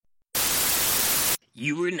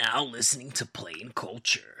You are now listening to Plain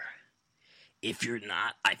Culture. If you're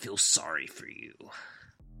not, I feel sorry for you.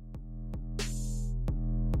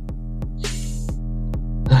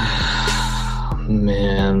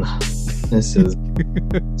 Man, this is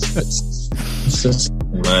it's just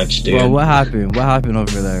much, dude. Well, what happened? What happened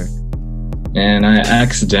over there? And I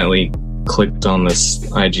accidentally clicked on this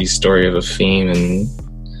IG story of a theme, and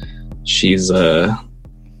she's at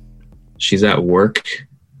work.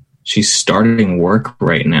 She's starting work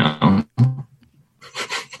right now.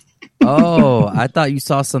 Oh, I thought you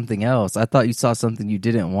saw something else. I thought you saw something you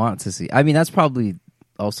didn't want to see. I mean, that's probably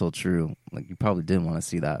also true. Like, you probably didn't want to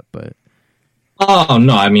see that, but Oh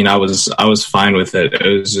no, I mean I was fine with it.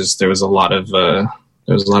 It was just there was a lot of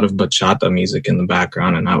bachata music in the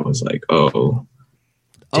background, and I was like, oh,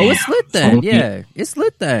 damn. It's lit then. Yeah, it's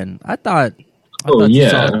lit then. I thought you Yeah,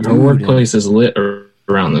 saw a our dude workplace is lit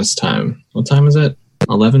around this time. What time is it?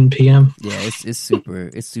 11 p.m. Yeah, it's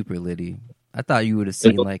super litty. I thought you would have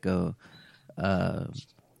seen like a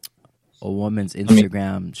woman's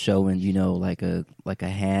Instagram showing, like a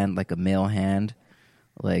hand, like a male hand,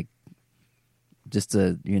 like just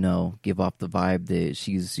to give off the vibe that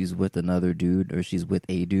she's with another dude or she's with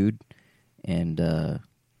a dude, and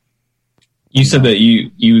You said that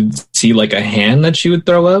you would see like a hand that she would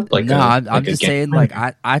throw up. Like no, I'm like just saying, like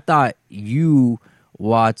I thought you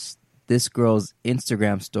watched this girl's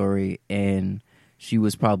Instagram story and she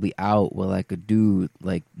was probably out with like a dude,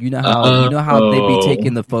 like you know how they be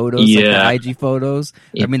taking the photos, like the IG photos.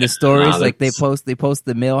 I mean the stories, like they post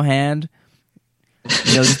the male hand,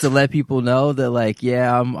 just to let people know that like,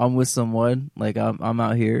 yeah, I'm with someone, like I'm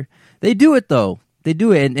out here. They do it though. They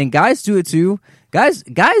do it, and guys do it too. Guys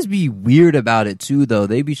be weird about it too, though.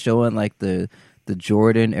 They be showing like the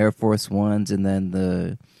Jordan Air Force Ones, and then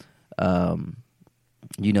the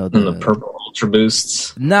the purple Ultra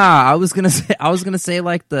Boosts. Nah, I was gonna say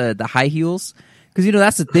like the high heels, because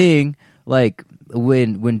that's the thing. Like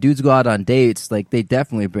when dudes go out on dates, like they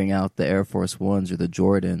definitely bring out the Air Force Ones or the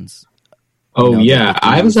Jordans. Oh yeah,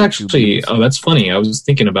 I was actually. Oh, that's funny. I was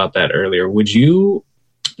thinking about that earlier. Would you?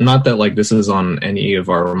 Not that like this is on any of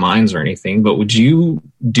our minds or anything, but would you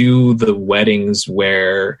do the weddings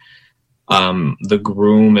where the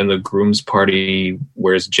groom and the groom's party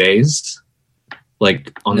wears J's,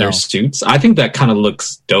 like on their suits? I think that kind of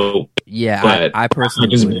looks dope. Yeah, but I personally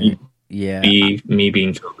just wouldn't. me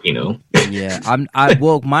being Filipino. Yeah,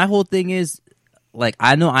 well, my whole thing is like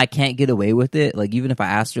I know I can't get away with it. Like even if I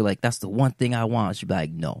asked her, like that's the one thing I want, she'd be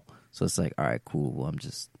like no. So it's like, all right, cool. Well, I'm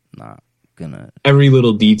just not gonna. Every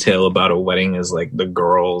little detail about a wedding is like the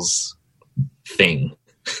girl's thing.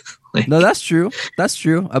 Like, no, that's true. That's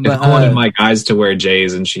true. But I wanted my guys to wear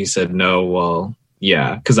J's, and she said no. Well,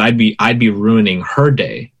 yeah, because I'd be ruining her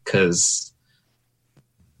day. Because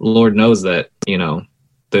Lord knows that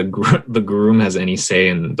the groom has any say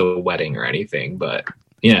in the wedding or anything. But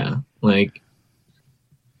yeah, like.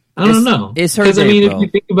 I don't know. It's her day, because I mean, bro. if you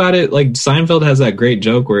think about it, like Seinfeld has that great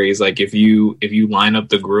joke where he's like, if you line up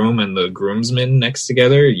the groom and the groomsmen next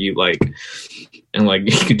together, you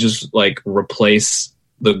you could just like replace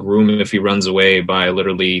the groom if he runs away by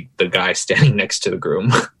literally the guy standing next to the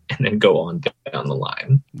groom, and then go on down the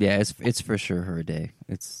line. Yeah, it's for sure her day.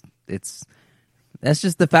 It's that's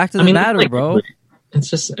just the fact of the matter, bro. It's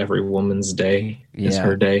just every woman's day. It's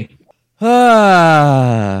her day.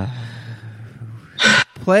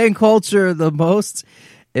 Playing culture, the most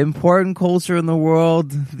important culture in the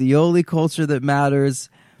world, the only culture that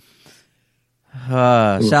matters.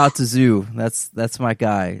 Shout out to Zoo. That's my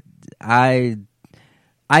guy. I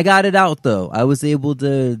got it out though. I was able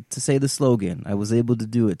to say the slogan. I was able to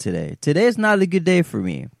do it today. Today is not a good day for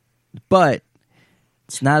me, but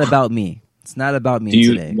it's not about me. It's not about me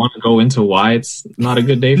today. Do you want to go into why it's not a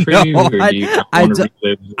good day for you, or do you want to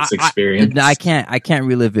relive this experience? I can't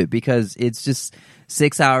relive it because it's just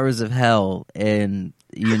 6 hours of hell, and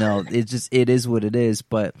it is what it is.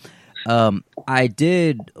 But I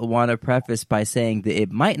did want to preface by saying that it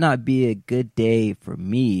might not be a good day for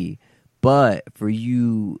me, but for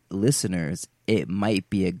you listeners, it might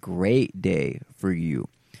be a great day for you.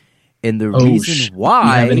 And the reason why,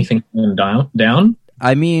 you have anything down?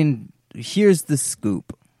 I mean, here's the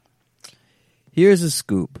scoop. Here's a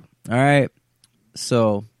scoop. All right.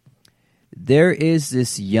 So there is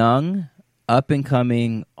this young,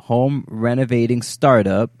 up-and-coming home renovating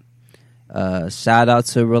startup. Shout out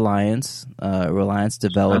to Reliance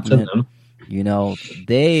Development.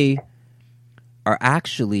 They are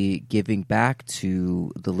actually giving back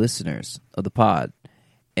to the listeners of the pod.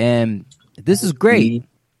 And this is great.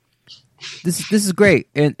 This is great.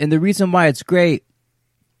 And the reason why it's great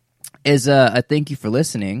is a thank you for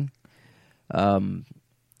listening.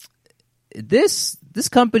 This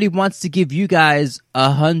company wants to give you guys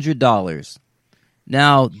 $100.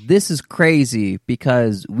 Now, this is crazy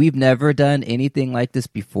because we've never done anything like this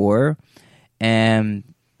before, and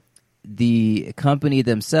the company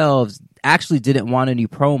themselves actually didn't want any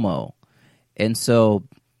promo. And so,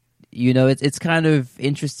 it's kind of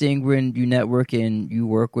interesting when you network and you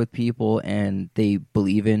work with people and they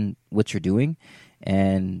believe in what you're doing.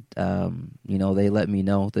 And, they let me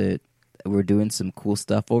know that we're doing some cool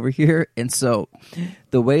stuff over here. And so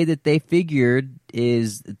the way that they figured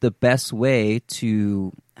is the best way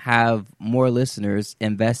to have more listeners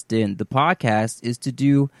invest in the podcast is to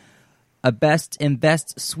do a best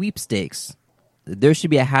invest sweepstakes. There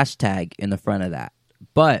should be a hashtag in the front of that.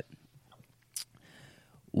 But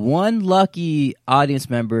one lucky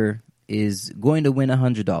audience member is going to win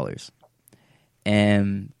 $100.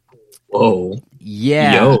 And whoa.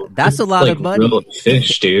 Yeah, yo, that's a lot of money. Real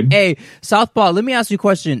fish, dude. Hey, Southpaw, let me ask you a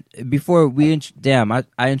question before we.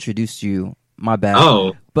 I introduced you. My bad.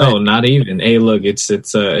 Oh, not even. Hey, look, it's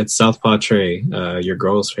Southpaw Trey, your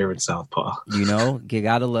girl's favorite Southpaw. You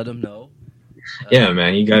gotta let them know. Yeah,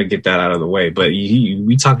 man, you gotta get that out of the way. But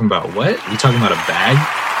we talking about what? We talking about a bag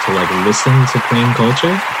to listen to Plain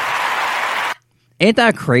Culture? Ain't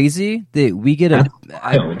that crazy that we get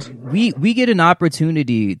we get an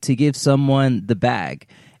opportunity to give someone the bag?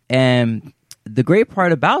 And the great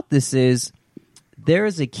part about this is there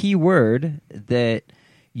is a key word that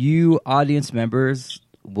you audience members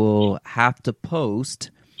will have to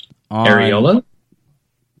post on Areola.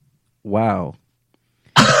 Wow.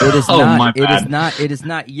 It is not. My bad. It is not. It is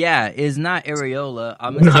not. Yeah, it is not areola.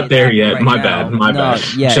 I'm not there yet. Right my now. bad. My bad.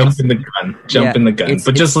 Yeah, Jump in the gun.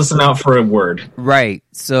 But just listen out for a word. Right.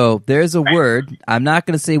 So there's a word. I'm not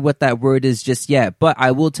going to say what that word is just yet, but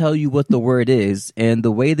I will tell you what the word is. And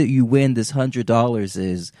the way that you win this $100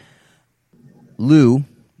 is Lew,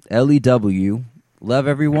 Lew. Love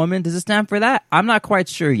every woman. Does it stand for that? I'm not quite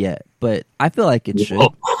sure yet, but I feel like it should.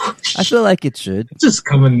 I feel like it should. Just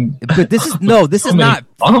coming. But this is not. This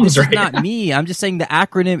is right not me. I'm just saying the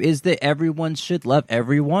acronym is that everyone should love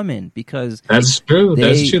every woman because that's true.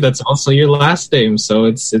 That's true. That's also your last name, so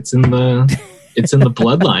it's in the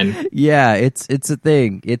bloodline. Yeah, it's a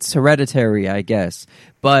thing. It's hereditary, I guess.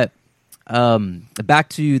 But back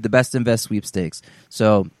to the Best Invest sweepstakes.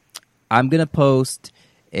 So I'm gonna post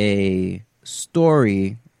a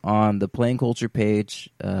story on the Plain Culture page.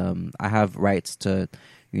 I have rights to,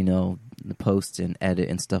 post and edit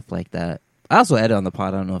and stuff like that. I also edit on the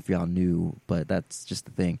pod. I don't know if y'all knew, but that's just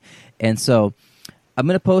the thing. And so I'm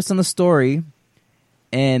going to post on the story,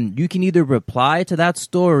 and you can either reply to that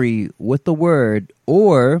story with the word,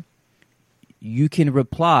 or you can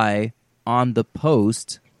reply on the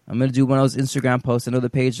post. I'm going to do one of those Instagram posts. I know the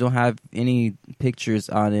page don't have any pictures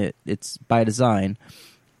on it. It's by design.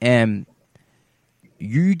 And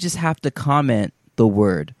you just have to comment the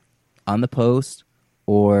word on the post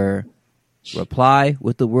or reply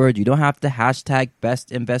with the word. You don't have to hashtag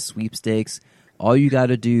Best Invest Sweepstakes. All you got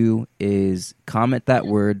to do is comment that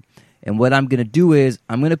word. And what I'm going to do is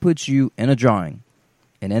I'm going to put you in a drawing.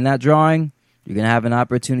 And in that drawing, you're going to have an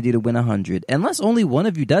opportunity to win 100. Unless only one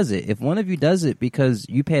of you does it. If one of you does it because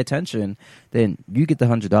you pay attention, then you get the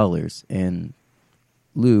 $100. And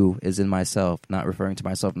Lew is in myself, not referring to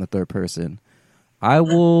myself in the third person. I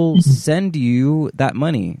will send you that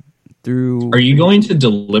money through. Are you going to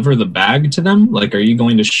deliver the bag to them? Like, are you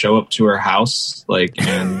going to show up to her house,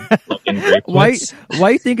 in Why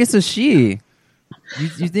you think it's a she?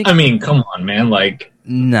 You think? I mean, come on, man.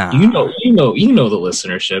 Nah. You know the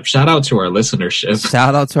listenership. Shout out to our listenership.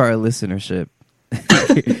 Shout out to our listenership.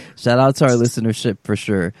 Shout out to our listenership for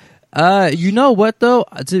sure. You know what though?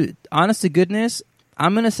 Honest to goodness,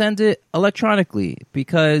 I'm going to send it electronically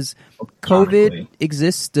because COVID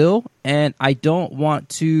exists still, and I don't want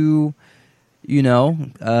to,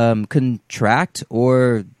 contract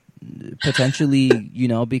or potentially,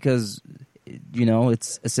 because,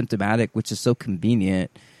 it's asymptomatic, which is so convenient.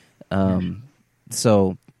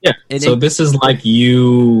 So yeah. So this is like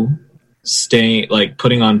you staying,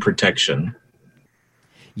 putting on protection.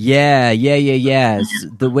 Yeah.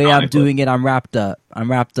 The way I'm doing it, I'm wrapped up. The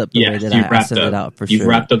way that I send it out for sure. You've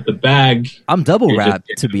wrapped up the bag. I'm double wrapped,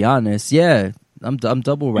 to be honest. Yeah, I'm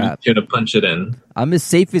double wrapped. You're to punch it in. I'm as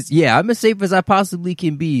safe as I possibly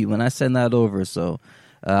can be when I send that over. So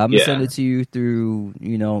I'm gonna send it to you through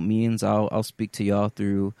means. I'll speak to y'all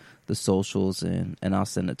through the socials and I'll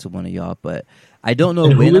send it to one of y'all. But I don't know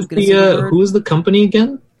when I'm gonna send it. Who is the company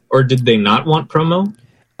again? Or did they not want promo?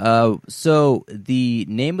 So the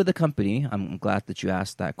name of the company, I'm glad that you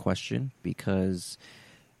asked that question because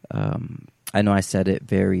I know I said it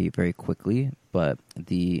very, very quickly, but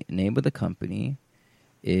the name of the company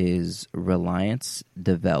is Reliance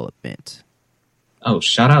Development. Oh,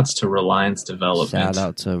 shout outs to Reliance Development. Shout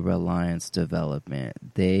out to Reliance Development.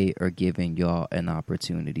 They are giving y'all an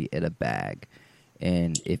opportunity at a bag.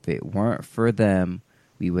 And if it weren't for them,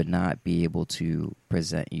 we would not be able to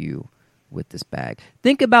present you with this bag.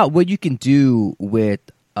 Think about what you can do with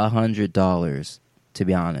 $100, to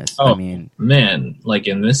be honest. Oh, I mean, man, like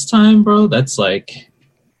in this time, bro, that's like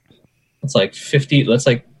 50, that's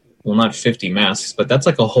like, well, not 50 masks, but that's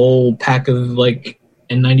like a whole pack of like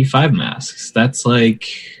N95 masks. That's like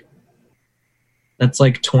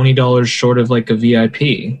 $20 short of like a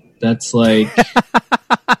VIP. That's like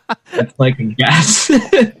that's like gas.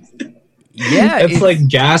 yeah, it's like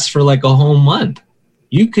gas for like a whole month.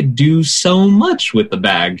 You could do so much with the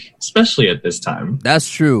bag, especially at this time. That's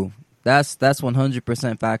true. That's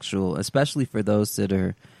 100% factual, especially for those that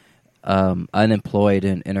are unemployed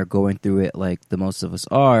and are going through it like the most of us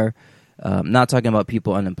are. Not talking about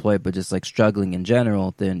people unemployed, but just like struggling in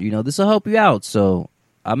general. Then this will help you out. So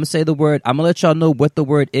I'm gonna say the word. I'm gonna let y'all know what the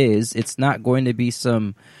word is. It's not going to be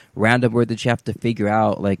some random word that you have to figure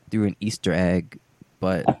out like through an Easter egg.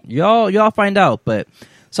 But y'all find out. But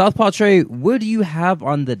Southpaw Trey, what do you have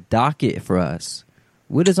on the docket for us?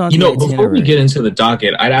 What is on the itinerary? Before we get into the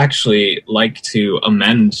docket, I'd actually like to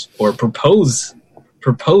amend or propose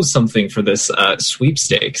something for this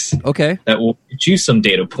sweepstakes. Okay. That will get you some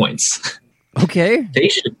data points. Okay.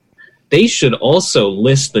 They should also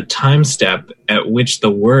list the time step at which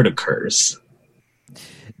the word occurs.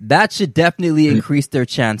 That should definitely increase their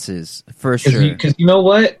chances, for sure. Because you know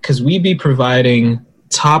what? Because we be providing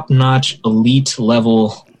top-notch,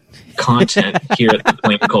 elite-level content here at the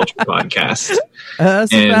Plain Culture Podcast.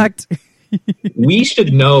 That's a fact. We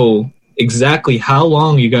should know exactly how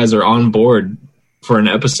long you guys are on board for an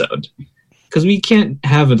episode. Because we can't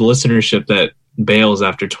have a listenership that bails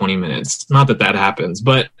after 20 minutes. Not that happens,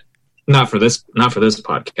 but not for this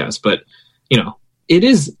podcast. But,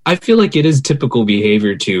 I feel like it is typical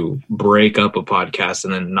behavior to break up a podcast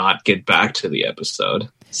and then not get back to the episode.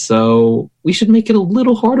 So we should make it a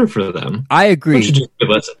little harder for them. I agree. We should just give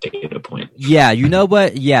us a data point. Yeah, you know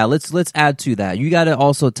what? Yeah, let's add to that. You got to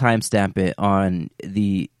also timestamp it on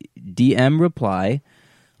the DM reply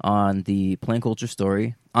on the Plain Culture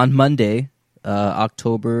Story on Monday,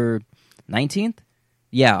 October 19th.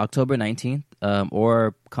 Yeah, October 19th.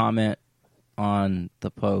 Or comment on the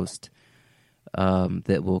post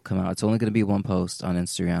that will come out. It's only going to be one post on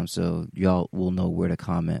Instagram, so y'all will know where to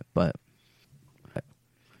comment. But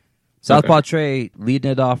Southpaw Trey leading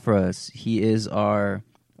it off for us. He is our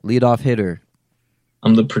leadoff hitter.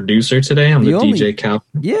 I'm the producer today. I'm the DJ Cal.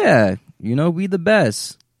 Yeah, we the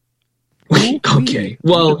best. Okay.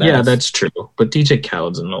 Well, yeah, that's true. But DJ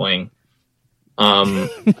Khaled's annoying.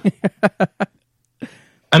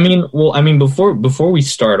 Before we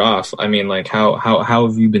start off, like how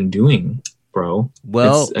have you been doing, bro?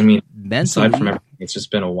 Well, mentally, aside from everything, it's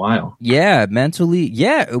just been a while. Yeah, mentally.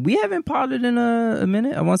 Yeah, we haven't potted in a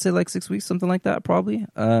minute. I want to say like 6 weeks, something like that, probably.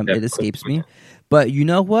 It escapes me. But you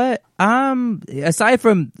know what? Aside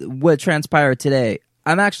from what transpired today,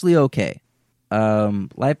 I'm actually okay.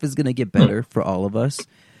 Life is gonna get better for all of us,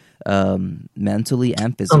 mentally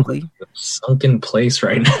and physically. Sunk in place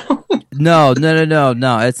right now. No.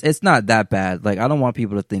 It's not that bad. Like, I don't want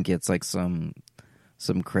people to think it's like some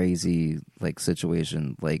crazy like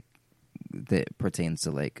situation like that pertains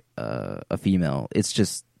to like a female. It's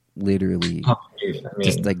just literally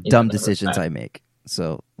just like dumb decisions I make.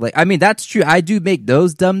 So like, that's true. I do make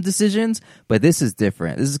those dumb decisions, but this is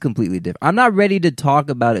different. This is completely different. I'm not ready to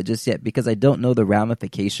talk about it just yet because I don't know the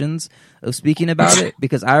ramifications of speaking about it,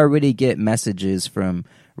 because I already get messages from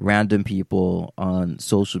random people on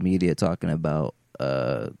social media talking about,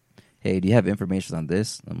 hey, do you have information on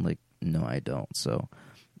this? I'm like, no, I don't. So,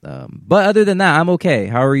 but other than that, I'm okay.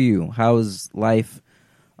 How are you? How's life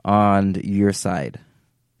on your side?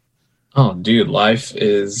 Oh, dude, life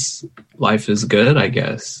is good, I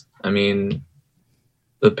guess. The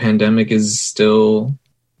pandemic is still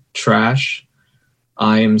trash.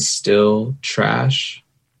 I am still trash.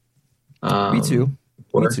 Me too.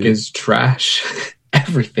 Work is trash.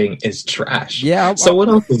 Everything is trash. Yeah. So what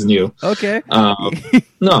else is new? Okay.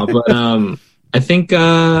 No, but I think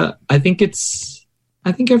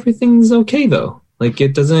everything's okay though. Like,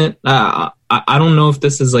 it doesn't. I don't know if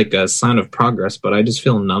this is like a sign of progress, but I just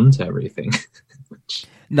feel numb to everything.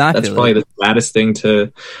 That's probably the saddest thing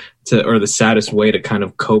or the saddest way to kind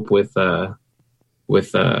of cope with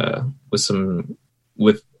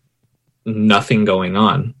nothing going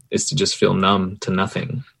on, is to just feel numb to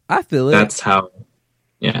nothing. I feel it. That's how.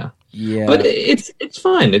 Yeah. Yeah, but it's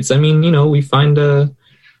fun. I mean, we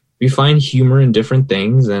find humor in different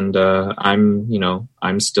things, and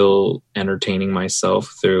I'm still entertaining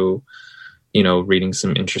myself through reading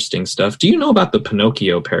some interesting stuff. Do you know about the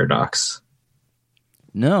Pinocchio paradox?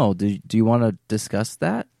 No, do you want to discuss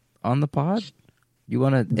that on the pod? You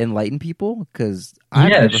want to enlighten people? Because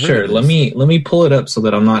yeah, sure. Let me pull it up so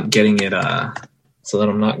that I'm not getting it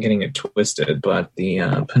twisted. But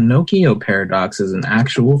the Pinocchio paradox is an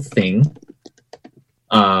actual thing.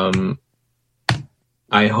 I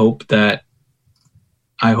hope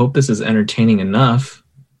this is entertaining enough.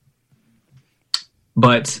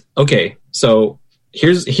 But okay, so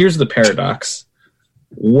here's the paradox.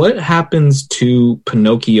 What happens to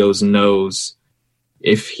Pinocchio's nose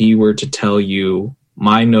if he were to tell you,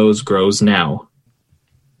 my nose grows now?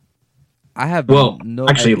 I have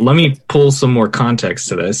actually, let me pull some more context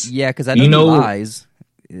to this. Yeah, because I know he lies.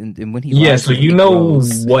 And when he lies, so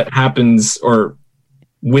what happens or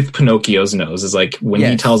with Pinocchio's nose is like when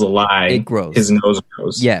he tells a lie, it grows. His nose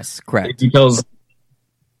grows. Yes, correct. If he tells,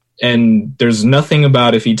 and there's nothing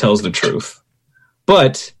about if he tells the truth.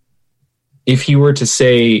 But if he were to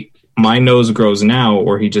say, my nose grows now,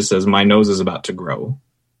 or he just says, my nose is about to grow,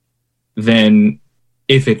 then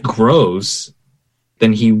if it grows,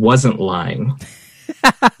 then he wasn't lying.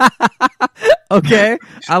 Okay,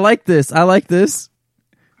 I like this.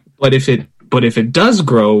 But if it does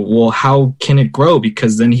grow, well, how can it grow?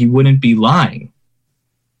 Because then he wouldn't be lying.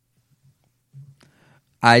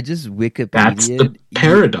 I just Wikipedia. That's the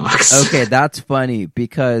paradox. Okay, that's funny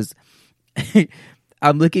because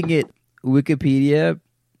I'm looking at Wikipedia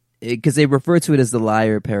because they refer to it as the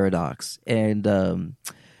liar paradox, and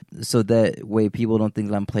so that way people don't think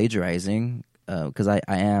that I'm plagiarizing, because I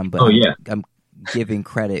am. But I'm giving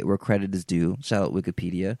credit where credit is due. Shout out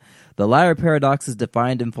Wikipedia. The liar paradox is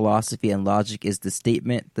defined in philosophy and logic is the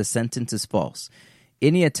statement, the sentence is false.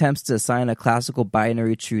 Any attempts to assign a classical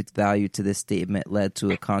binary truth value to this statement led to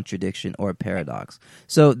a contradiction or a paradox.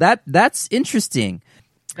 So that's interesting.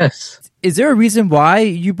 Yes. Is there a reason why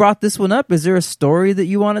you brought this one up? Is there a story that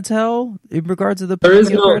you want to tell in regards to the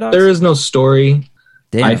paradox? There is no story.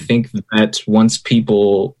 Damn. I think that once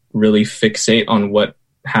people really fixate on what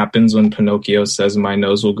happens when Pinocchio says my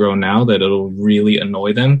nose will grow now, that it'll really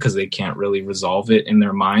annoy them because they can't really resolve it in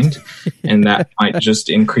their mind, and that might just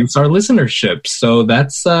increase our listenership. So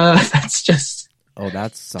that's just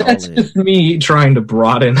that's solid. That's just me trying to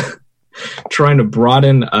broaden our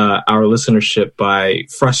listenership by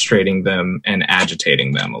frustrating them and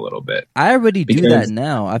agitating them a little bit. I already do that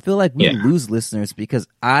now. I feel like we lose listeners because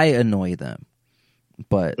I annoy them.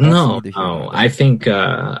 But no, I think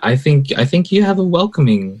you have a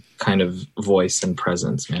welcoming kind of voice and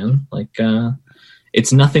presence, man. Like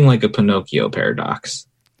it's nothing like a Pinocchio paradox.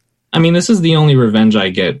 I mean, this is the only revenge I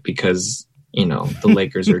get because the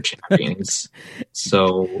Lakers are champions.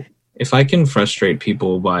 So if I can frustrate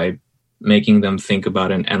people by making them think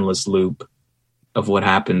about an endless loop of what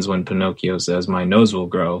happens when Pinocchio says my nose will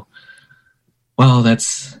grow, well,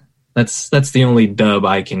 that's the only dub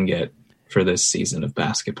I can get for this season of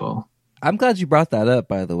basketball. I'm glad you brought that up,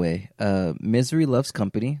 by the way. Misery loves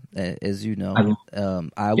company, as you know.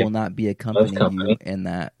 I will not be accompanying you in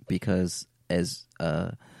that because as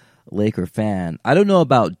a Laker fan, I don't know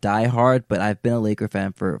about Die Hard, but I've been a Laker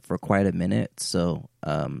fan for quite a minute. So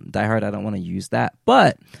Die Hard, I don't want to use that.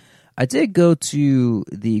 But I did go to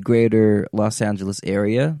the greater Los Angeles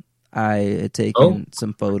area. I had taken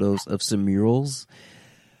some photos of some murals.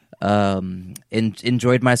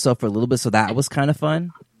 Enjoyed myself for a little bit, so that was kind of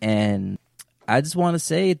fun. And I just want to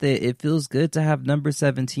say that it feels good to have number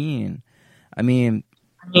 17. I mean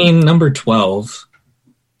number 12.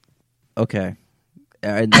 Okay,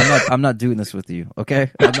 I'm not doing this with you.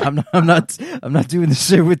 Okay, I'm not doing this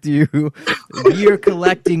shit with you. We are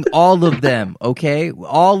collecting all of them. Okay,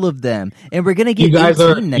 all of them, and we're gonna get you guys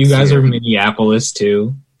 18 next year. You guys are Minneapolis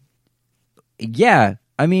too. Yeah,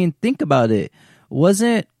 I mean, think about it.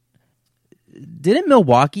 Didn't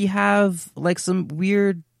Milwaukee have like some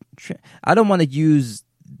weird? I don't want to use,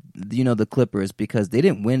 the Clippers because they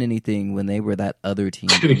didn't win anything when they were that other team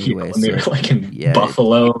anyway. When they were like in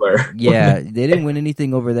Buffalo or they didn't win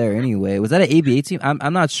anything over there anyway. Was that an ABA team?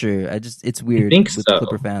 I'm not sure. It's weird. I think with so.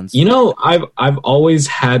 Clipper fans. I've always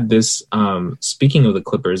had this. Speaking of the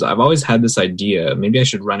Clippers, I've always had this idea. Maybe I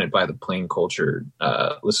should run it by the Plain Culture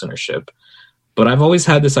listenership. But I've always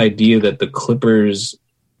had this idea that the Clippers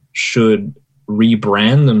should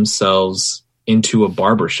rebrand themselves into a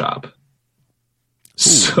barbershop.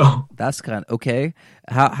 So that's kind of okay.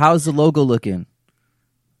 How's the logo looking?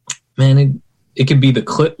 Man, it could be the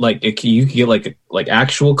clip, like you could get like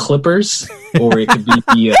actual clippers, or it could be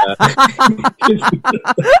the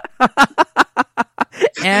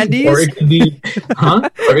Andy's, or it could be,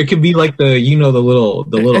 or it could be like the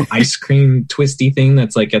the little ice cream twisty thing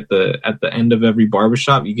that's like at the end of every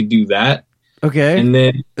barbershop. You could do that. Okay, and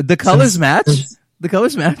then the colors match. The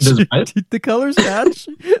colors match. The colors match.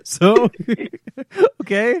 So,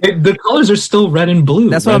 okay. The colors are still red and blue.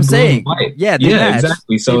 That's what I'm saying. Yeah, match.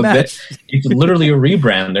 Exactly. So it's literally a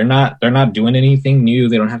rebrand. They're not doing anything new.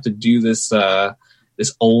 They don't have to do this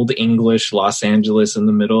this old English Los Angeles in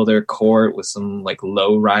the middle of their court with some like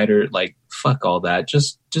low rider. Like, fuck all that.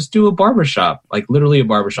 Just do a barbershop. Like literally a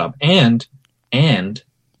barbershop. And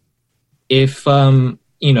if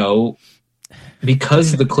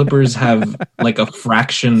because the Clippers have like a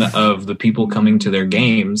fraction of the people coming to their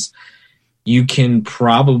games, you can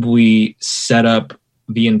probably set up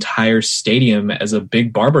the entire stadium as a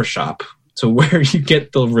big barbershop to where you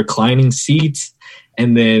get the reclining seats,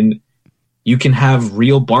 and then you can have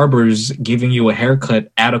real barbers giving you a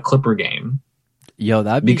haircut at a Clipper game. Yo,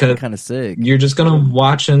 that'd be kind of sick. You're just going to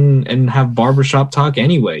watch and have barbershop talk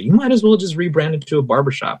anyway. You might as well just rebrand it to a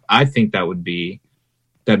barbershop. I think that'd be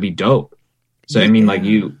dope. So, I mean, like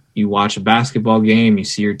you watch a basketball game, you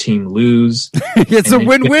see your team lose. It's a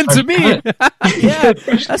win-win to me. Yeah,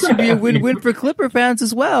 that should be a win-win for Clipper fans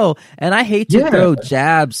as well. And I hate to throw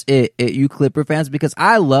jabs at you Clipper fans, because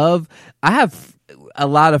I have a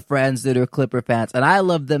lot of friends that are Clipper fans, and I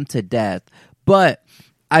love them to death. But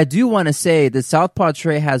I do want to say that Southpaw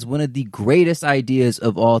Trey has one of the greatest ideas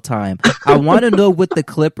of all time. I want to know what the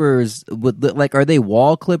Clippers would like. Are they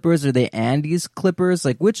wall clippers? Are they Andy's clippers?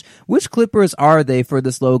 Like which clippers are they for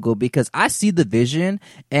this logo? Because I see the vision,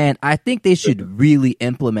 and I think they should really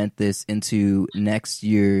implement this into next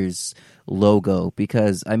year's logo.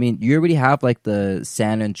 Because I mean, you already have like the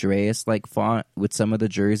San Andreas like font with some of the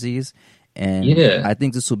jerseys, and I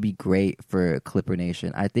think this will be great for Clipper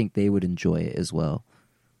Nation. I think they would enjoy it as well.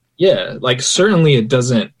 Yeah, like certainly it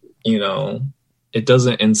doesn't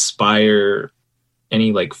inspire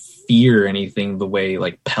any like fear or anything the way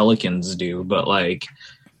like Pelicans do, but like,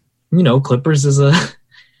 Clippers is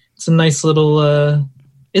it's a nice little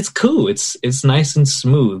it's cool. It's nice and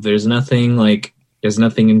smooth. There's nothing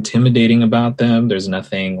intimidating about them. There's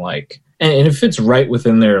nothing like, and it fits right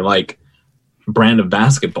within their like brand of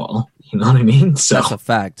basketball. You know what I mean? So that's a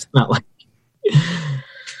fact. Not like,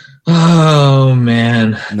 oh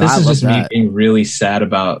man, this is just me being really sad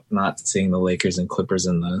about not seeing the Lakers and Clippers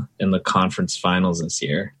in the conference finals this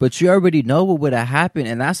year. But you already know what would have happened,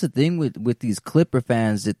 and that's the thing with these Clipper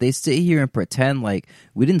fans, that they sit here and pretend like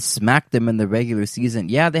we didn't smack them in the regular season.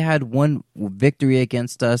 Yeah, they had one victory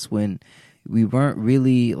against us when we weren't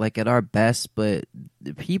really like at our best, but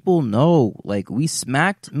people know like we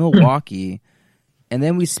smacked Milwaukee. And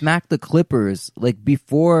then we smacked the Clippers like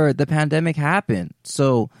before the pandemic happened.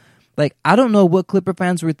 So, like, I don't know what Clipper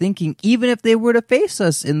fans were thinking. Even if they were to face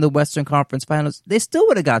us in the Western Conference Finals, they still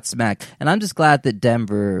would have got smacked. And I'm just glad that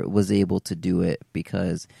Denver was able to do it,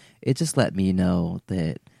 because it just let me know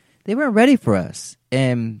that they weren't ready for us.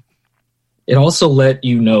 And it also let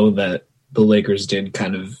you know that the Lakers did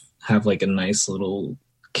kind of have like a nice little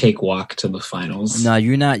cakewalk to the finals. No,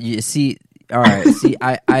 you're not. You see. All right. See,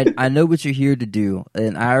 I know what you're here to do,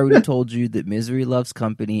 and I already told you that misery loves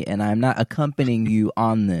company, and I'm not accompanying you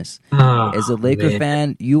on this. As a Laker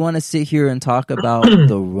fan, you want to sit here and talk about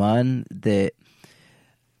the run that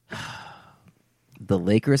the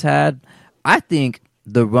Lakers had? I think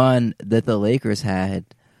the run that the Lakers had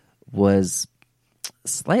was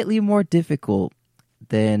slightly more difficult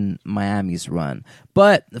than Miami's run.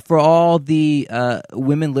 But for all the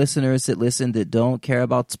women listeners that listen that don't care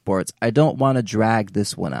about sports, I don't want to drag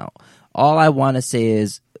this one out. All I want to say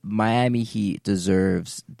is Miami Heat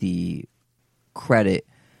deserves the credit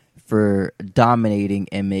for dominating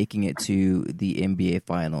and making it to the NBA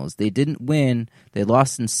Finals. They didn't win. They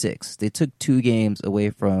lost in 6. They took 2 games away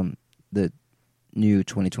from the new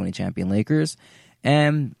 2020 champion Lakers.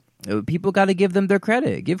 And people got to give them their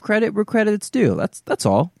credit. Give credit where credit's due. That's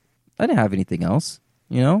all. I didn't have anything else,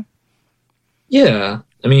 Yeah,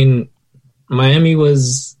 I mean, Miami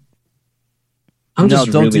was. I know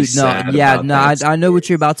what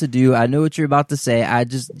you're about to do. I know what you're about to say. I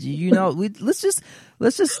just, let's just,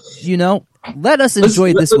 let us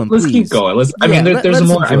enjoy this one. Let's please. Keep going. There's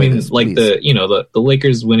more. I mean, like the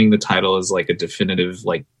Lakers winning the title is like a definitive.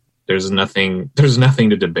 Like, there's nothing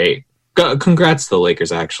to debate. Congrats to the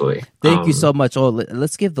Lakers, actually. Thank you so much. Oh,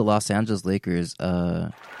 let's give the Los Angeles Lakers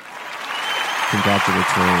congratulatory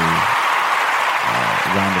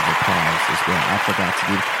round of applause as well. I forgot to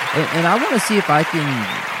do it. And I want to see if I can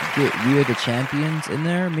get "We Are the Champions" in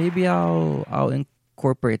there, maybe I'll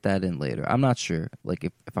incorporate that in later. I'm not sure, like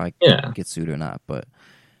if I get sued or not, but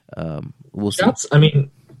we'll see.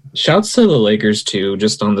 Shouts to the Lakers too,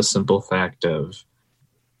 just on the simple fact of,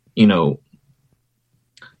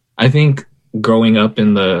 I think growing up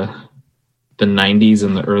in the 90s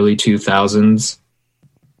and the early 2000s,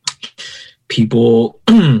 people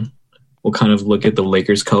will kind of look at the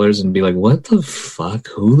Lakers colors and be like, what the fuck?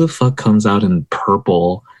 Who the fuck comes out in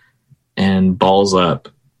purple and balls up?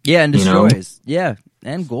 Yeah, and destroys. Yeah,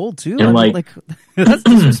 and gold too. And that's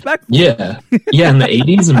disrespectful. Yeah. In the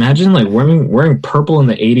 80s, imagine like wearing purple in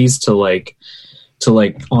the 80s to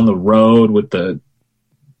on the road with the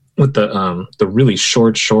really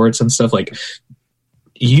short shorts and stuff. Like,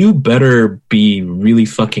 you better be really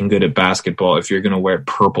fucking good at basketball if you're gonna wear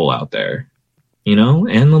purple out there. And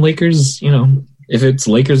the Lakers, if it's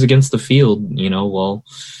Lakers against the field, well,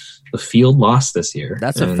 the field lost this year.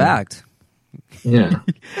 That's a fact. Yeah.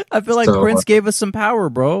 I feel like Prince gave us some power,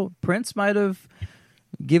 bro. Prince might have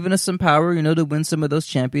given us some power, to win some of those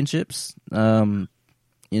championships. We kind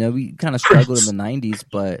of struggled in the 90s,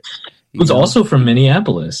 but... He was also from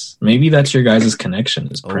Minneapolis. Maybe that's your guys' connection,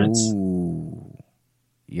 is Prince. Oh.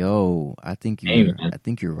 Yo, I think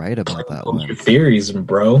you're right about that one. Your theories,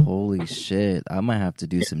 bro. Holy shit. I might have to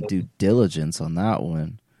do some due diligence on that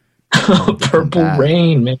one. Purple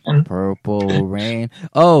Rain, man. Purple Rain.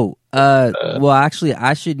 Oh, well, actually,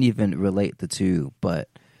 I shouldn't even relate the two, but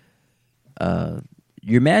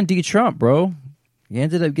your man D. Trump, bro, he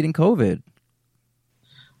ended up getting COVID.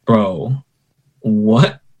 Bro,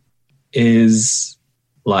 what is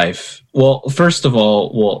life? Well, first of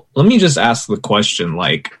all, let me just ask the question,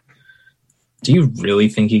 like, do you really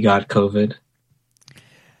think he got COVID?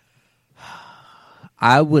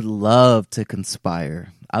 I would love to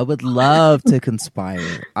conspire. I know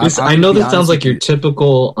this sounds like your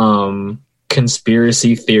typical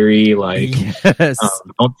conspiracy theory, like, yes.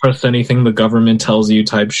 Don't trust anything the government tells you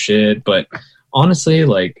type shit. But honestly,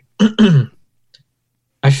 like, I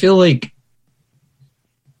feel like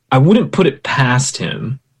I wouldn't put it past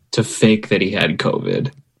him to fake that he had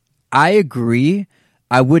COVID. I agree.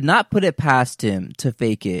 I would not put it past him to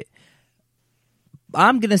fake it.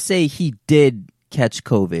 I'm going to say he did catch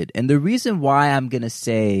COVID. And the reason why I'm going to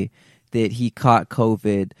say that he caught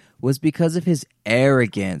COVID was because of his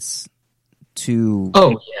arrogance to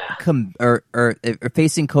or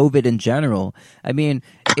facing COVID in general. I mean,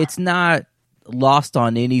 it's not lost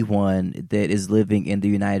on anyone that is living in the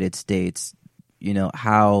United States,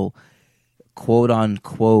 how quote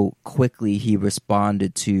unquote quickly he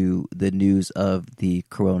responded to the news of the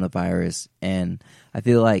coronavirus. And I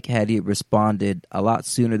feel like had he responded a lot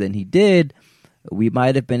sooner than he did, we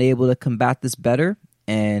might have been able to combat this better,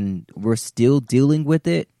 and we're still dealing with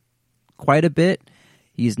it quite a bit.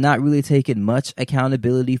 He's not really taken much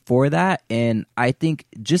accountability for that, and I think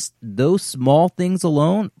just those small things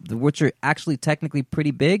alone, which are actually technically pretty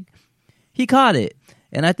big, he caught it.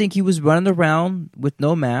 And I think he was running around with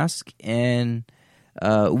no mask, and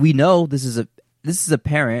we know this is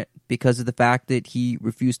apparent because of the fact that he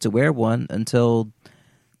refused to wear one until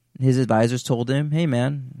his advisors told him, "Hey,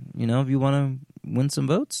 man, if you want to win some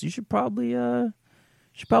votes, you should probably wear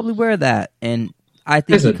that." And I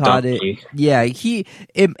think he caught it. Yeah,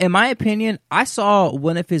 in my opinion, I saw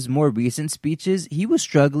one of his more recent speeches. He was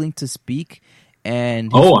struggling to speak.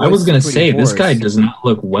 And I was going to say, hoarse. This guy does not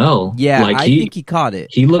look well. Yeah, I think he caught it.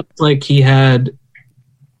 He looked like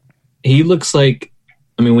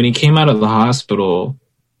when he came out of the hospital.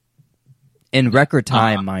 In record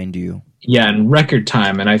time, mind you. Yeah, in record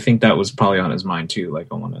time. And I think that was probably on his mind too. Like,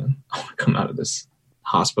 I want to come out of this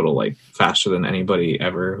hospital like faster than anybody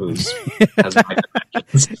ever has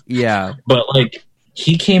Yeah. But like,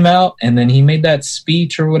 he came out and then he made that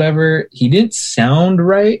speech or whatever. He didn't sound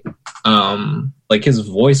right. Like his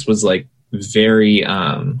voice was like very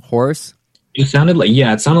hoarse. It sounded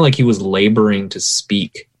like he was laboring to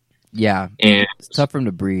speak. Yeah. And it's tough for him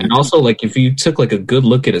to breathe. And also, like, if you took like a good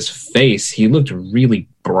look at his face, he looked really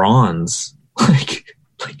bronze.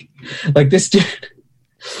 like this dude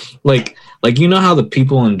like how the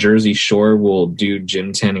people in Jersey Shore will do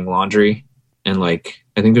gym tanning laundry, and like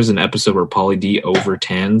I think there's an episode where Pauly D over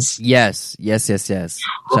tans. Yes. Shout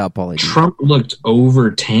out Pauly D. Trump looked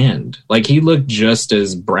over tanned. Like he looked just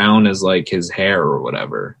as brown as like his hair or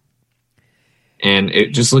whatever. And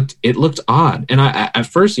it looked odd. And I at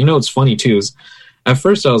first, what's funny too is at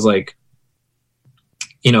first I was like,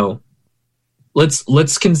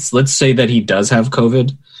 let's say that he does have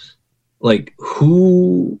COVID. Like,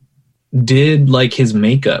 who did like his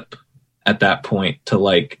makeup at that point to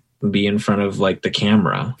like be in front of like the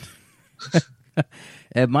camera?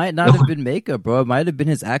 It might not have been makeup, bro. It might have been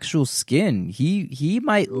his actual skin. He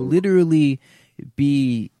might literally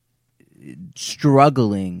be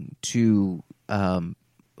struggling to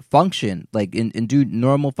function, like and do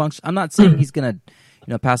normal function. I'm not saying he's gonna,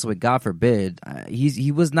 pass away. God forbid.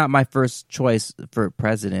 He was not my first choice for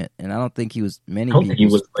president, and I don't think he was many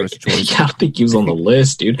people's first choice. I don't think he was on the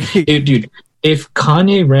list, dude. Dude, if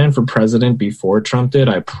Kanye ran for president before Trump did,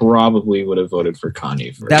 I probably would have voted for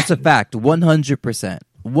Kanye first. That's a fact. 100%.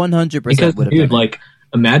 100%. Because, would have dude, done like,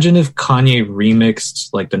 imagine if Kanye remixed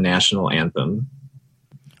like the national anthem,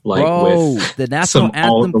 like bro, with the national some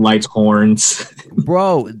anthem, all the lights, horns.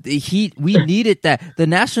 Bro, we needed that. The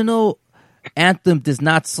national anthem does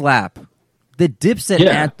not slap. The Dipset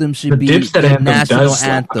anthem should be the national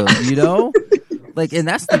anthem. You know, like, and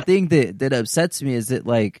that's the thing that upsets me is that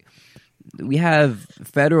like we have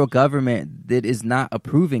federal government that is not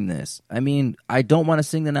approving this. I mean, I don't want to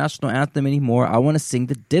sing the national anthem anymore. I want to sing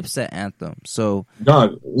the Dipset anthem. So,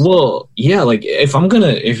 dog, well, yeah, like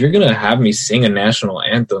if you're gonna have me sing a national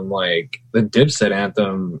anthem, like the Dipset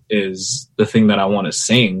anthem is the thing that I want to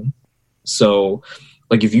sing. So,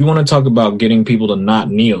 like, if you want to talk about getting people to not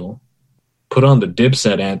kneel, put on the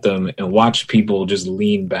Dipset anthem and watch people just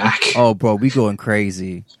lean back. Oh, bro, we going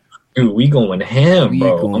crazy. Dude, we going ham,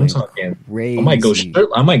 bro. I'm talking crazy.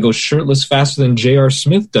 I might go shirtless faster than J.R.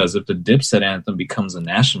 Smith does if the Dipset anthem becomes a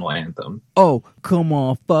national anthem. Oh, come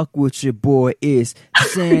on, fuck with your boy is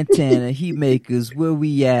Santana, Heat Makers, where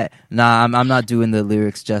we at? Nah, I'm not doing the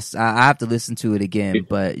lyrics just. I have to listen to it again,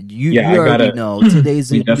 but you already know today's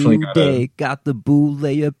a new day. Got the boo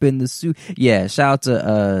lay up in the suit. Yeah, shout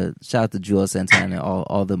out to Joel Santana,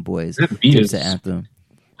 all them boys. Dipset anthem.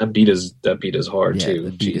 That beat is hard too. The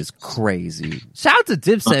beat is crazy. Shout out to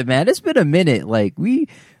Dipset, man. It's been a minute. Like we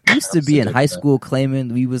used to be in high school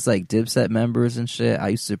claiming we was like Dipset members and shit. I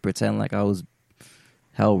used to pretend like I was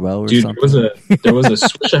Hell Rel or something. There was a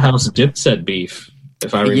Swishahouse Dipset beef,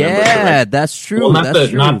 if I remember. Yeah, correctly. That's true. Well,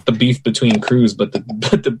 not the beef between crews, but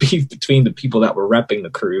the beef between the people that were repping the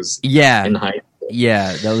crews. Yeah, in high school.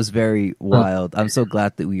 Yeah, that was very wild. I'm so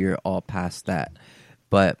glad that we are all past that.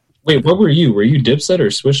 But wait, what were you? Were you Dipset or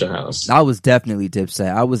Swishahouse? I was definitely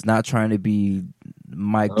Dipset. I was not trying to be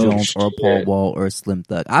Mike Jones or Paul Wall or Slim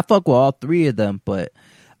Thug. I fuck with all three of them, but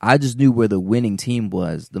I just knew where the winning team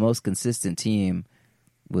was. The most consistent team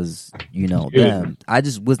was, them. I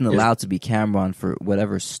just wasn't allowed to be Cameron for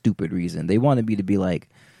whatever stupid reason. They wanted me to be like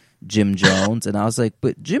Jim Jones, and I was like,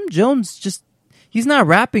 but Jim Jones he's not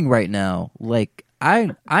rapping right now. Like,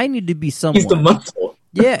 I need to be someone. He's the muscle.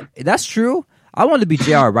 Yeah, that's true. I wanted to be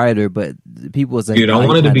J.R. Ryder, but people was like, dude, I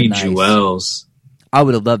wanted to be Juelz. I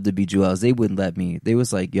would have loved to be Juelz. They wouldn't let me. They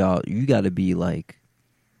was like, y'all, you got to be like.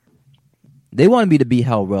 They wanted me to be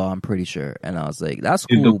Hell Rel, I'm pretty sure, and I was like, that's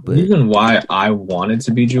cool. The reason why I wanted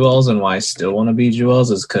to be Juelz and why I still want to be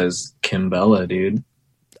Juelz is because Kimbella, dude.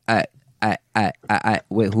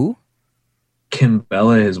 Wait, who?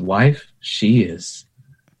 Kimbella, his wife. She is.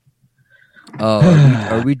 Oh,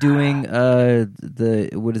 are we doing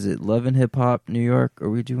what is it? Love and Hip Hop New York? Are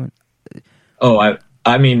we doing? Oh,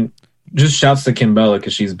 I mean, just shouts to Kimbella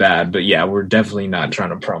because she's bad, but yeah, we're definitely not trying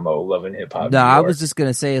to promote Love and Hip Hop. No, I was just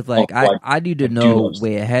gonna say like I need to know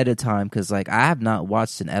way ahead of time because like I have not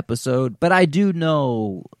watched an episode, but I do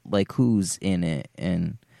know like who's in it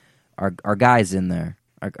and our guy's in there.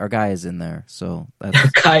 Our guy is in there, so our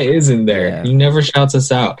guy is in there. Yeah. He never shouts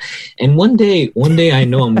us out. And one day, I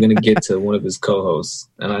know I'm gonna get to one of his co-hosts,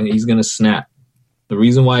 and he's gonna snap. The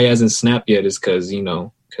reason why he hasn't snapped yet is because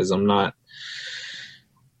I'm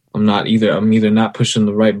either not pushing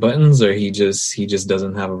the right buttons, or he just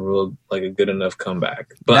doesn't have a good enough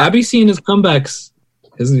comeback. But I be seeing his comebacks.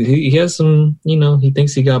 He has some, he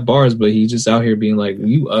thinks he got bars, but he just out here being like,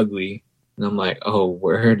 "You ugly," and I'm like, "Oh,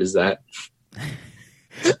 where does that?"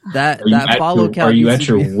 That follow count. Are you at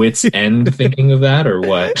your wits' end thinking of that, or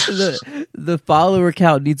what? The follower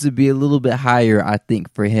count needs to be a little bit higher, I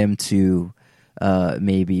think, for him to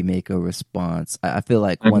maybe make a response. I feel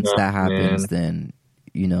like once that happens, then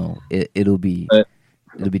it'll be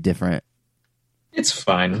different. It's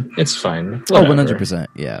fine. It's fine. Whatever. Oh, 100%.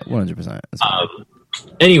 Yeah, 100%.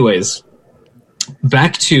 Anyways,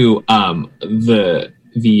 back to the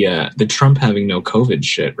Trump having no COVID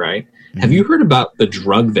shit, right? Mm-hmm. Have you heard about the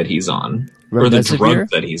drug that he's on, or the drug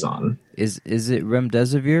that he's on? Is it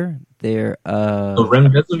remdesivir? The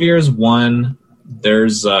remdesivir is one.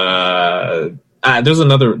 There's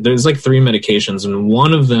another. There's like 3 medications, and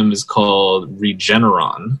one of them is called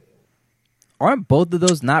Regeneron. Aren't both of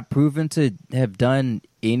those not proven to have done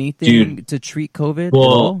anything to treat COVID?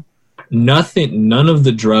 Well, none of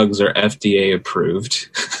the drugs are FDA approved.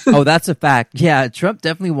 Oh, that's a fact. Yeah, Trump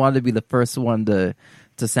definitely wanted to be the first one to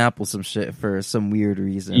sample some shit for some weird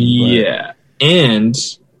reason. Yeah. And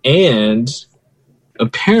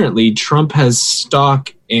apparently Trump has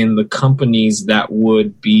stock in the companies that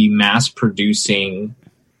would be mass producing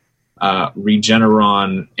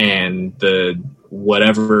Regeneron and the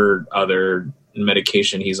whatever other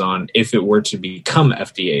medication he's on if it were to become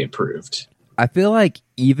FDA approved. I feel like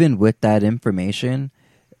even with that information,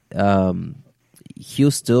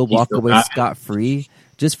 he'll still walk away scot-free,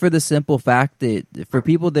 just for the simple fact that for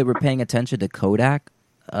people that were paying attention to Kodak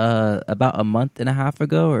about a month and a half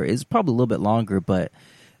ago, or it's probably a little bit longer, but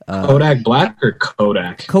Kodak Black or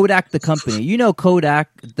Kodak? Kodak, the company. You know Kodak,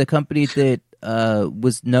 the company that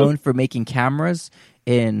was known for making cameras.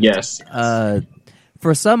 And yes.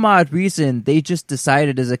 For some odd reason, they just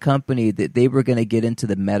decided as a company that they were going to get into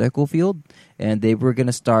the medical field, and they were going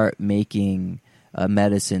to start making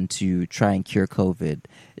medicine to try and cure COVID.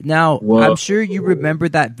 Now, whoa. I'm sure you remember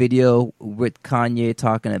that video with Kanye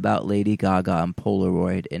talking about Lady Gaga and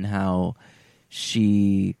Polaroid and how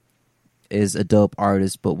she is a dope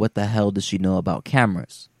artist, but what the hell does she know about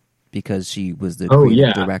cameras? Because she was the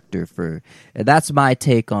creative director for... And that's my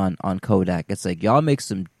take on Kodak. It's like, y'all make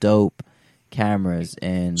some dope cameras,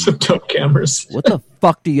 and some dope cameras. What the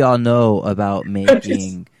fuck do y'all know about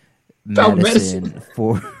making medicine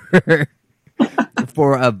for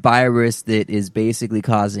for a virus that is basically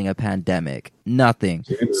causing a pandemic? Nothing.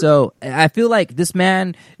 Dude. So I feel like this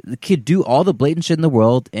man could do all the blatant shit in the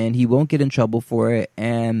world and he won't get in trouble for it,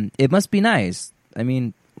 and it must be nice. I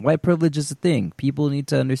mean, white privilege is a thing. People need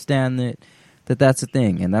to understand that that's a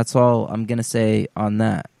thing, and that's all I'm gonna say on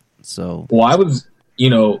that. So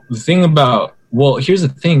the thing about, here's the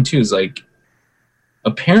thing too, is like,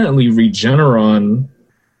 apparently Regeneron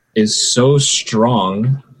is so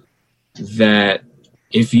strong that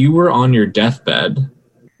if you were on your deathbed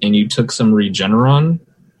and you took some Regeneron,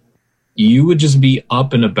 you would just be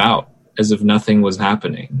up and about as if nothing was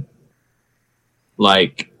happening.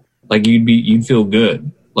 Like you'd feel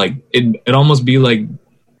good. Like it'd almost be like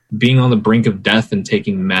being on the brink of death and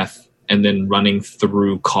taking meth and then running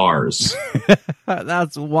through cars.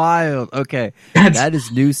 That's wild. Okay. That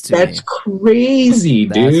is news to me. That's crazy,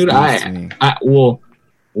 dude. I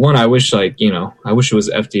wish I wish it was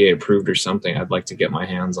FDA approved or something. I'd like to get my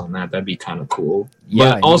hands on that. That'd be kind of cool.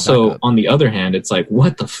 Yeah, but also, on the other hand, it's like,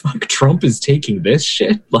 what the fuck? Trump is taking this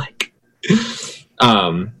shit? Like,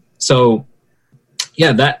 so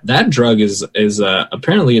yeah, that drug is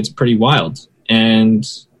apparently it's pretty wild. And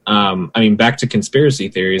back to conspiracy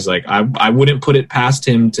theories, like I wouldn't put it past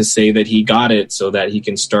him to say that he got it so that he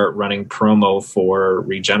can start running promo for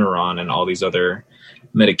Regeneron and all these other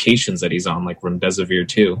medications that he's on, like Remdesivir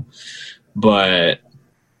too. But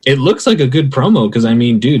it looks like a good promo because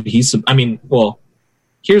dude,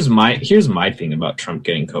 here's my thing about Trump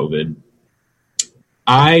getting COVID.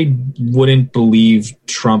 I wouldn't believe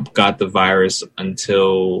Trump got the virus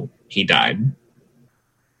until he died.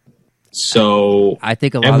 So I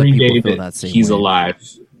think a lot of people feel that same he's way. Alive,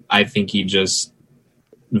 I think he just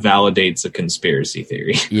validates a conspiracy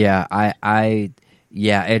theory. Yeah,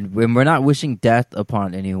 and when we're not wishing death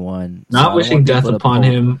upon anyone. Not wishing death upon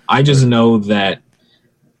him. I just know that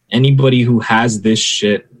anybody who has this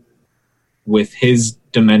shit with his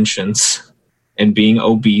dimensions and being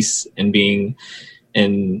obese and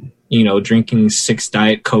drinking 6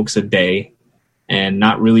 Diet Cokes a day and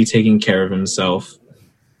not really taking care of himself,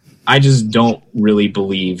 I just don't really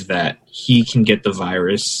believe that he can get the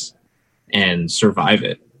virus and survive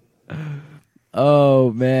it.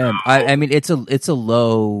 Oh man, it's a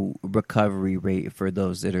low recovery rate for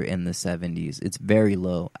those that are in the 70s. It's very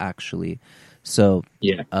low, actually. So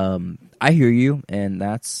yeah, I hear you, and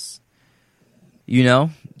that's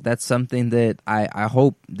something that I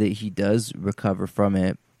hope that he does recover from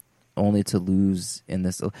it, only to lose in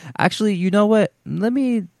this. Actually, you know what? Let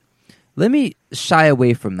me shy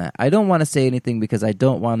away from that. I don't want to say anything because I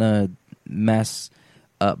don't want to mess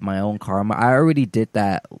up my own karma. I already did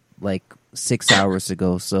that like 6 hours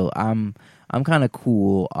ago, so I'm kind of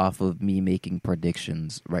cool off of me making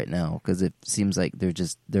predictions right now because it seems like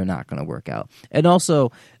they're not going to work out. And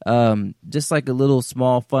also, just like a little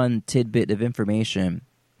small fun tidbit of information,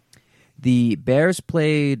 the Bears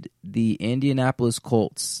played the Indianapolis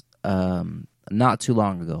Colts not too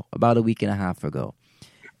long ago, about a week and a half ago.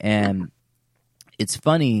 And it's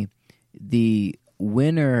funny, the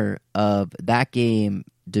winner of that game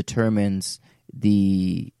determines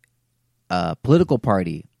the political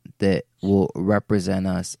party that will represent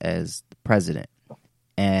us as president.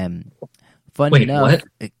 And funny enough,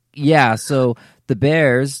 what? Yeah, so the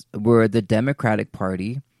Bears were the Democratic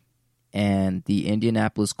Party, and the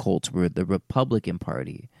Indianapolis Colts were the Republican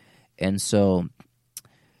Party. And so,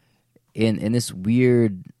 in this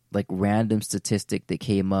weird, like, random statistic that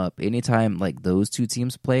came up, anytime like those two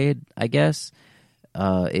teams played, I guess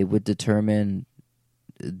it would determine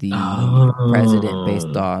the president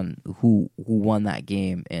based on who won that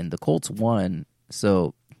game, and the Colts won.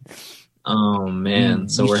 So, oh man,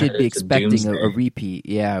 so we we're should be expecting a doomsday. repeat.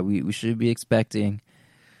 Yeah, we should be expecting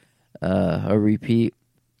a repeat.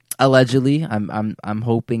 Allegedly, I'm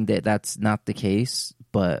hoping that that's not the case,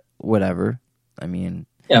 but whatever. I mean,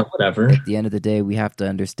 Yeah, whatever. at the end of the day, we have to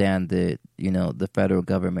understand that, you know, the federal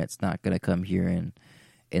government's not going to come here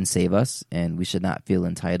and save us, and we should not feel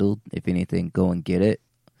entitled. If anything, go and get it,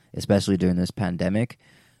 especially during this pandemic,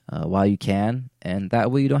 while you can, and that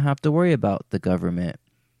way you don't have to worry about the government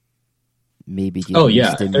maybe giving you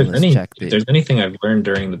a stimulus check. If there's anything I've learned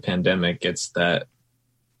during the pandemic, it's that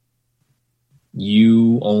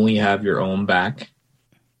you only have your own back,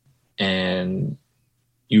 and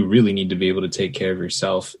you really need to be able to take care of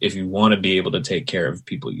yourself if you want to be able to take care of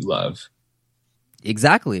people you love.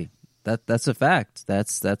 Exactly. That's a fact.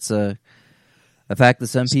 That's a fact that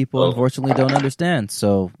some people unfortunately don't understand.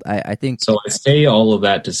 So I think. So I say all of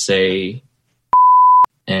that to say,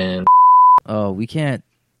 and we can't.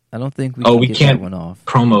 I don't think we. We get can't that one off.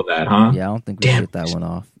 promo that, huh? Yeah, I don't think we can get that one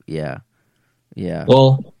off. Yeah.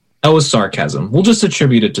 Well, that was sarcasm. We'll just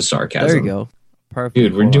attribute it to sarcasm. There you go. Perfect.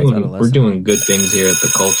 Dude, we're doing good things here at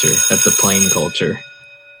the culture, at the Plain Culture.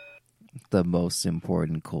 The most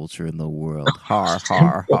important culture in the world. Har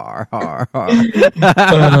har har har har.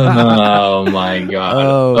 Oh my god.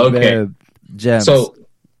 Oh, okay. man. Gems. So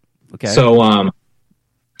okay.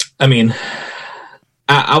 I mean,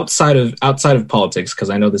 outside of politics, because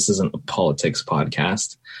I know this isn't a politics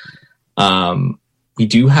podcast, we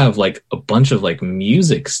do have like a bunch of like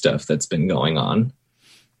music stuff that's been going on.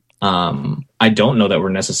 I don't know that we're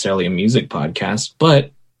necessarily a music podcast,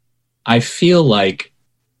 but I feel like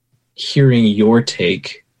hearing your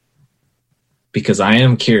take, because I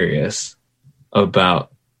am curious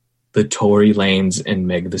about the Tory Lanez and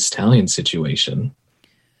Meg Thee Stallion situation.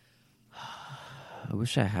 I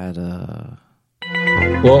wish I had a.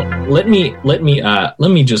 Well, let me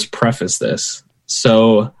just preface this.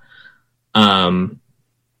 So, I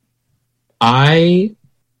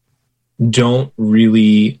don't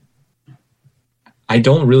really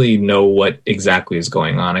know what exactly is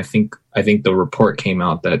going on. I think the report came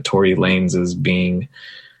out that Tory Lanez is being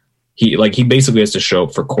he basically has to show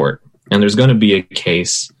up for court, and there's going to be a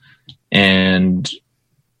case, and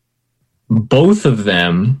both of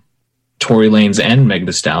them, Tory Lanez and Meg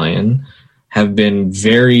Thee Stallion, have been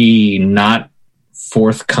very not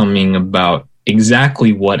forthcoming about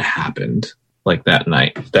exactly what happened, like that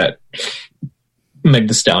night that Meg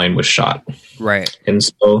Thee Stallion was shot. Right. And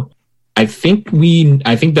so I think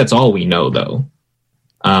that's all we know, though.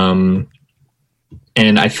 And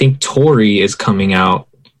I think Tory is coming out.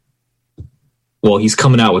 Well, he's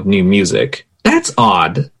coming out with new music. That's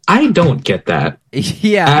odd. I don't get that.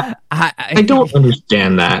 Yeah. I don't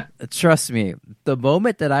understand that. Trust me. The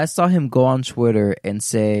moment that I saw him go on Twitter and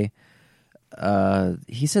say,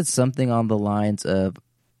 he said something on the lines of,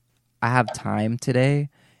 I have time today,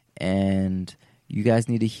 and you guys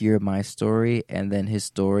need to hear my story. And then his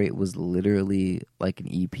story was literally like an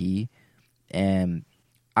EP. And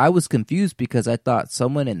I was confused because I thought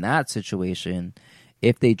someone in that situation,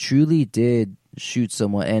 if they truly did shoot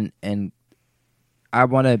someone, and I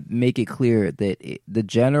want to make it clear that the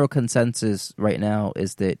general consensus right now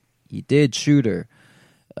is that he did shoot her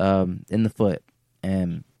in the foot.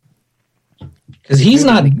 And because he's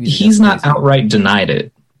not outright denied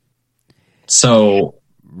it. So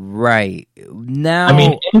right now, I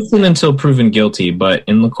mean, innocent until proven guilty. But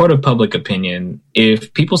in the court of public opinion,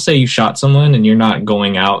 if people say you shot someone and you're not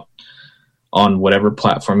going out on whatever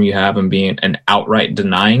platform you have and being and outright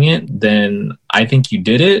denying it, then I think you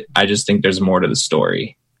did it. I just think there's more to the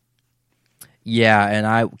story. Yeah, and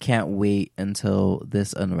I can't wait until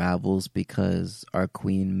this unravels, because our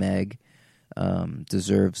queen Meg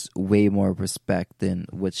deserves way more respect than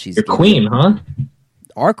what she's Your given. queen, huh?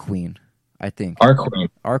 Our queen, I think. Our queen.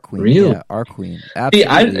 Our queen. Really? Yeah, our queen.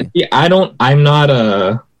 Absolutely.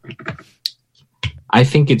 I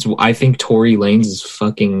think Tory Lanez is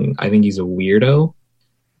fucking. I think he's a weirdo.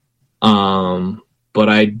 But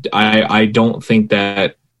I don't think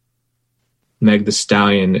that Meg Thee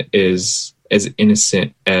Stallion is as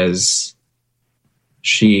innocent as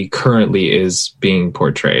she currently is being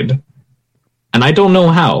portrayed. And I don't know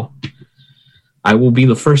how. I will be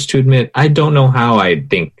the first to admit, I don't know how I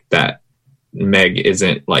think that Meg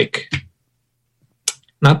isn't like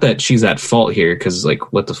not that she's at fault here, because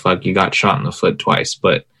like, what the fuck, you got shot in the foot twice,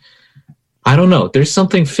 but I don't know. There's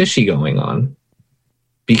something fishy going on,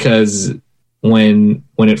 because when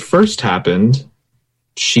it first happened,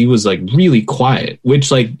 she was like really quiet,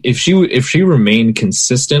 which like if she remained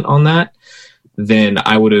consistent on that, then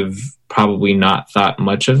I would have probably not thought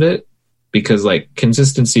much of it, because like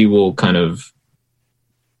consistency will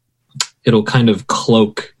it'll kind of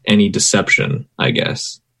cloak any deception, I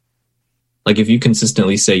guess. Like if you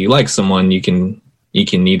consistently say you like someone, you can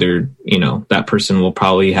either, you know, that person will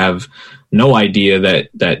probably have no idea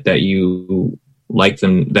that you like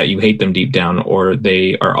them, that you hate them deep down, or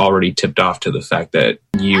they are already tipped off to the fact that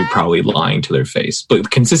you're probably lying to their face.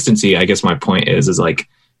 But consistency, I guess my point is like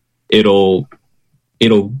it'll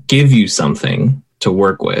give you something to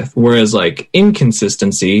work with, whereas like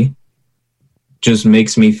inconsistency just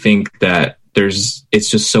makes me think that it's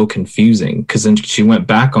just so confusing, because then she went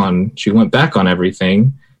back on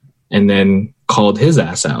everything and then called his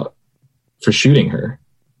ass out for shooting her,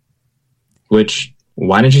 which,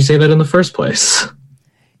 why didn't you say that in the first place?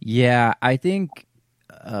 Yeah, I think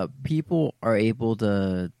people are able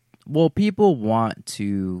to... Well, people want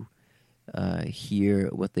to hear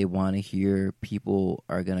what they want to hear. People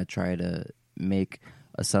are going to try to make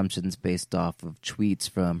assumptions based off of tweets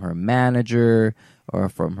from her manager or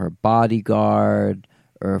from her bodyguard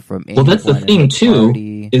or from... Well, that's the thing,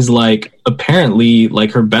 too, is like, apparently,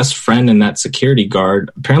 like her best friend and that security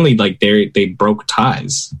guard, apparently, like they broke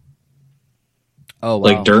ties. Oh, wow.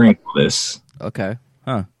 Like during this. Okay.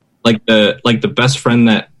 Huh. Like the best friend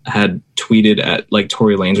that had tweeted at like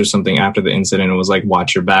Tory Lanez or something after the incident and was like,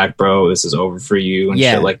 "Watch your back, bro. This is over for you," and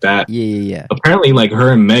shit like that. Yeah. Apparently, like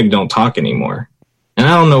her and Meg don't talk anymore. And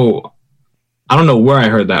I don't know where I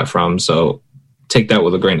heard that from, so take that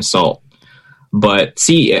with a grain of salt. But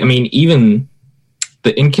see, I mean, even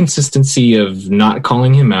the inconsistency of not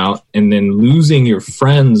calling him out and then losing your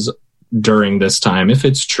friends during this time, if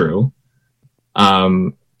it's true,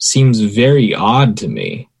 seems very odd to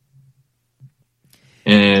me.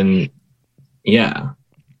 And yeah,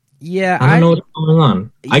 I don't know what's going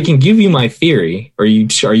on. I can give you my theory. Are you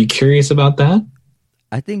curious about that?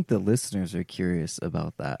 I think the listeners are curious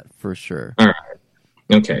about that for sure. All right.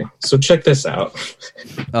 Okay. So check this out.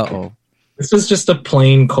 Uh-oh. This is just a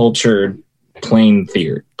plain cultured, plain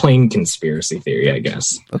conspiracy theory, I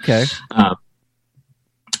guess. Okay.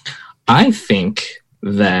 I think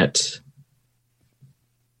that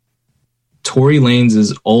Tory Lanez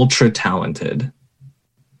is ultra talented.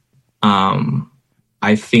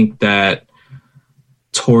 I think that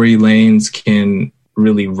Tory Lanez can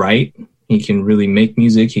really write. He can really make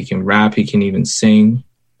music. He can rap. He can even sing,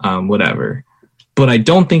 whatever. But I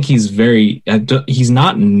don't think he's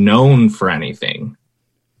not known for anything.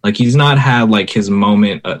 Like he's not had like his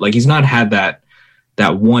moment. Like he's not had that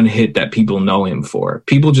one hit that people know him for.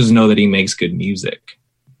 People just know that he makes good music.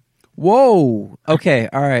 Whoa. Okay.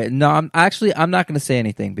 All right. No, I'm not going to say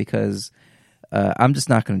anything because I'm just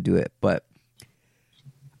not going to do it. But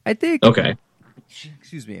I think. Okay.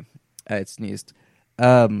 Excuse me. I sneezed.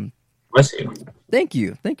 Bless you. Thank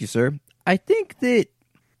you, sir. I think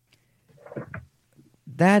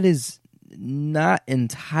that is not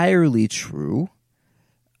entirely true.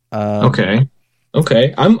 Okay.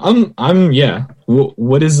 I'm yeah.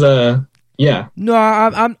 What is yeah. No,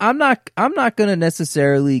 I'm not gonna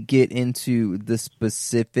necessarily get into the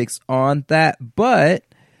specifics on that, but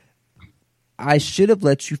I should have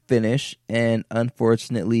let you finish, and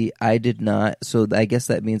unfortunately, I did not. So I guess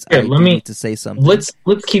that means I need to say something. Let's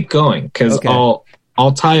keep going, because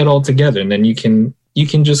I'll tie it all together, and then you can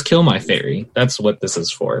just kill my theory. That's what this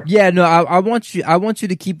is for. Yeah, no, I want you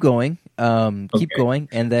to keep going. Keep going,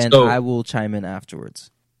 and then I will chime in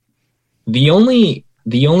afterwards. The only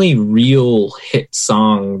real hit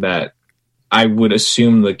song that I would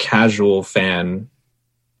assume the casual fan,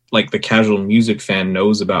 like the casual music fan,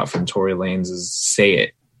 knows about from Tory Lanez is "Say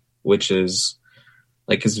It," which is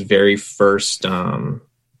like his very first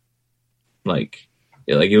like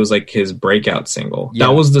it was like his breakout single. Yeah.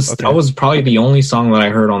 That was probably the only song that I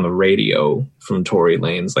heard on the radio from Tory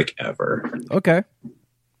Lanez like ever. Okay.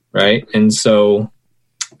 Right? And so,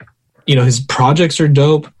 you know, his projects are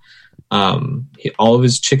dope. All of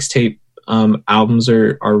his Chicks Tape albums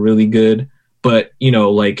are really good, but you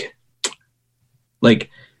know, like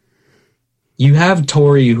you have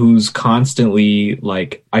Tory, who's constantly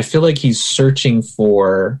like, I feel like he's searching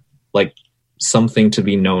for like something to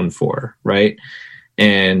be known for, right?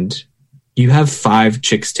 And you have 5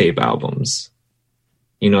 Chicks Tape albums.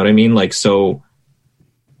 You know what I mean? Like, so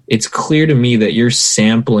it's clear to me that you're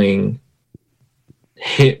sampling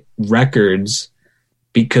hit records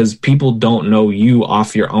because people don't know you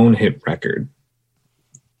off your own hit record.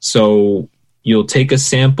 So you'll take a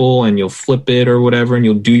sample and you'll flip it or whatever, and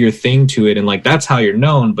you'll do your thing to it, and like that's how you're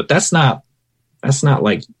known. But that's not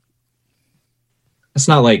like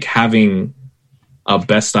having a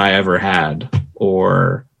Best I Ever Had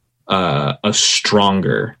or a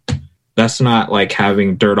Stronger. That's not like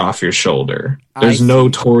having Dirt Off Your Shoulder. There's no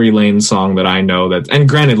Tory Lanez song that I know that, and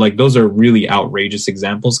granted, like those are really outrageous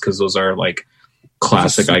examples because those are like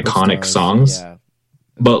classic iconic songs. Yeah.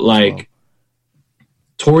 But like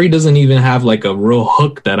Tory doesn't even have like a real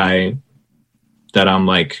hook that I'm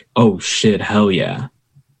like, oh shit, hell yeah.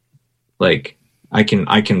 Like I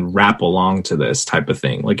can rap along to this type of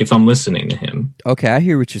thing. Like if I'm listening to him. Okay, I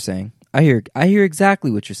hear what you're saying. I hear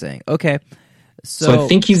exactly what you're saying. Okay. So I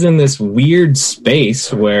think he's in this weird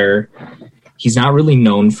space where he's not really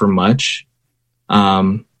known for much.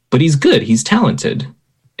 But he's good. He's talented.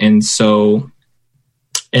 And so,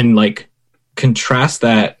 and like contrast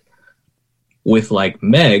that with like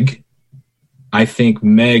Meg. I think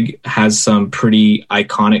Meg has some pretty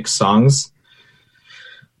iconic songs.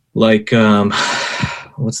 Like,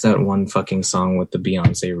 what's that one fucking song with the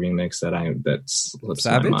Beyonce remix that slips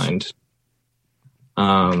my mind?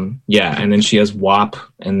 Yeah, and then she has WAP,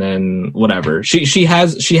 and then whatever. She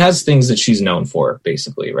has things that she's known for,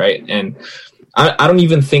 basically, right? And I don't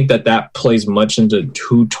even think that plays much into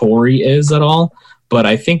who Tory is at all. But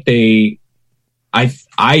I think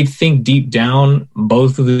I think deep down,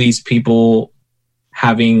 both of these people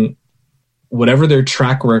having whatever their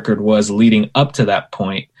track record was leading up to that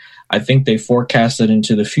point, I think they forecasted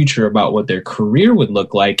into the future about what their career would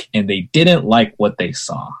look like, and they didn't like what they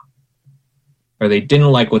saw. Or they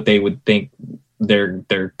didn't like what they would think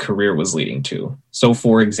their career was leading to. So,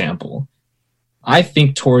 for example, I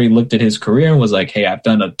think Tory looked at his career and was like, hey, I've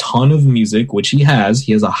done a ton of music, which he has.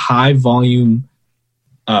 He has a high volume,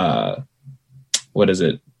 what is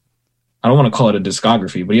it? I don't want to call it a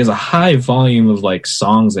discography, but he has a high volume of like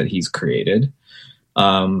songs that he's created.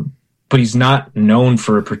 But he's not known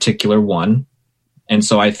for a particular one. And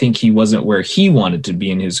so I think he wasn't where he wanted to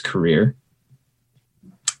be in his career.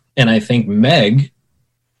 And I think Meg,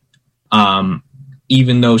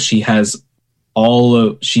 even though she has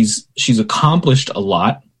she's accomplished a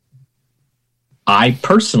lot, I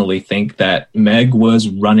personally think that Meg was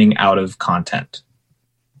running out of content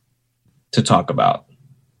to talk about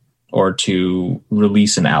or to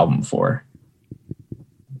release an album for.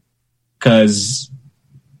 Because,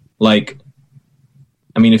 like,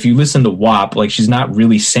 I mean, if you listen to WAP, like, she's not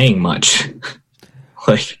really saying much.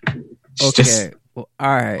 Like, she's just... Well,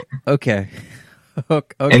 all right. Okay.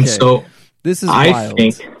 Okay. And so this is wild.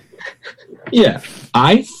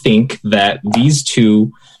 I think that these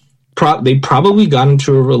two, they probably got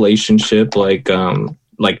into a relationship like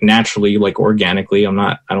naturally, like organically.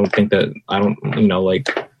 Like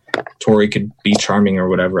Tory could be charming or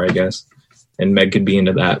whatever, I guess, and Meg could be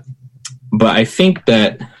into that. But I think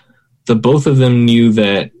that the both of them knew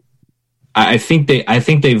that. I think they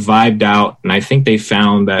vibed out, and I think they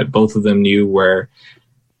found that both of them knew where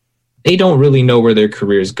they don't really know where their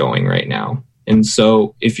career is going right now. And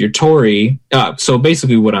so if you're Tory, so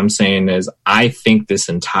basically what I'm saying is I think this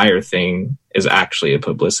entire thing is actually a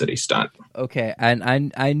publicity stunt. Okay,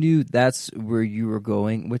 and I knew that's where you were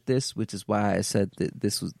going with this, which is why I said that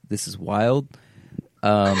this is wild.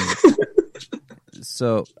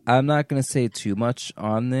 So I'm not going to say too much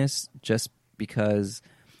on this, just because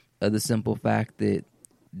of the simple fact that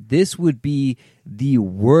this would be the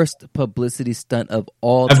worst publicity stunt of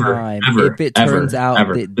all time if it turns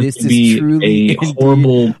out that this is truly a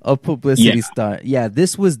horrible publicity stunt. Yeah,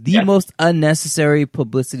 this was the most unnecessary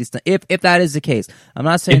publicity stunt. If that is the case, I'm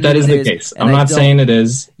not saying if that is the case. I'm not saying it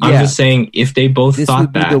is. I'm just saying if they both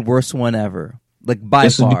thought that, this would be the worst one ever. Like by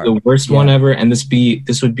this far, would be the worst one ever, and this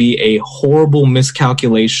would be a horrible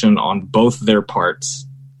miscalculation on both their parts.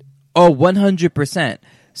 Oh, 100%.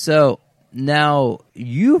 So now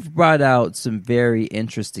you've brought out some very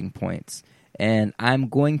interesting points, and I'm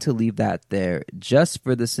going to leave that there just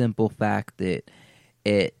for the simple fact that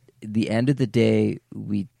at the end of the day,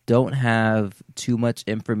 we don't have too much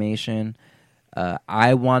information.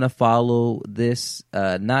 I want to follow this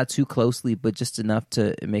not too closely, but just enough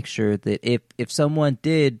to make sure that if someone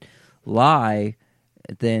did lie,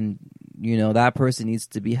 then that person needs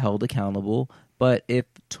to be held accountable. But if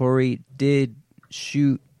Tory did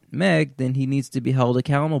shoot Meg, then he needs to be held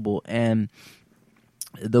accountable. And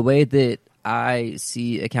the way that I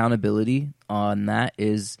see accountability on that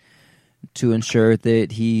is to ensure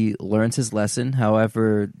that he learns his lesson.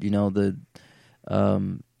 However, the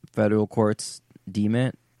federal courts deem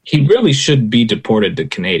it. He really should be deported to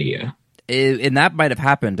Canada. And that might have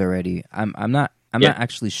happened already. I'm not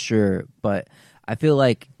actually sure, but I feel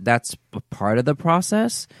like that's a part of the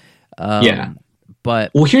process.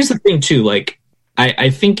 But well, here's the thing too. Like, I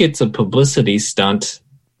think it's a publicity stunt,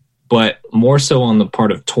 but more so on the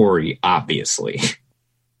part of Tory, obviously.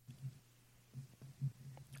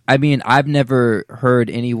 I mean, I've never heard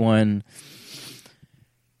anyone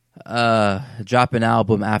drop an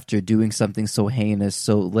album after doing something so heinous.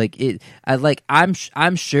 So like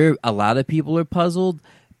I'm sure a lot of people are puzzled,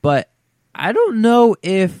 but I don't know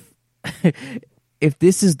if if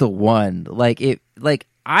this is the one.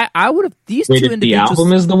 I would have these Wait, two if individuals. the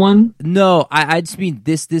album is the one? No, I just mean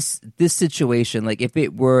this situation. Like if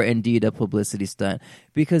it were indeed a publicity stunt,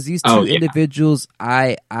 because these two individuals,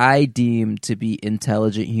 I deem to be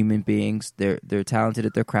intelligent human beings. They're talented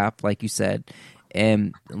at their craft, like you said,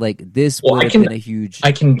 and like this would have been a huge.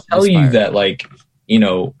 I can tell you that, like, you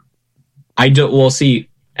know, I don't. Well, see,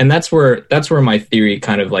 and that's where my theory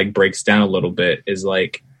kind of like breaks down a little bit. Is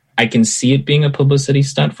like, I can see it being a publicity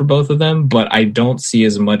stunt for both of them, but I don't see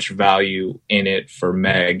as much value in it for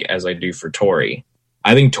Meg as I do for Tory.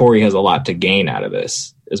 I think Tory has a lot to gain out of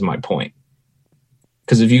this, is my point.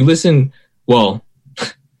 Because if you listen, well,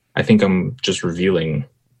 I think I'm just revealing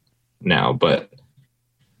now, but,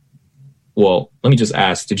 well, let me just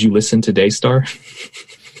ask, did you listen to Daystar?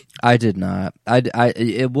 I did not.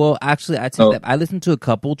 Well, actually, I take that. I listened to a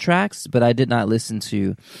couple tracks, but I did not listen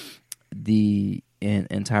to the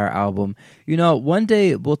entire album. You know, one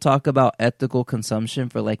day we'll talk about ethical consumption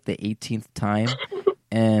for like the 18th time,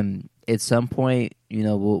 and at some point, you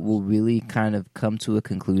know, we'll really kind of come to a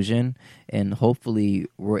conclusion, and hopefully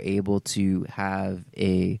we're able to have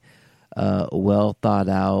a well thought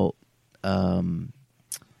out,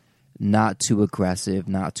 not too aggressive,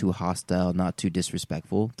 not too hostile, not too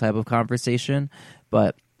disrespectful type of conversation.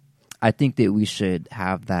 But I think that we should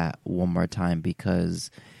have that one more time,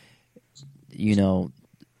 because you know,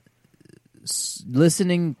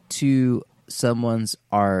 listening to someone's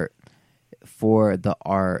art for the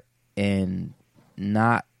art and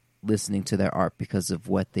not listening to their art because of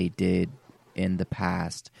what they did in the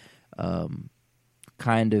past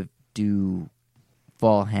kind of do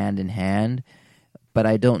fall hand in hand. But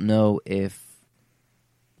I don't know if,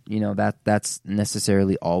 you know, that's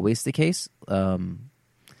necessarily always the case. I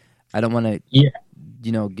don't want to, you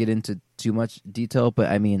know, get into too much detail,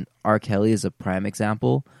 but I mean, R. Kelly is a prime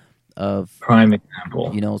example, you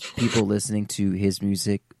know, people listening to his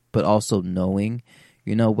music, but also knowing,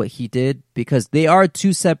 you know, what he did, because they are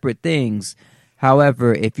two separate things.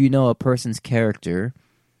 However, if you know a person's character,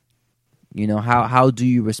 you know, how do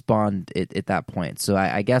you respond at that point? So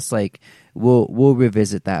I guess like we'll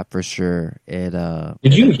revisit that for sure.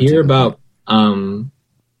 Did you hear about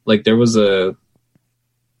like there was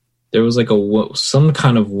like some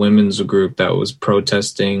kind of women's group that was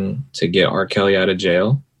protesting to get R. Kelly out of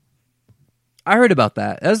jail? I heard about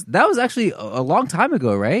that. That was actually a long time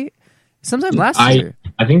ago, right? Sometime last year.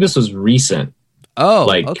 I think this was recent. Oh,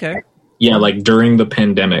 like, okay. Yeah, like during the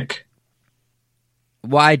pandemic.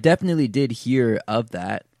 Well, I definitely did hear of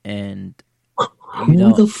that, and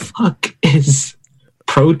who the fuck is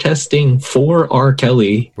protesting for R.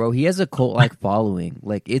 Kelly? Bro, he has a cult-like following.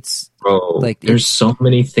 Like, it's... Bro, like, there's so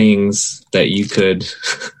many things that you could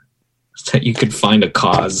find a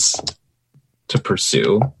cause to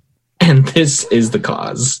pursue, and this is the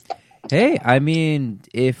cause. Hey, I mean,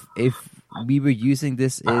 if we were using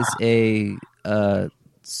this as a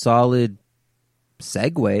solid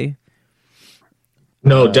segue...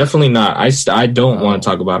 No, definitely not. I don't want to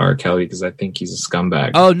talk about R. Kelly because I think he's a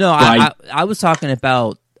scumbag. Oh no, I was talking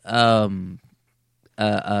about a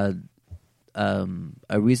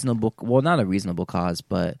reasonable, well, not a reasonable cause,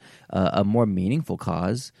 but a more meaningful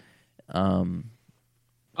cause.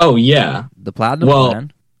 Oh yeah, the Platinum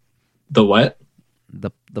Plan. The what?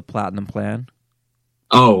 The Platinum Plan.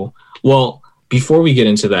 Oh well, before we get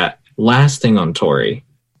into that, last thing on Tory,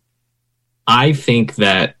 I think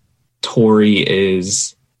that Tory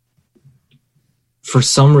is, for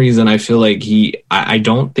some reason, I feel like I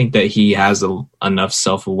don't think that he has enough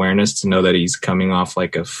self-awareness to know that he's coming off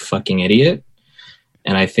like a fucking idiot.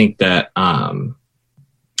 And I think that, I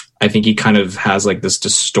think he kind of has like this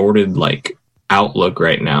distorted like outlook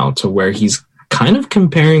right now to where he's kind of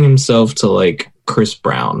comparing himself to like Chris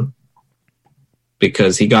Brown,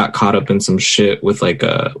 because he got caught up in some shit with like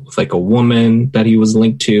a woman that he was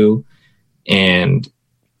linked to. And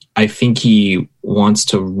I think he wants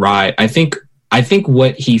to ride. I think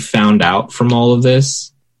what he found out from all of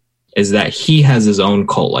this is that he has his own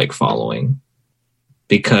cult-like following,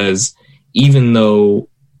 because even though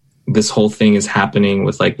this whole thing is happening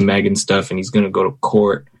with like Meg and stuff, and he's going to go to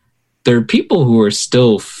court, there are people who are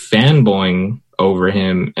still fanboying over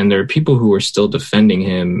him, and there are people who are still defending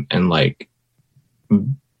him, and like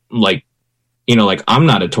I'm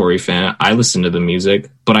not a Tory fan. I listen to the music,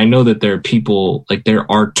 but I know that there are people, like there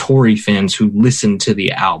are Tory fans who listen to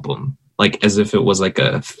the album like as if it was like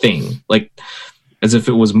a thing, like as if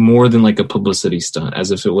it was more than like a publicity stunt,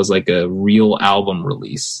 as if it was like a real album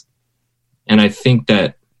release. And I think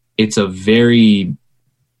that it's an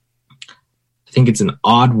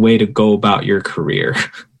odd way to go about your career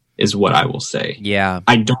is what I will say. Yeah.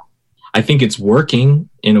 I think it's working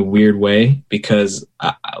in a weird way because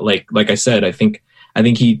like I said, I think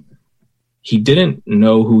he didn't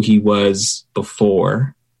know who he was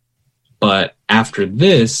before, but after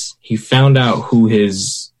this, he found out who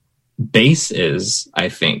his base is, I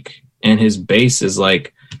think. And his base is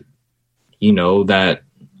like, that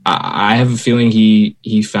I have a feeling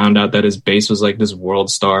he found out that his base was like this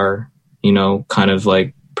world star, kind of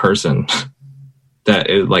like person that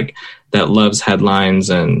is like, that loves headlines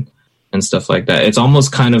and stuff like that. It's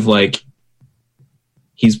almost kind of like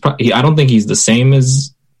I don't think he's the same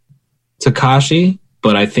as Tekashi,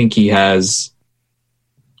 but I think he has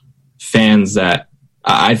fans that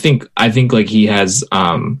I think like he has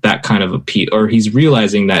that kind of appeal, or he's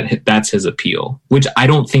realizing that that's his appeal, which I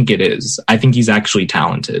don't think it is. I think he's actually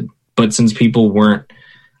talented, but since people weren't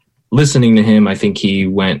listening to him, I think he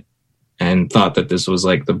went and thought that this was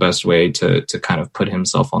like the best way to kind of put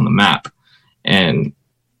himself on the map. And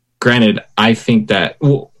granted, I think that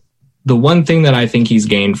the one thing that I think he's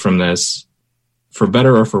gained from this, for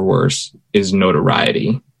better or for worse, is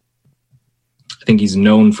notoriety. I think he's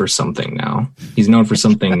known for something now. He's known for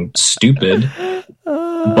something stupid.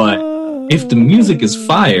 But if the music is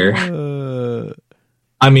fire,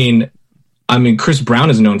 I mean, Chris Brown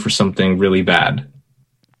is known for something really bad.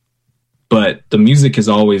 But the music has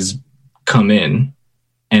always come in,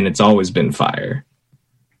 and it's always been fire.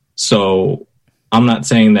 So I'm not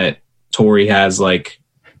saying that Tory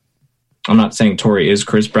I'm not saying Tory is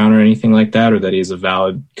Chris Brown or anything like that, or that he is a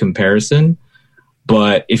valid comparison.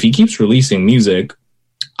 But if he keeps releasing music,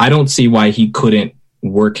 I don't see why he couldn't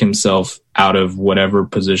work himself out of whatever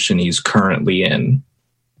position he's currently in,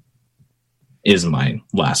 is my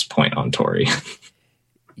last point on Tory.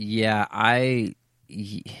 Yeah.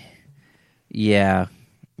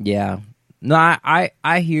 No,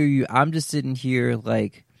 I hear you. I'm just sitting here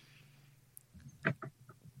like,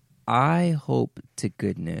 I hope to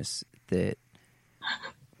goodness that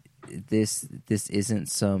this isn't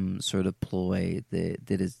some sort of ploy that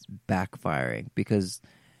is backfiring, because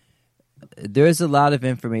there's a lot of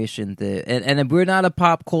information that, and we're not a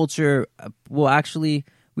pop culture. Well, actually,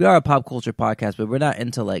 we are a pop culture podcast, but we're not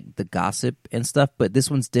into like the gossip and stuff. But this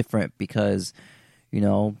one's different because,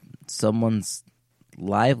 someone's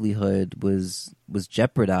livelihood was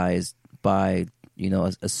jeopardized by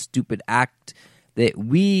a stupid act that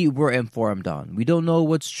we were informed on. We don't know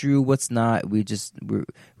what's true, what's not. We're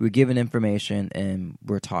given information and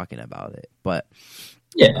we're talking about it. But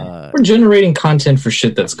yeah, we're generating content for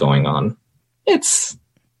shit that's going on. It's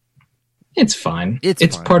fine.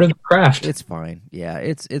 It's fine. Part of the craft. It's fine. Yeah,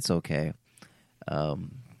 it's okay.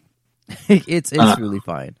 It's really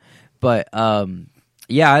fine. But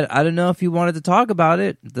yeah, I don't know if you wanted to talk about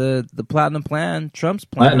it. The Platinum Plan, Trump's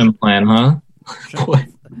plan. Platinum Plan, huh?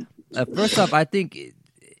 First off, I think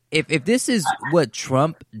if this is what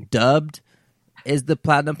Trump dubbed as the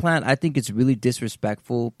Platinum Plan, I think it's really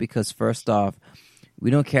disrespectful because, first off,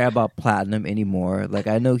 we don't care about platinum anymore. Like,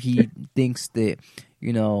 I know he thinks that,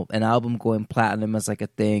 an album going platinum is like a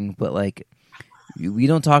thing, but like, we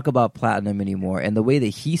don't talk about platinum anymore. And the way that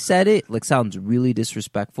he said it, like, sounds really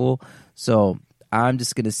disrespectful. So I'm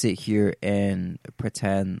just going to sit here and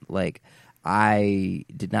pretend like I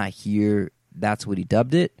did not hear that's what he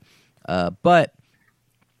dubbed it. But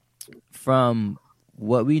from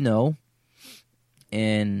what we know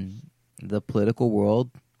in the political world,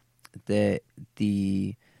 that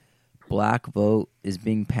the black vote is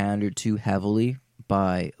being pandered to heavily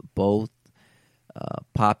by both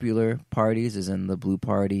popular parties, as in the Blue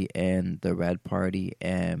Party and the Red Party,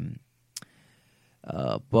 and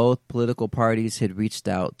both political parties had reached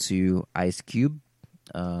out to Ice Cube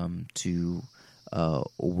to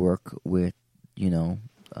work with, Can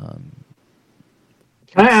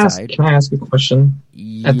I ask a question?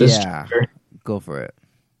 At this juncture? Go for it.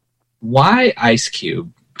 Why Ice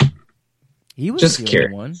Cube? He was just the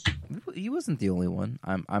curious. only one. He wasn't the only one.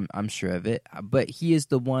 I'm sure of it. But he is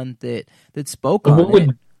the one that spoke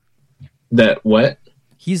on it. What?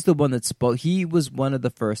 He's the one that spoke. He was one of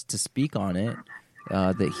the first to speak on it.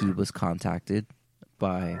 That he was contacted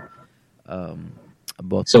by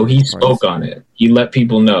both. So he spoke on it. He let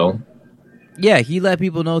people know Yeah, he let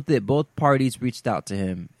people know that both parties reached out to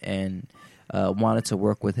him and wanted to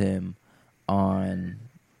work with him on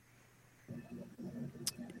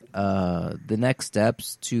the next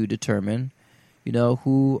steps to determine,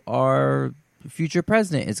 who our future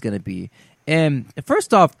president is going to be. And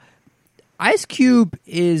first off, Ice Cube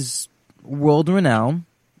is world renowned.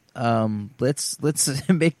 Let's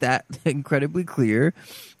make that incredibly clear.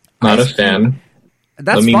 Not a fan.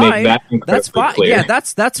 That's Let me fine. Make that That's fine. clear. Yeah,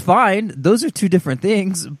 that's fine. Those are two different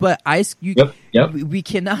things. But we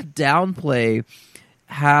cannot downplay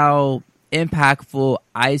how impactful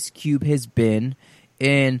Ice Cube has been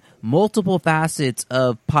in multiple facets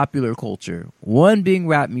of popular culture. One being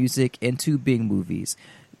rap music and two being movies.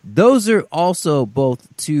 Those are also both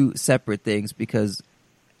two separate things because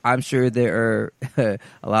I'm sure there are a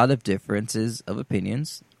lot of differences of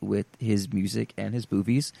opinions with his music and his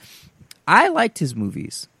movies. I liked his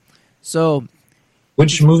movies. So,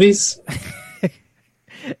 which movies?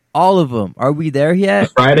 All of them. Are we there yet?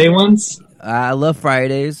 The Friday ones? I love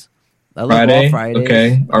Fridays. I love Friday? all Fridays.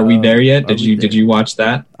 Okay. Are we there yet? Did you watch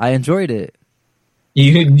that? I enjoyed it.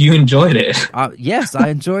 You enjoyed it? Yes, I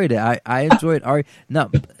enjoyed it. I enjoyed.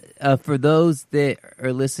 For those that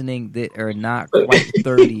are listening that are not quite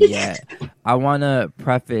 30 yet, I want to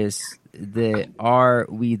preface that "Are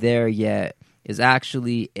We There Yet" is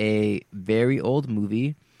actually a very old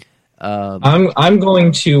movie. I'm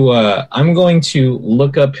going to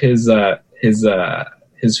look up his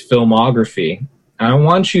filmography. I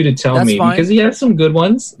want you to tell me because he has some good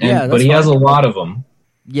ones, but he has a lot of them.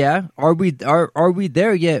 Yeah, Are We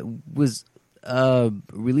There Yet was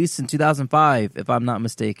released in 2005, if I'm not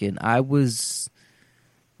mistaken. I was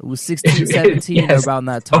 16, 17 around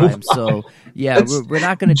that time. So yeah, we're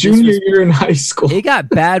not going to junior year in high school. It got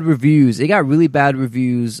bad reviews. It got really bad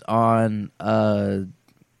reviews on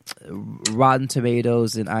Rotten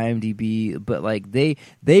Tomatoes and IMDb, but like they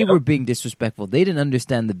were being disrespectful. They didn't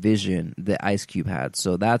understand the vision that Ice Cube had.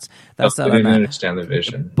 So that's they didn't understand the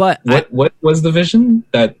vision. But what was the vision?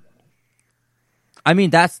 That's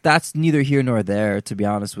neither here nor there, to be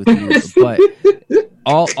honest with you. But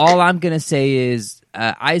all I'm gonna say is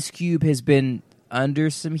Ice Cube has been under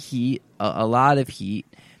some heat, a lot of heat,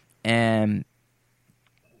 and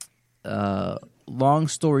long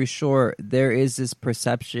story short, there is this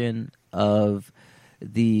perception of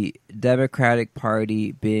the Democratic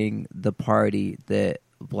Party being the party that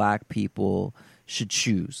black people should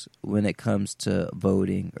choose when it comes to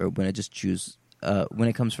voting, or when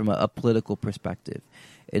it comes from a political perspective.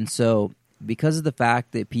 And so because of the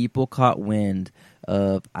fact that people caught wind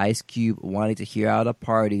of Ice Cube wanting to hear out a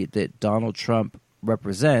party that Donald Trump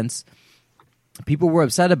represents, people were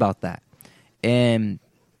upset about that. And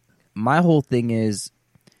my whole thing is,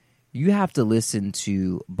 you have to listen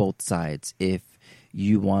to both sides if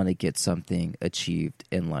you want to get something achieved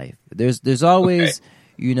in life. There's always,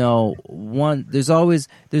 there's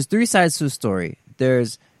three sides to a story.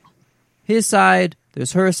 There's his side,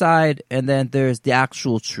 there's her side, and then there's the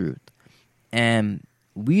actual truth. And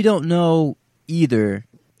we don't know either,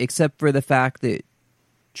 except for the fact that,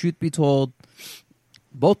 truth be told,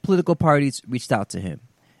 both political parties reached out to him.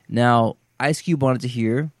 Now, Ice Cube wanted to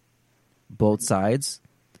hear both sides.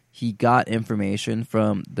 He got information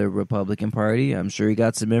from the Republican Party. I'm sure he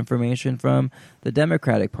got some information from the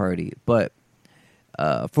Democratic Party. But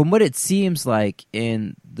from what it seems like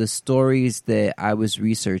in the stories that I was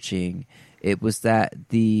researching, it was that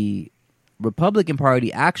the Republican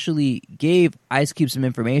Party actually gave Ice Cube some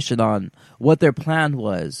information on what their plan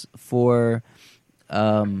was for,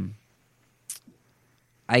 the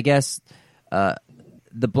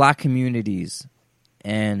black communities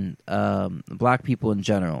and black people in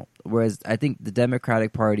general. Whereas I think the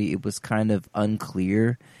Democratic Party, it was kind of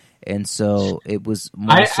unclear, and so it was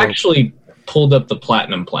more actually pulled up the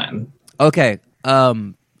Platinum Plan. Okay,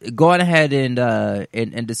 go on ahead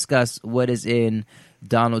and discuss what is in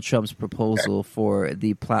Donald Trump's proposal for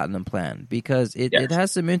the Platinum Plan, because it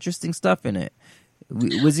has some interesting stuff in it.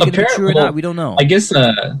 Was it going to be true or not? We don't know. I guess,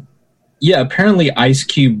 apparently Ice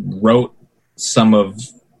Cube wrote some of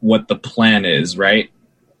what the plan is, right?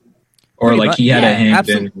 Or he had a hand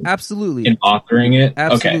in authoring it?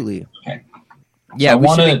 Absolutely. Okay. Yeah, so we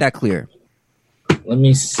should make that clear. Let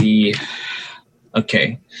me see.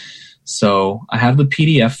 Okay. So I have the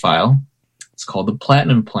PDF file. It's called the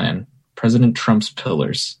Platinum Plan, President Trump's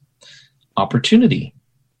Pillars. Opportunity.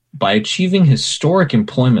 By achieving historic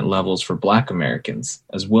employment levels for Black Americans,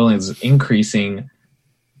 as well as increasing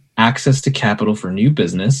access to capital for new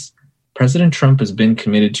business, President Trump has been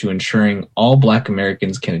committed to ensuring all Black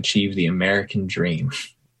Americans can achieve the American dream.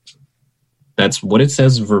 That's what it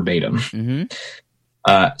says verbatim.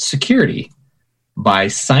 Mm-hmm. Security. by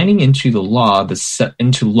signing into law the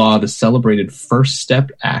celebrated First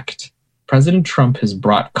Step Act, President Trump has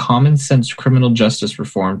brought common sense criminal justice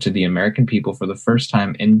reform to the American people for the first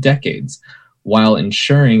time in decades, while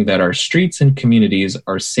ensuring that our streets and communities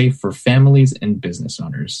are safe for families and business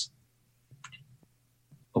owners.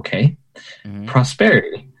 Okay. Mm-hmm.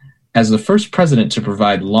 Prosperity. As the first president to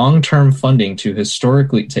provide long-term funding to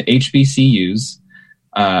HBCUs,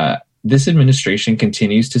 this administration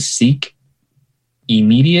continues to seek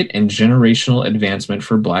immediate and generational advancement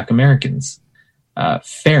for Black Americans.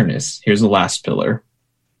 Fairness. Here's the last pillar.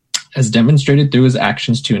 As demonstrated through his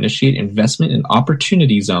actions to initiate investment in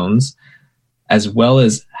opportunity zones, as well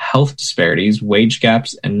as health disparities, wage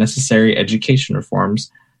gaps, and necessary education reforms,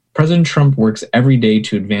 President Trump works every day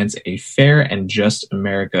to advance a fair and just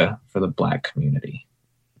America for the Black community.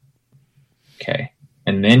 Okay.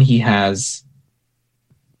 And then he has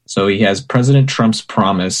President Trump's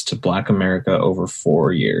promise to Black America over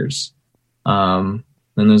 4 years. Then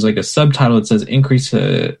there's like a subtitle that says increase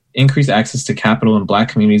access to capital in Black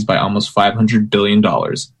communities by almost $500 billion.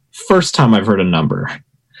 First time I've heard a number.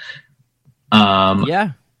 3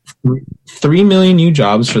 million new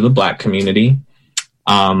jobs for the Black community.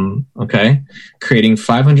 Okay. Creating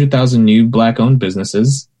 500,000 new Black-owned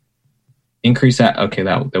businesses.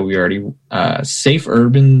 That we already, safe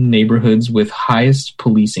urban neighborhoods with highest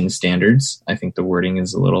policing standards. I think the wording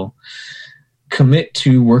is a little, commit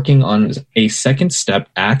to working on a Second Step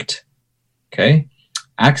Act. Okay.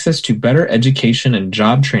 Access to better education and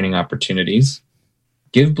job training opportunities.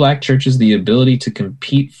 Give Black churches the ability to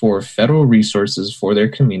compete for federal resources for their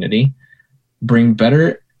community. Bring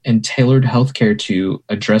better and tailored healthcare to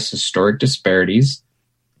address historic disparities.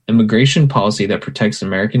 Immigration policy that protects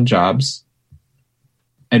American jobs.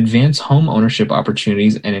 Advance home ownership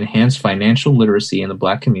opportunities and enhance financial literacy in the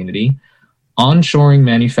Black community. Onshoring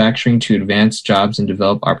manufacturing to advance jobs and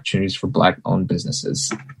develop opportunities for Black-owned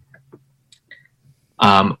businesses.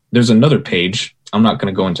 There's another page. I'm not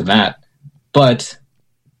going to go into that. But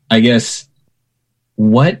I guess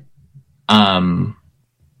what... I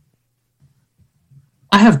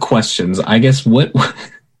have questions. I guess what...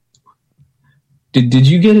 Did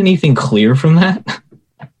you get anything clear from that?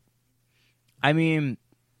 I mean,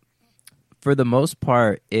 for the most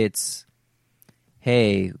part, it's,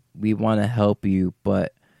 hey, we want to help you,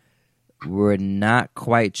 but we're not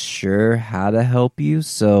quite sure how to help you.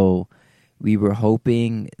 So we were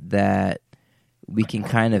hoping that we can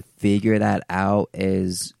kind of figure that out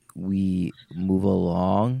as we move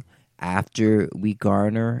along after we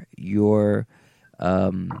garner your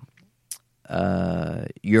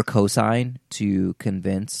cosign to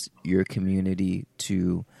convince your community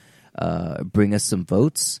to bring us some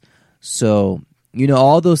votes. So,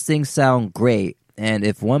 all those things sound great. And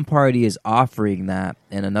if one party is offering that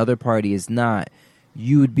and another party is not,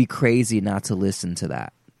 you would be crazy not to listen to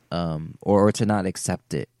that or to not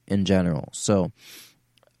accept it in general. So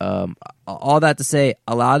all that to say,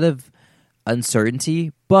 a lot of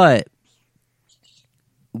uncertainty, but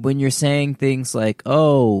when you're saying things like,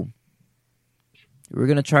 oh, we're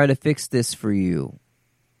going to try to fix this for you,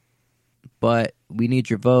 but we need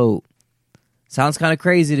your vote, sounds kind of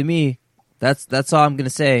crazy to me. That's all I'm going to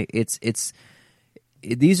say.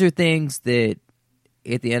 These are things that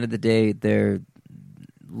at the end of the day, they're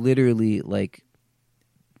literally like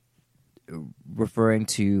referring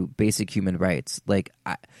to basic human rights. Like,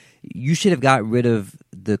 you should have got rid of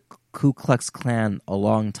the Ku Klux Klan a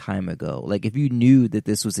long time ago. Like, if you knew that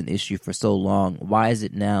this was an issue for so long, why is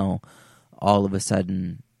it now all of a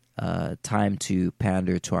sudden time to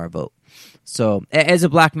pander to our vote? So, as a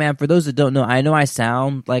Black man, for those that don't know, I know I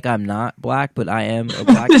sound like I'm not Black, but I am a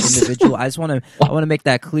Black individual. I want to make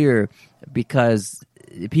that clear, because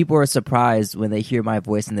people are surprised when they hear my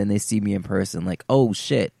voice and then they see me in person. Like, oh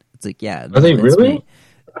shit! It's like, yeah. Are they really? Me.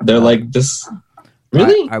 They're like this.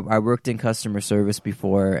 Really? I worked in customer service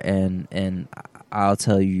before, and I'll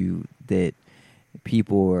tell you that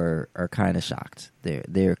people are kind of shocked.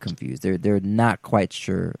 They're confused. They're not quite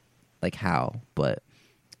sure like how, but.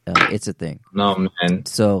 It's a thing. No, man.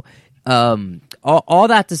 So, all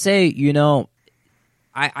that to say,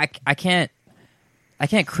 I can't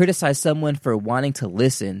criticize someone for wanting to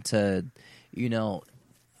listen to,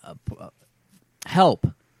 help.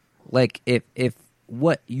 Like, if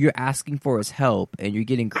what you're asking for is help, and you're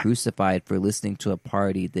getting crucified for listening to a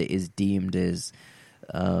party that is deemed as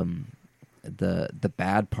the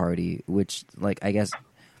bad party, which, like, I guess.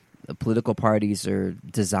 Political parties are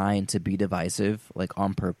designed to be divisive, like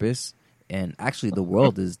on purpose, and actually the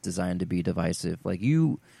world is designed to be divisive. Like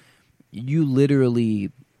you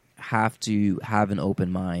literally have to have an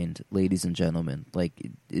open mind, ladies and gentlemen.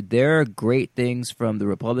 Like, there are great things from the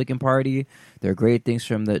Republican Party. There are great things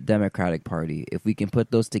from the Democratic Party. If we can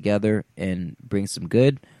put those together and bring some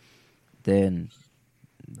good, then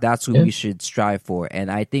that's what we should strive for.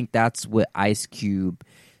 And I think that's what Ice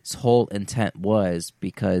Cube's whole intent was,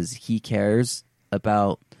 because he cares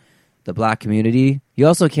about the black community. He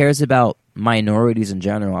also cares about minorities in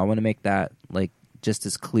general. I want to make that like just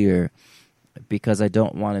as clear, because I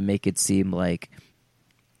don't want to make it seem like,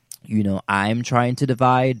 you know, I'm trying to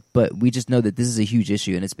divide, but we just know that this is a huge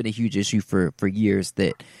issue, and it's been a huge issue for years,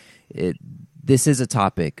 that this is a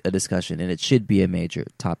topic, a discussion, and it should be a major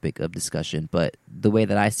topic of discussion. But the way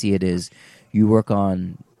that I see it is you work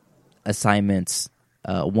on assignments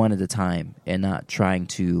one at a time and not trying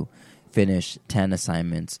to finish 10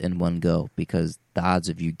 assignments in one go, because the odds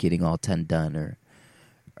of you getting all 10 done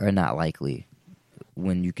are not likely,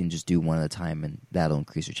 when you can just do one at a time, and that'll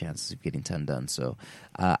increase your chances of getting 10 done. So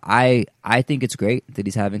I think it's great that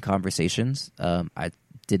he's having conversations. I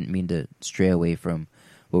didn't mean to stray away from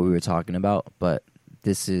what we were talking about, but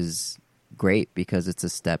this is great because it's a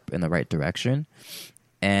step in the right direction.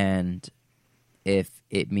 And if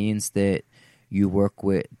it means that you work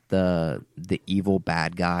with the evil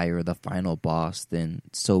bad guy or the final boss, then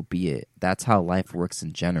so be it. That's how life works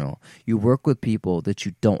in general. You work with people that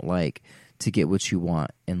you don't like to get what you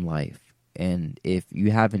want in life. And if you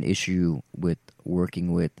have an issue with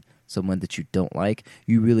working with someone that you don't like,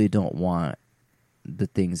 you really don't want the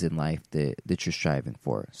things in life that you're striving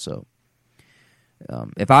for. So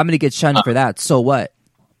if I'm going to get shunned for that, so what?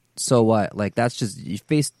 So what? Like, that's just, you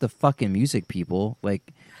face the fucking music, people.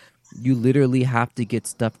 Like, you literally have to get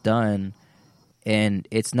stuff done, and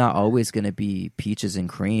it's not always going to be peaches and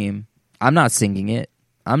cream. I'm not singing it.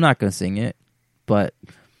 I'm not going to sing it, but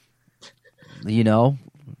you know,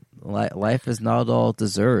 life is not all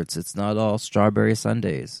desserts. It's not all strawberry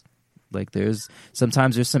sundaes. Like,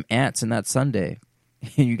 sometimes there's some ants in that sundae,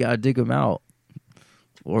 and you gotta dig them out.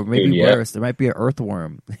 Or maybe worse, there might be an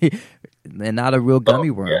earthworm, and not a real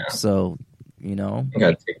gummy worm. Yeah. So, you know, you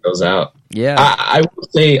gotta take those out. Yeah, I will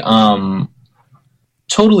say,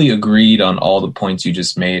 totally agreed on all the points you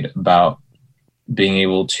just made about being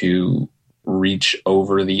able to reach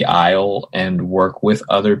over the aisle and work with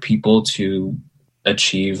other people to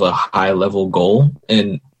achieve a high level goal,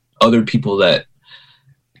 and other people that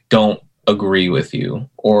don't agree with you,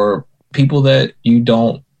 or people that you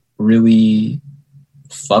don't really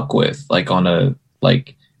fuck with, like on a,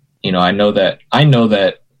 like, you know, I know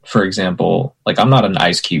that for example, like, I'm not an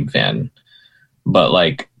Ice Cube fan, but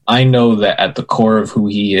like, I know that at the core of who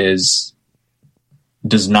he is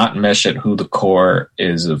does not mesh at who the core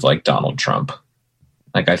is of like Donald Trump.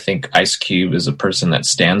 Like, I think Ice Cube is a person that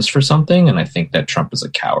stands for something, and I think that Trump is a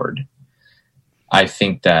coward. I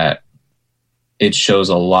think that it shows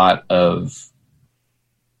a lot of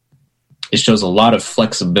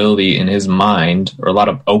flexibility in his mind, or a lot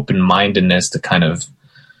of open-mindedness to kind of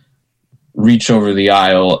reach over the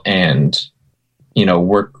aisle and, you know,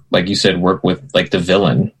 work, like you said, work with like the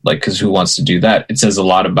villain, like, because who wants to do that? It says a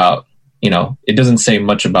lot about, you know, it doesn't say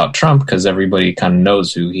much about Trump because everybody kind of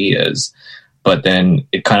knows who he is. But then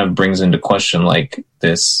it kind of brings into question like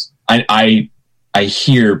this. I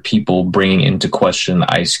hear people bringing into question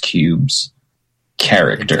Ice Cube's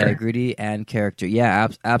character, integrity and character. Yeah,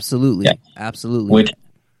 absolutely, yeah. Absolutely. Which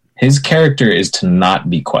his character is to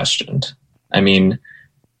not be questioned. I mean,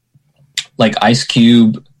 like, Ice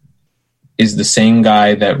Cube is the same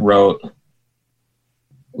guy that wrote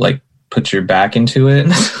like "Put Your Back Into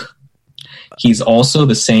It." He's also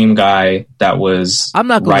the same guy that was. I'm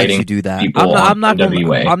not going to let you do that. I'm not going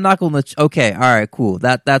to let you. Okay, all right, cool.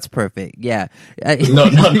 That's perfect. Yeah. No.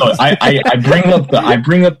 I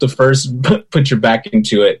bring up the first "Put Your Back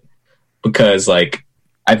Into It" because, like,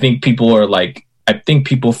 I think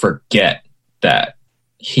people forget that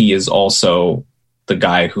he is also the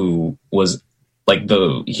guy who was like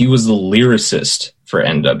he was the lyricist for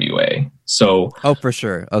NWA. So, oh, for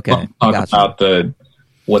sure. Okay, talk about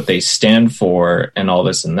what they stand for and all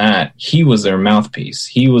this and that. He was their mouthpiece.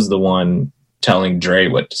 He was the one telling Dre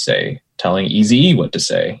what to say, telling Eazy-E what to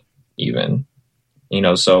say, even, you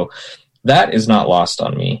know, so that is not lost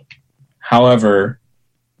on me. However,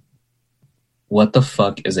 what the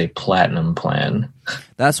fuck is a platinum plan?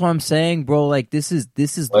 That's what I'm saying, bro. Like, this is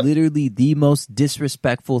literally the most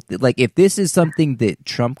disrespectful like, if this is something that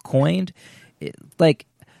Trump coined, like,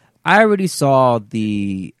 I already saw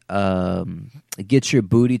the get your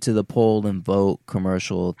booty to the poll and vote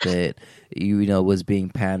commercial that was being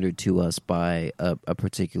pandered to us by a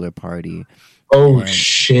particular party. Oh,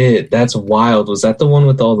 shit, that's wild. Was that the one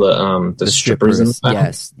with all the strippers in the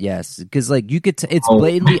back? Yes, because like you could it's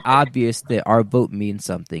blatantly obvious that our vote means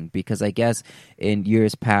something, because I guess in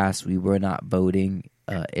years past we were not voting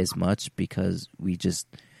as much because we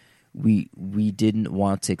didn't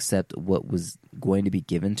want to accept what was going to be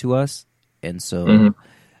given to us. And so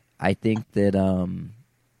I think that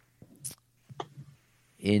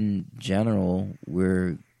in general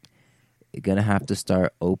we're gonna have to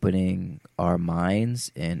start opening our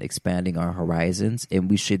minds and expanding our horizons, and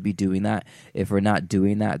we should be doing that. If we're not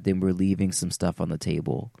doing that, then we're leaving some stuff on the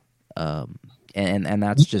table, and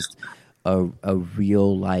that's just a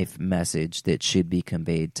real life message that should be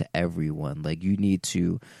conveyed to everyone. Like, you need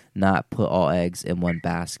to not put all eggs in one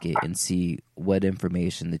basket and see what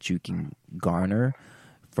information that you can garner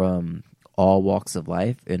from all walks of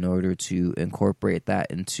life in order to incorporate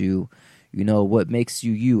that into what makes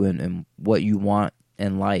you you, and what you want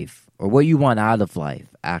in life, or what you want out of life,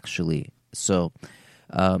 actually. So,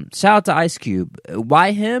 shout out to Ice Cube.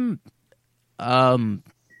 Why him?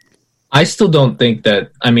 I still don't think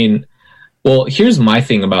that. I mean, well, here's my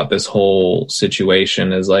thing about this whole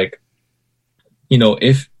situation is like,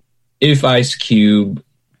 if Ice Cube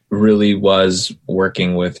really was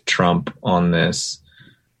working with Trump on this,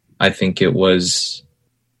 I think it was.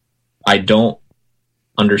 I don't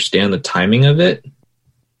understand the timing of it.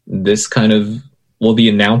 This kind of, the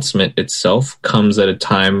announcement itself comes at a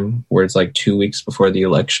time where it's like 2 weeks before the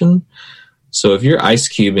election. So if you're Ice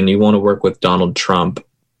Cube and you want to work with Donald Trump,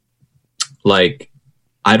 like,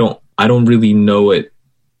 I don't really know it,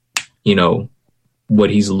 what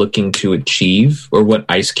he's looking to achieve, or what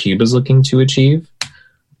Ice Cube is looking to achieve,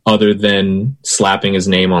 other than slapping his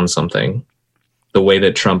name on something, the way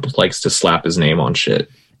that Trump likes to slap his name on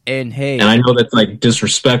shit. And hey, and I know that's like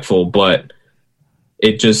disrespectful, but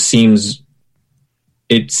it just seems,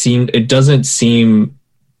 it doesn't seem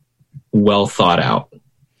well thought out.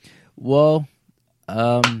 Well,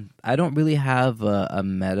 I don't really have a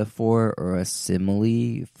metaphor or a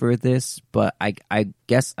simile for this, but I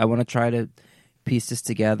guess I want to try to piece this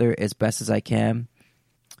together as best as I can.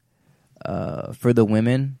 For the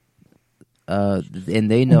women,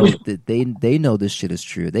 and they know that they know this shit is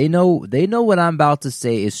true. They know what I'm about to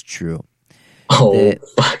say is true. Oh,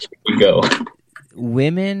 fuck, here we go.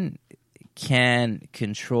 Women can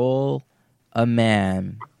control a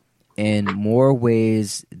man in more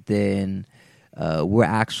ways than we're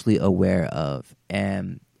actually aware of.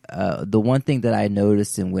 And the one thing that I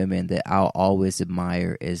noticed in women that I'll always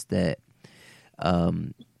admire is that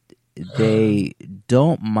they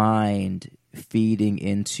don't mind feeding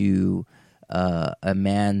into a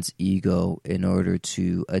man's ego in order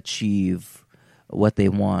to achieve what they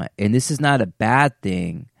want. And this is not a bad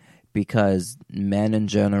thing, because men in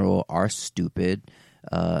general are stupid.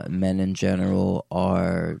 Men in general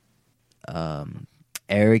are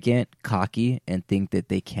arrogant, cocky, and think that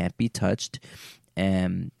they can't be touched.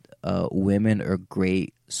 And women are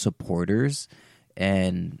great supporters,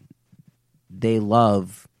 and they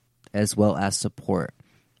love as well as support.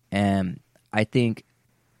 And I think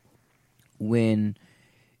when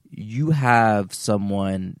you have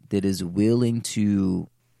someone that is willing to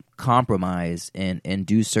compromise and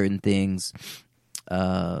do certain things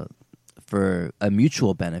for a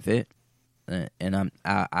mutual benefit, and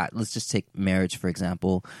let's just take marriage for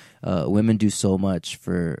example. Women do so much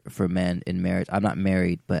for men in marriage. I'm not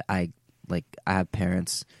married, but I have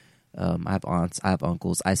parents, I have aunts, I have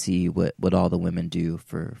uncles. I see what all the women do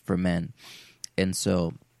for men, and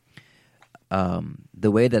so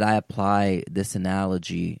the way that I apply this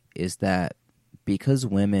analogy is that because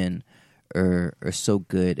women are so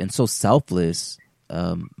good and so selfless,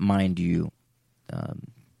 mind you,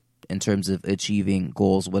 in terms of achieving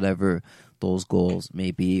goals, whatever those goals may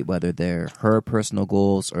be, whether they're her personal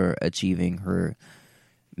goals or achieving her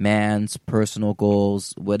man's personal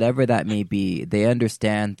goals, whatever that may be, they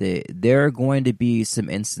understand that there are going to be some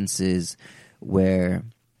instances where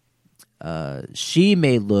she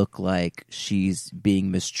may look like she's being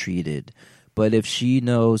mistreated, but if she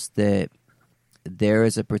knows that there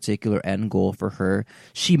is a particular end goal for her,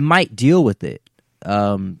 she might deal with it.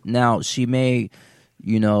 Now, she may,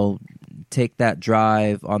 take that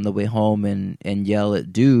drive on the way home and yell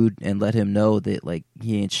at dude and let him know that, like,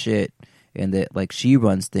 he ain't shit and that, like, she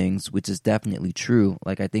runs things, which is definitely true.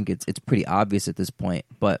 Like, I think it's pretty obvious at this point,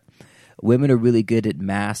 but women are really good at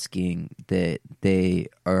masking that they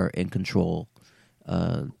are in control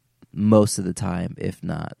most of the time, if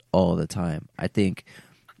not all the time. I think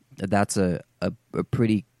that's a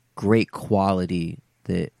pretty great quality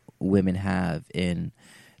that women have, and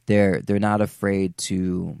they're not afraid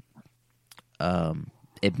to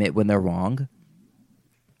admit when they're wrong.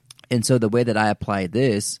 And so the way that I apply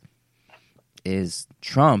this is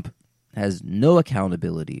Trump has no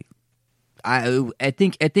accountability. I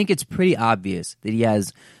think it's pretty obvious that he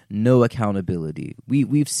has no accountability.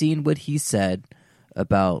 We've seen what he said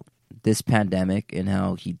about this pandemic and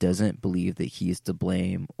how he doesn't believe that he is to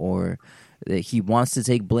blame or that he wants to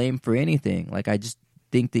take blame for anything. Like, I just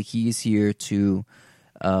think that he's here to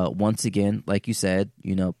once again, like you said,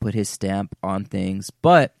 put his stamp on things.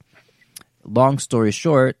 But long story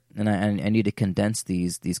short, and I need to condense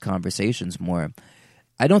these conversations more,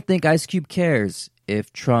 I don't think Ice Cube cares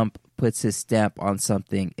if Trump puts his stamp on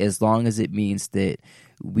something, as long as it means that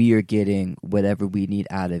we are getting whatever we need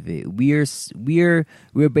out of it.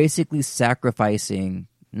 We're basically sacrificing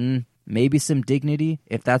maybe some dignity,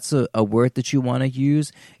 if that's a word that you want to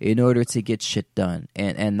use, in order to get shit done.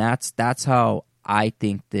 And that's how I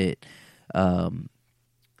think that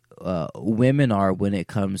women are when it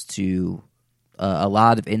comes to a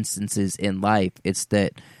lot of instances in life. It's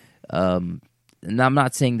that, and I'm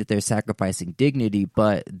not saying that they're sacrificing dignity,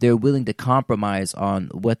 but they're willing to compromise on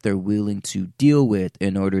what they're willing to deal with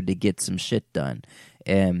in order to get some shit done.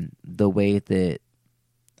 And the way that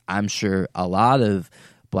I'm sure a lot of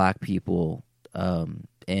Black people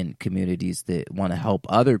in communities that want to help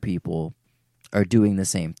other people are doing the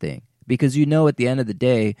same thing. Because at the end of the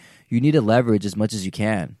day, you need to leverage as much as you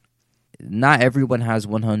can. Not everyone has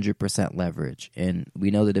 100% leverage. And we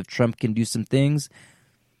know that if Trump can do some things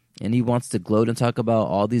and he wants to gloat and talk about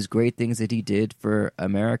all these great things that he did for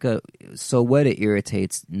America, so what? It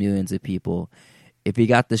irritates millions of people. If he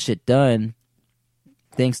got the shit done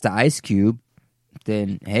thanks to Ice Cube,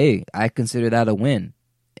 then hey, I consider that a win.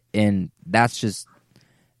 And that's just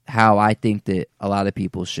how I think that a lot of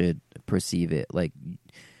people should perceive it. Like,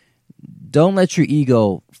 don't let your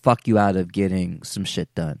ego fuck you out of getting some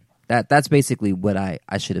shit done. That's basically what I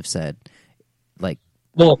should have said, like,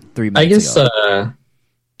 3 minutes ago.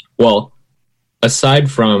 Well, aside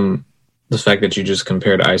from the fact that you just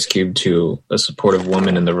compared Ice Cube to a supportive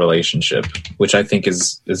woman in the relationship, which I think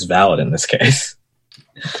is valid in this case,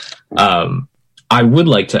 I would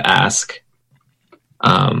like to ask,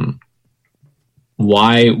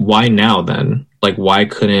 why now then? Like, why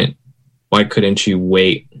couldn't you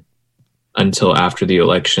wait until after the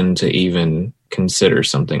election to even consider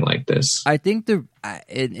something like this? I think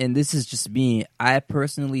and this is just me, I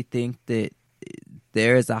personally think that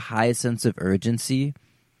there is a high sense of urgency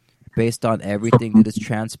based on everything that has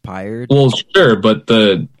transpired. Well, sure, but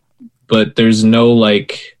there's no,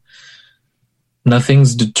 like,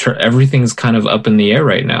 everything's kind of up in the air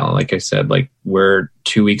right now. Like I said, like, we're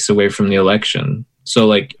 2 weeks away from the election. So,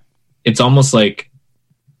 like, it's almost like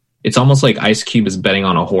Ice Cube is betting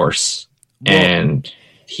on a horse, and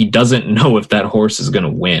he doesn't know if that horse is going to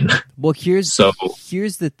win. Well, here's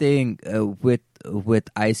the thing with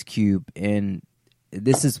Ice Cube, and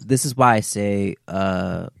this is why I say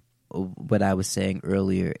what I was saying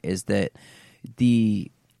earlier, is that the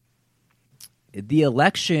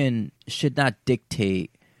election should not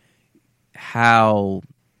dictate how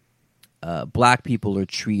Black people are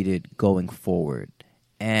treated going forward.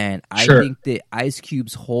 And I think that Ice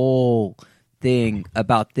Cube's whole thing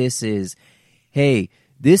about this is, hey,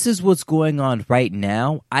 this is what's going on right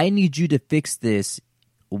now. I need you to fix this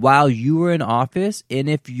while you are in office. And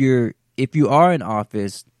if you are in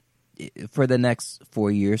office for the next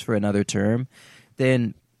 4 years, for another term,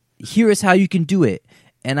 then here is how you can do it.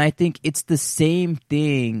 And I think it's the same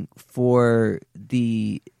thing for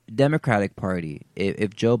the Democratic Party.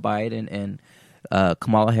 If Joe Biden and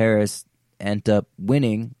Kamala Harris end up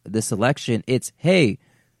winning this election, it's, hey,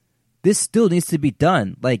 this still needs to be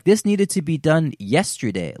done. Like, this needed to be done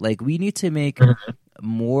yesterday. Like, we need to make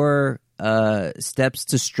more steps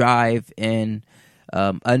to strive and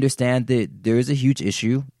understand that there is a huge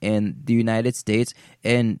issue in the United States,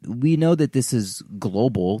 and we know that this is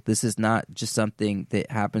global. This is not just something that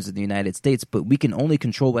happens in the United States, but we can only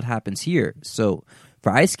control what happens here. So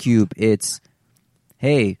for Ice Cube, it's,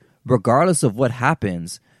 hey, regardless of what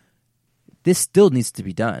happens, this still needs to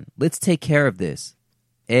be done. Let's take care of this.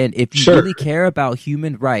 And if you really care about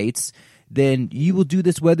human rights, then you will do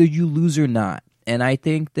this whether you lose or not. And I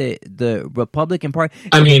think that the Republican Party...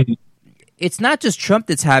 it's not just Trump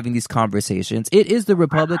that's having these conversations. It is the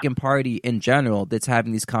Republican Party in general that's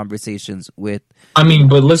having these conversations with...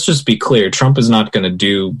 but let's just be clear. Trump is not going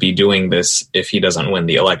to be doing this if he doesn't win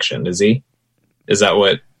the election, is he? Is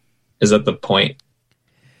that the point?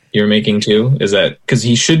 you're making too? Is that because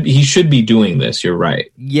he should be doing this? You're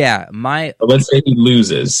right. Yeah, but let's say he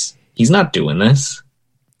loses. He's not doing this.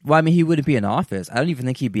 Well, I mean, he wouldn't be in office. I don't even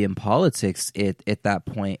think he'd be in politics at that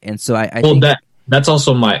point. And so I think that's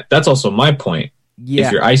also my point. Yeah.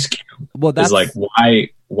 If you're Ice Cube, well, that's like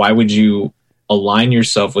why would you align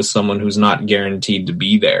yourself with someone who's not guaranteed to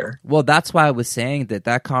be there? Well, that's why I was saying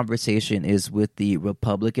that conversation is with the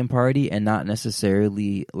Republican Party and not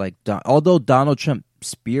necessarily like although Donald Trump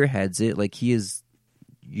spearheads it, like he is,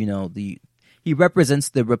 he represents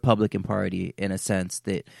the Republican Party in a sense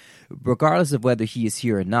that regardless of whether he is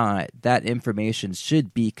here or not, that information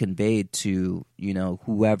should be conveyed to,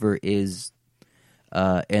 whoever is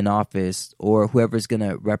in office or whoever's going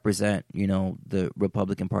to represent, the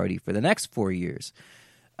Republican Party for the next 4 years.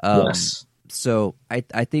 Yes. So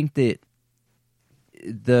I think that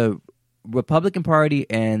the Republican Party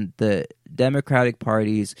and the Democratic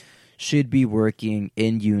parties should be working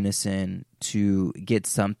in unison to get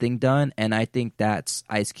something done. And I think that's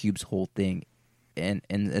Ice Cube's whole thing, and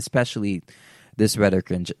especially this rhetoric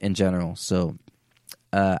in general. So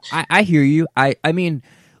I hear you. I mean,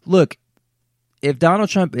 look, if Donald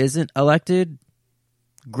Trump isn't elected,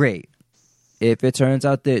 great. If it turns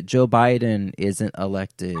out that Joe Biden isn't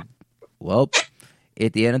elected, well,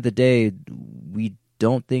 at the end of the day, we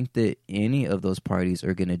don't think that any of those parties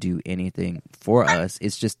are going to do anything for us.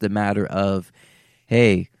 It's just a matter of,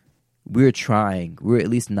 hey, we're trying. We're at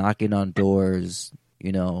least knocking on doors,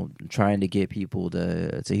 trying to get people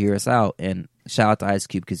to hear us out. And shout out to Ice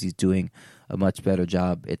Cube because he's doing a much better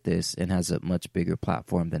job at this and has a much bigger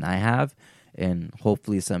platform than I have. And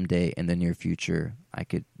hopefully someday in the near future, I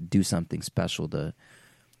could do something special to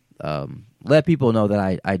let people know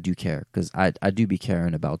that I do care, because I do be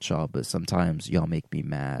caring about y'all, but sometimes y'all make me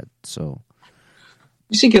mad. So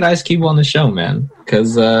you should get Ice Cube on the show, man.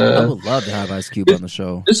 Because I would love to have Ice Cube on the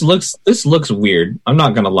show. This looks weird. I'm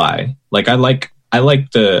not gonna lie. Like I like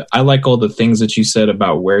all the things that you said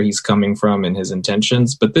about where he's coming from and his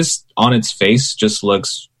intentions, but this on its face just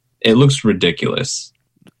looks ridiculous.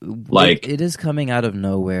 Like it is coming out of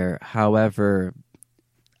nowhere. However,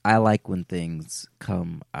 I like when things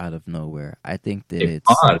come out of nowhere. I think that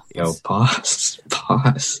pause.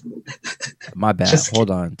 My bad. Hold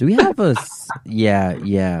on. Do we have a?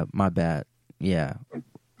 Yeah. My bad. Yeah.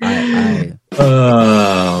 I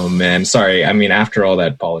Oh man, sorry. I mean, after all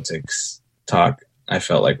that politics talk, I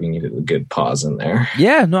felt like we needed a good pause in there.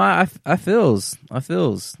 Yeah. No, I feels.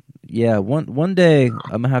 Yeah. One day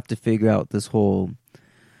I'm gonna have to figure out this whole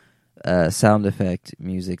sound effect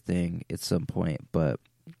music thing at some point, but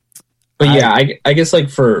yeah, I guess like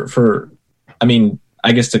for I mean,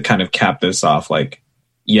 I guess to kind of cap this off, like,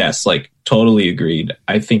 yes, like totally agreed.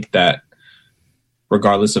 I think that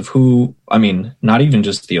regardless of who, I mean, not even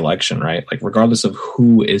just the election, right? Like regardless of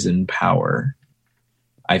who is in power,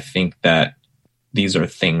 I think that these are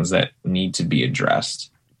things that need to be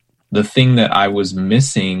addressed. The thing that I was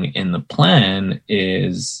missing in the plan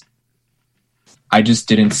is I just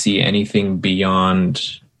didn't see anything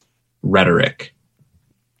beyond rhetoric,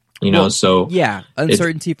 so yeah,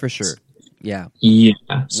 uncertainty for sure. Yeah.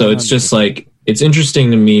 So 100%. It's just like, it's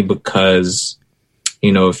interesting to me because,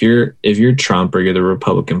 if you're Trump or you're the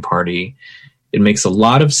Republican Party, it makes a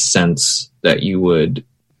lot of sense that you would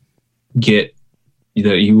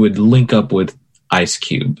link up with Ice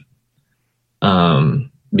Cube,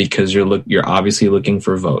 because you're obviously looking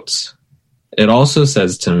for votes. It also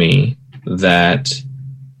says to me that,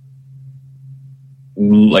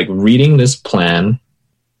 like, reading this plan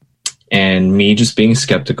and me just being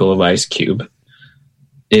skeptical of Ice Cube,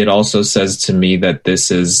 it also says to me that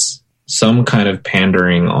this is some kind of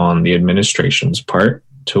pandering on the administration's part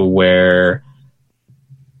to where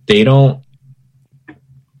they don't,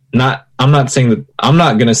 I'm not saying that, I'm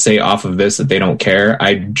not going to say off of this that they don't care.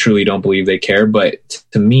 I truly don't believe they care. But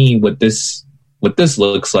to me, what this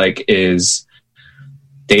looks like is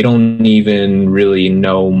they don't even really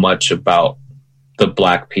know much about the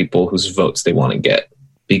black people whose votes they want to get,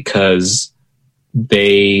 because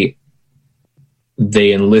they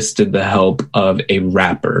enlisted the help of a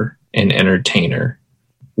rapper and entertainer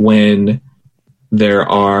when there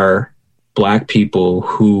are black people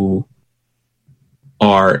who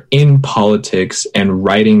are in politics and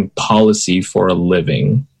writing policy for a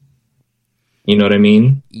living. You know what I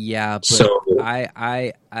mean? Yeah, but so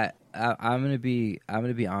I'm gonna be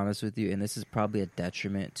honest with you, and this is probably a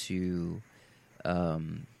detriment to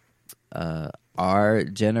our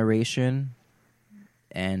generation,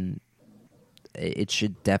 and it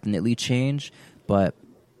should definitely change. But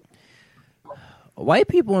white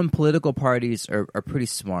people in political parties are pretty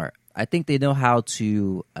smart. I think they know how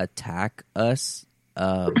to attack us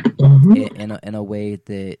in a way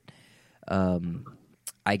that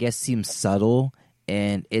I guess seems subtle,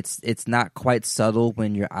 and it's not quite subtle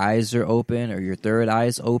when your eyes are open or your third eye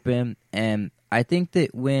is open. And I think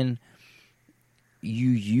that when you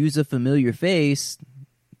use a familiar face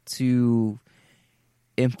to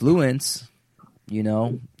influence,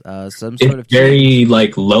 some sort of very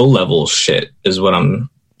like low level shit is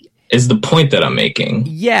the point that I'm making.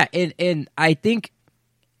 Yeah, and I think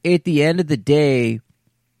at the end of the day,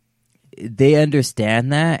 they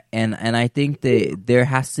understand that, and I think that there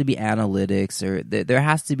has to be analytics, or there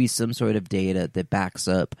has to be some sort of data that backs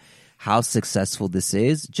up how successful this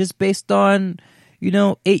is, just based on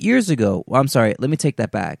 8 years ago. Well, I'm sorry, let me take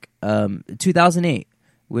that back. 2008,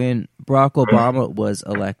 when Barack Obama was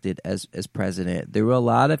elected as president, there were a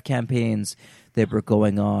lot of campaigns that were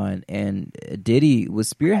going on, and Diddy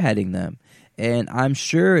was spearheading them. And I'm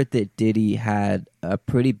sure that Diddy had a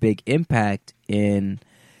pretty big impact in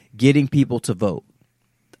getting people to vote.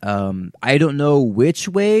 I don't know which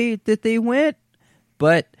way that they went,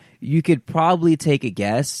 but you could probably take a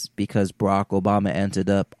guess, because Barack Obama ended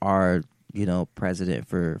up our president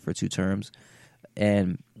for 2 terms.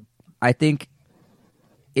 And I think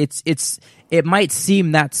it might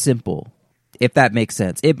seem that simple, if that makes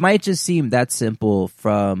sense. It might just seem that simple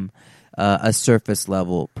from a surface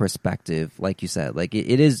level perspective, like you said. Like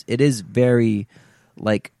it is very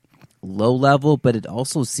like low level, but it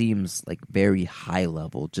also seems like very high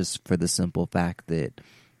level, just for the simple fact that,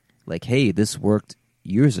 like, hey, this worked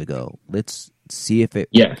years ago. Let's see if it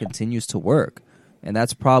continues to work. And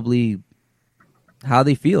that's probably how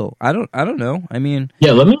they feel. I don't know. I mean,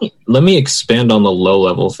 yeah. Let me expand on the low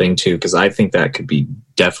level thing too, because I think that could be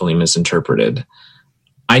definitely misinterpreted.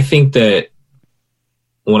 I think that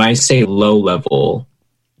when I say low level,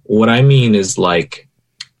 what I mean is like,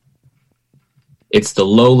 it's the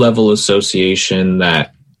low level association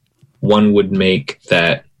that one would make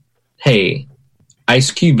that, hey,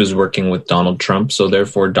 Ice Cube is working with Donald Trump, so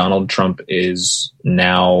therefore Donald Trump is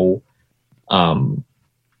now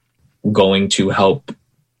going to help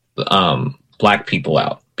black people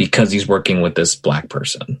out because he's working with this black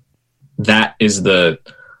person. That is the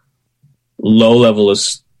low level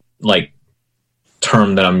like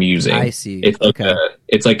term that I'm using. I see. It's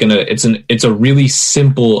like it's a really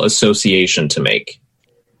simple association to make.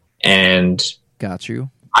 And got you.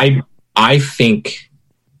 I think,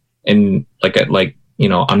 and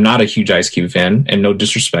I'm not a huge Ice Cube fan, and no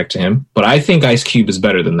disrespect to him, but I think Ice Cube is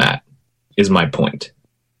better than that, is my point.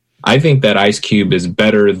 I think that Ice Cube is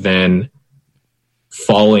better than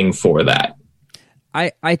falling for that.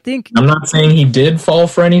 I think... I'm not saying he did fall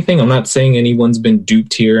for anything. I'm not saying anyone's been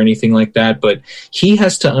duped here or anything like that, but he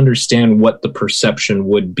has to understand what the perception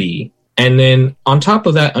would be. And then on top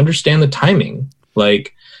of that, understand the timing.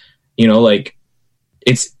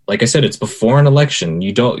 It's like I said, it's before an election.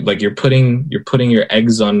 You don't you're putting your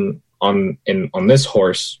eggs on this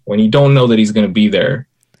horse when you don't know that he's going to be there.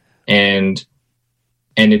 And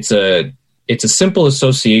it's a simple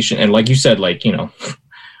association. And like you said,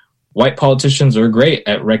 white politicians are great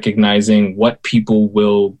at recognizing what people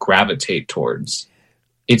will gravitate towards.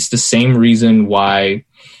 It's the same reason why,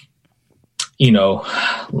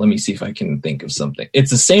 let me see if I can think of something. It's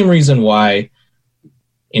the same reason why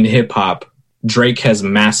in hip hop, Drake has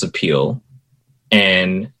mass appeal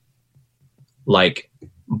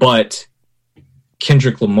but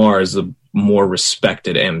Kendrick Lamar is a more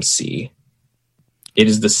respected MC. It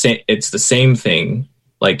is the same. It's the same thing.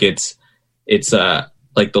 The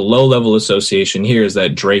low level association here is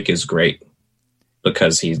that Drake is great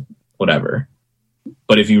because he's whatever.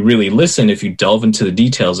 But if you really listen, if you delve into the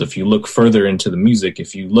details, if you look further into the music,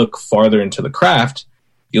 if you look farther into the craft,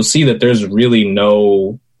 you'll see that there's really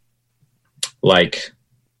no,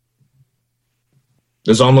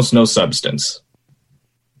 there's almost no substance.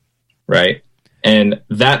 Right? And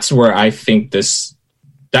that's where I think that's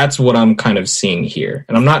what I'm kind of seeing here.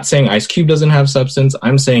 And I'm not saying Ice Cube doesn't have substance.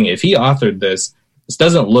 I'm saying if he authored this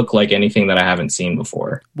doesn't look like anything that I haven't seen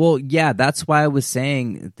before. Well, yeah, that's why I was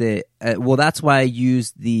saying that. That's why I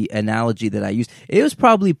used the analogy that I used. It was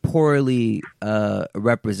probably poorly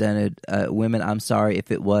represented. Women, I'm sorry if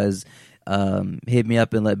it was. Hit me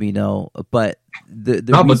up and let me know. But but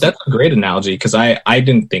that's a great analogy, because I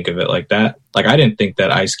didn't think of it like that. I didn't think that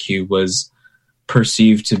Ice Cube was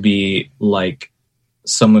perceived to be like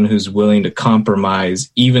someone who's willing to compromise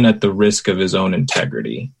even at the risk of his own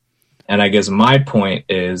integrity. And I guess my point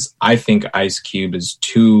is, I think Ice Cube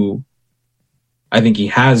I think he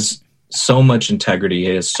has so much integrity,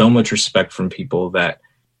 he has so much respect from people that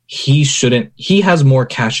he has more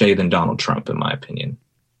cachet than Donald Trump, in my opinion.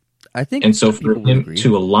 I think, and so for him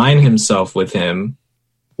to align himself with him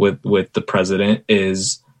with the president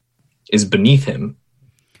is beneath him.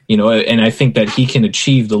 You know, and I think that he can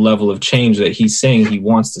achieve the level of change that he's saying he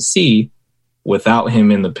wants to see without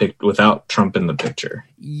him in the without Trump in the picture.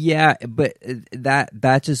 Yeah, but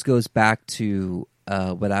that just goes back to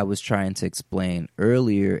what I was trying to explain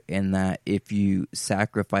earlier, in that if you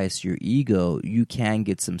sacrifice your ego, you can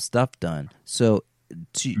get some stuff done. So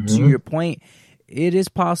to your point, it is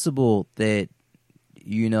possible that,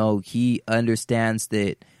 you know, he understands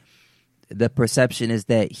that the perception is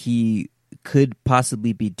that he could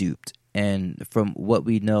possibly be duped. And from what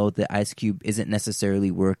we know, that Ice Cube isn't necessarily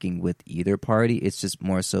working with either party. It's just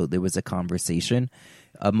more so there was a conversation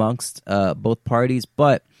amongst both parties.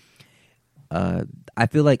 But I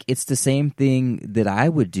feel like it's the same thing that I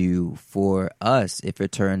would do for us if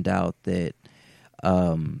it turned out that,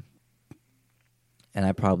 and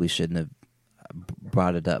I probably shouldn't have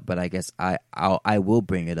brought it up, but I guess I will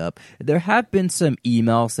bring it up. There have been some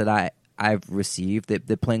emails that I've received,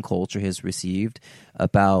 that Plain Culture has received,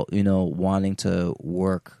 about, you know, wanting to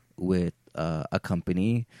work with a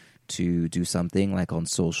company to do something like on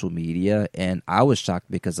social media. And I was shocked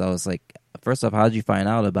because I was like, first off, how did you find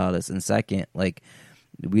out about us? And second, like,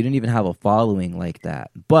 we didn't even have a following like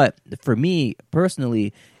that. But for me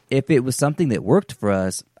personally, if it was something that worked for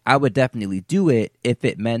us, I would definitely do it if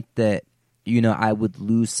it meant that, you know, I would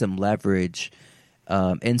lose some leverage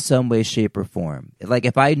in some way, shape, or form. Like,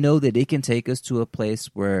 if I know that it can take us to a place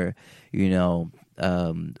where, you know,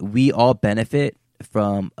 we all benefit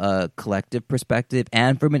from a collective perspective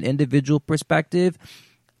and from an individual perspective,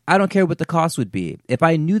 I don't care what the cost would be. If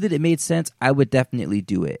I knew that it made sense, I would definitely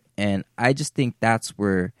do it. And I just think that's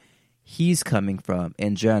where he's coming from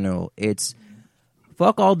in general. It's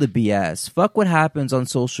fuck all the BS. Fuck what happens on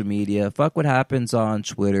social media. Fuck what happens on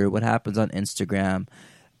Twitter, what happens on Instagram.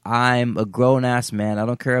 I'm a grown-ass man. I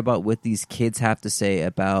don't care about what these kids have to say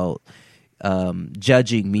about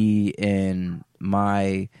judging me and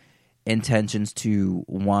my intentions to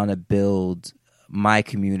want to build my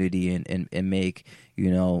community and make, you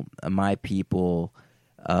know, my people,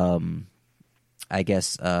 I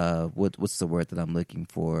guess, what's the word that I'm looking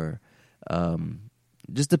for?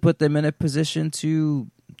 Just to put them in a position to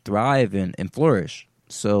thrive and flourish.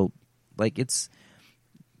 So, like, it's...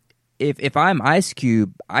 If I'm Ice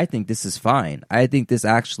Cube, I think this is fine. I think this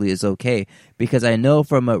actually is okay, because I know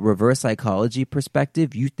from a reverse psychology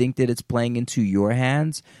perspective, you think that it's playing into your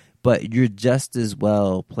hands, but you're just as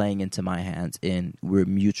well playing into my hands, and we're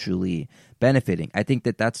mutually benefiting. I think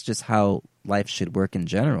that that's just how life should work in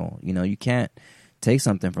general. You know, you can't take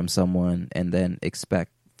something from someone and then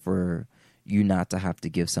expect for you not to have to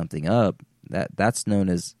give something up. That's known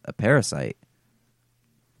as a parasite,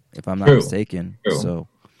 if I'm not mistaken. True. So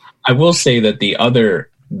I will say that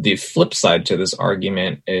the flip side to this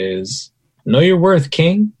argument is know your worth,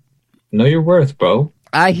 King. Know your worth, bro.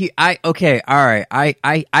 Okay, all right.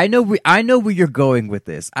 I know where you're going with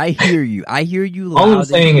this. I hear you. I hear you loud.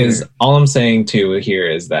 All I'm saying too here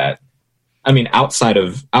is that, I mean, outside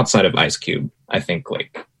of Ice Cube, I think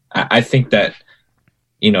that,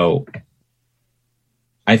 you know,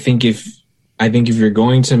 I think if you're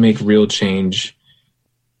going to make real change,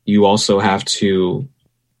 you also have to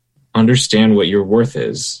understand what your worth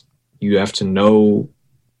is. You have to know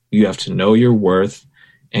your worth,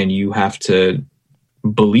 and you have to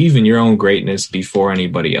believe in your own greatness before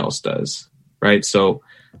anybody else does. Right? So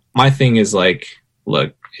my thing is, like,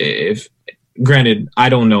 look, if granted, I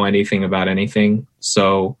don't know anything about anything.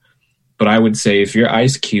 So, but I would say if you're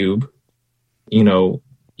Ice Cube, you know,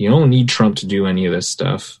 you don't need Trump to do any of this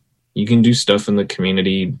stuff. You can do stuff in the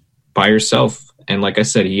community by yourself. And like I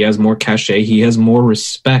said, he has more cachet. He has more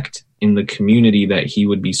respect in the community that he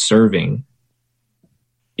would be serving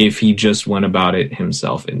if he just went about it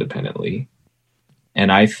himself independently.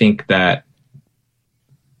 And I think,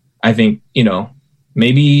 you know,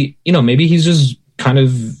 maybe he's just kind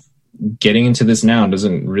of getting into this now and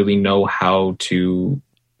doesn't really know how to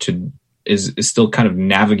is still kind of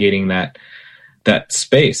navigating that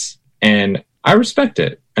space. And I respect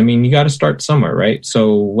it. I mean, you got to start somewhere, right?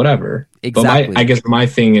 So whatever. Exactly. But I guess my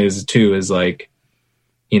thing is like,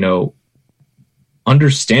 you know,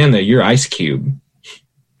 understand that you're Ice Cube.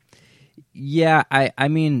 Yeah, I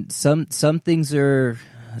mean, some things are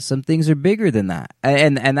bigger than that,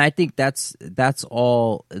 and I think that's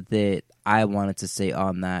all that I wanted to say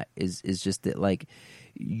on that is just that, like,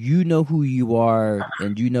 you know who you are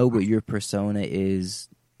and you know what your persona is,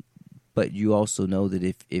 but you also know that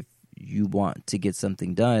if you want to get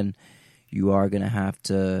something done, you are gonna have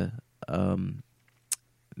to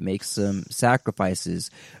make some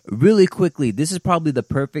sacrifices. Really quickly, this is probably the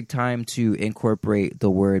perfect time to incorporate the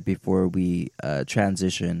word before we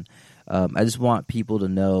transition. I just want people to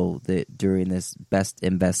know that during this best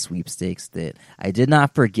invest sweepstakes that I did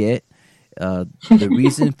not forget. The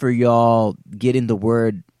reason for y'all getting the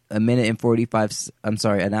word an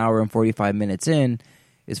hour and 45 minutes in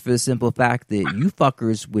is for the simple fact that you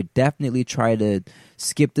fuckers would definitely try to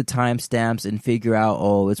skip the timestamps and figure out,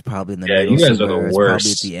 oh, it's probably in the middle. You guys are the it's worst.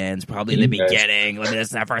 probably at the end. It's probably in the beginning. Let me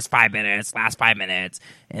listen to the first 5 minutes, last 5 minutes,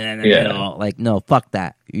 and then in the middle. Like, no, fuck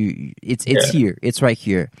that. It's here. It's right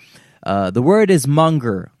here. The word is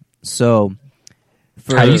munger. So,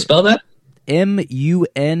 how do you spell that?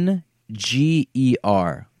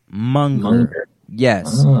 Munger. Munger.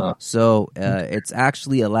 Yes. So it's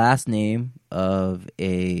actually a last name of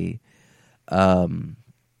a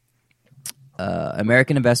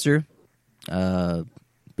American investor,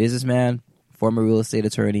 businessman, former real estate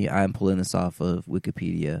attorney. I'm pulling this off of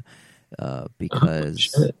Wikipedia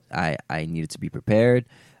because I needed to be prepared,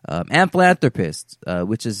 and philanthropist,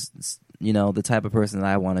 which is the type of person that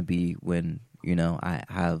I want to be when I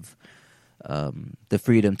have the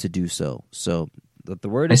freedom to do so. So the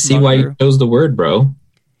word is I see munger. why you chose the word, bro.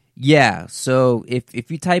 Yeah, so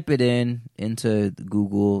if you type it into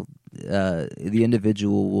Google, the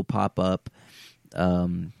individual will pop up.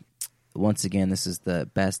 Once again, this is the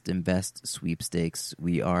Best Invest Sweepstakes.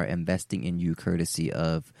 We are investing in you courtesy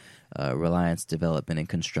of Reliance Development and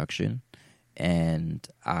Construction. And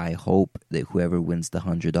I hope that whoever wins the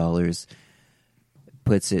 $100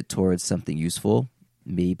 puts it towards something useful.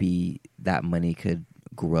 Maybe that money could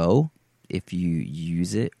grow if you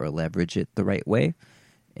use it or leverage it the right way.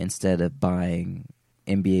 Instead of buying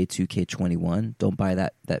NBA 2K21, don't buy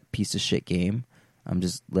that piece of shit game. I'm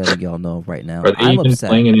just letting y'all know right now. Are they I'm even upset.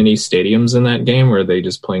 playing in any stadiums in that game, or are they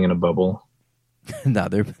just playing in a bubble? No,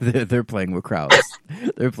 they're playing with crowds.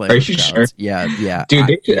 They're playing. Are with you crowds. sure? Yeah, dude.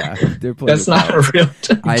 They're playing. That's with not crowds.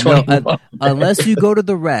 a real. I know. Unless you go to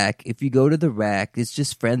the rack. If you go to the rack, it's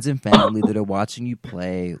just friends and family that are watching you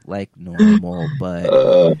play like normal. But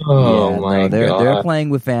they're playing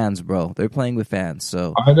with fans, bro. They're playing with fans.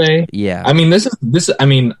 So are they? Yeah. I mean, this. I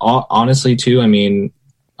mean, honestly, too. I mean,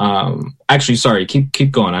 actually, sorry. Keep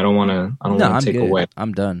going. I don't want to take good. away.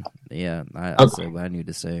 I'm done. Yeah, I said what I need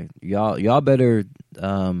to say. Y'all better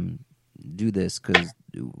do this because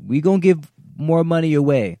we gonna give more money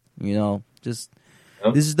away. This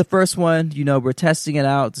is the first one. We're testing it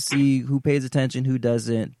out to see who pays attention, who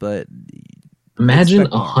doesn't. But imagine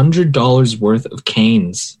 $100 worth of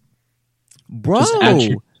canes, bro. Just at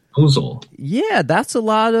your disposal. Yeah, that's a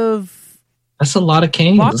lot of. That's a lot of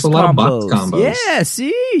canes. That's a lot of box combos. Yeah,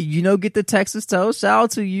 see? Get the Texas toast. Shout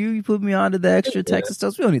out to you. You put me on to the extra Texas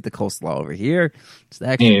toast. We don't need the coleslaw over here. It's the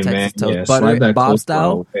extra Texas toast. Butter, Bob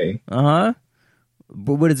style. Uh-huh.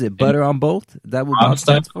 But what is it? Butter on both? Is that what Bob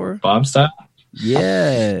stands for? Bob style?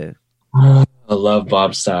 Yeah. I love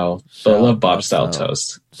Bob style. But I love Bob style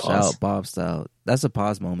toast. Shout out Bob style. That's a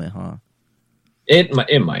pause moment, huh? It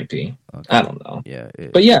might be. Okay. I don't know. Yeah.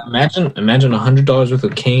 But yeah, imagine $100 worth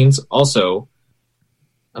of canes. Also,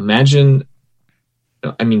 imagine.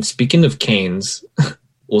 I mean, speaking of canes,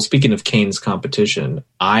 speaking of canes competition,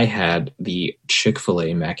 I had the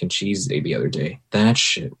Chick-fil-A mac and cheese day the other day. That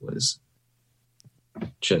shit was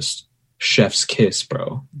just chef's kiss,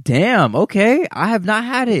 bro. Damn. Okay, I have not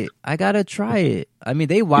had it. I gotta try it. I mean,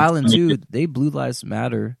 they wildin' too. They Blue Lives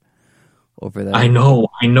Matter over there. I know.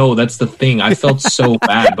 That's the thing. I felt so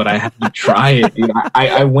bad, but I had to try it, dude.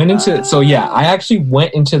 I went into. So yeah, I actually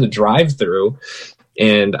went into the drive-thru,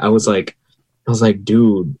 and I was like,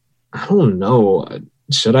 dude, I don't know.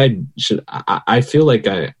 I feel like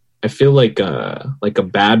a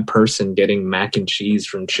bad person getting mac and cheese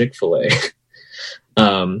from Chick-fil-A.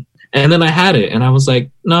 And then I had it, and I was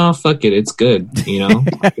like, no, fuck it, it's good.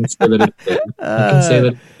 I can say that it's good.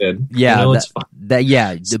 It's good. Yeah, it's fine.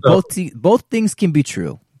 Both things can be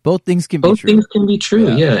true. Both things can be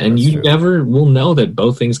true. Yeah, and you never will know that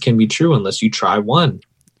both things can be true unless you try one.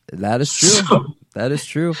 That is true. That is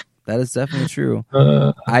true. That is definitely true.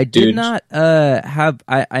 I did not have.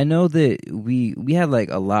 I know that we had like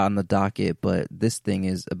a lot on the docket, but this thing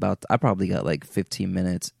is about. I probably got like 15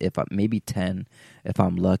 minutes, maybe 10, if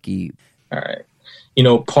I'm lucky. All right.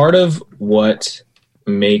 Part of what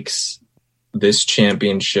makes this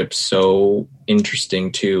championship so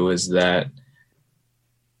interesting too is that. I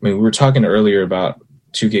mean, we were talking earlier about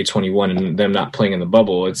 2K21 and them not playing in the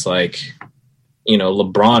bubble. It's like,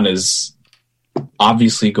 LeBron is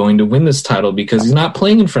obviously going to win this title because he's not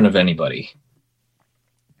playing in front of anybody.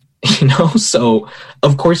 So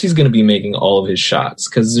of course he's going to be making all of his shots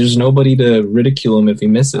because there's nobody to ridicule him if he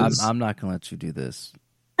misses. I'm not going to let you do this.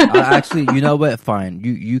 Actually, you know what? Fine.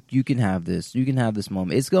 You can have this. You can have this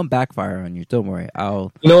moment. It's going to backfire on you. Don't worry.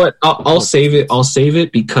 You know what? I'll save it. I'll save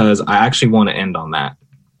it because I actually want to end on that.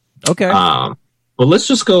 Okay. But let's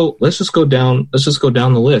just go down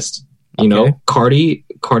the list. You know, Cardi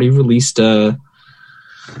released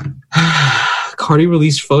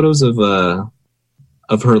photos of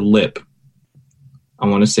her lip. I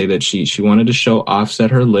want to say that she wanted to show Offset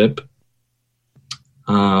her lip.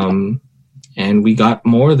 And we got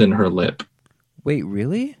more than her lip. Wait,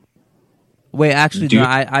 really? Wait, actually, no.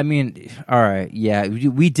 I mean, all right, yeah,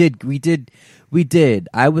 we did.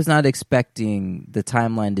 I was not expecting the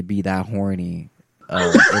timeline to be that horny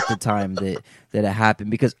at the time that it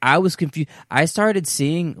happened because I was confused. I started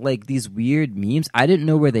seeing like these weird memes. I didn't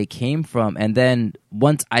know where they came from, and then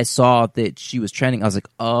once I saw that she was trending, I was like,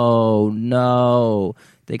 oh no.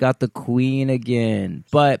 They got the queen again.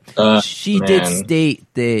 But she did state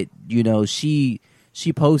that, she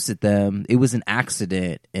posted them. It was an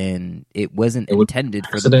accident, and it wasn't intended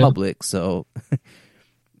for the public. So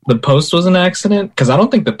the post was an accident? Because I don't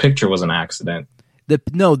think the picture was an accident.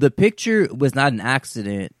 The picture was not an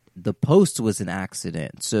accident. The post was an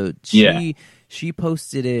accident. So she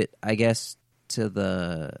posted it, I guess, to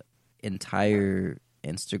the entire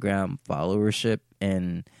Instagram followership,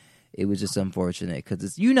 and it was just unfortunate because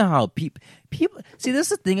it's how people see. This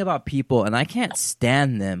is the thing about people, and I can't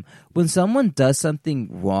stand them when someone does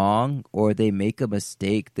something wrong or they make a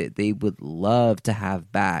mistake that they would love to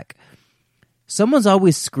have back. Someone's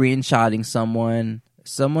always screenshotting someone.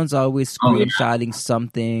 Someone's always screenshotting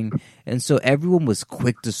something, and so everyone was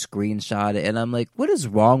quick to screenshot it. And I'm like, what is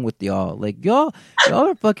wrong with y'all? Like y'all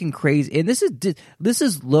are fucking crazy. And this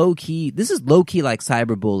is low key. This is low key like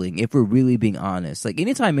cyberbullying. If we're really being honest, like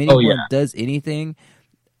anytime anyone does anything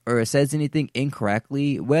or says anything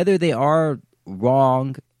incorrectly, whether they are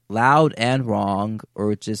wrong, loud and wrong,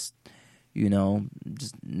 or just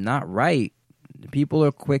just not right, people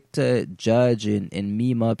are quick to judge and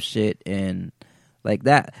meme up shit and. Like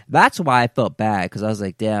that. That's why I felt bad because I was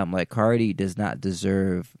like, "Damn! Like Cardi does not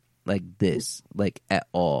deserve like this, like at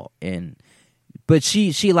all." But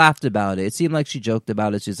she laughed about it. It seemed like she joked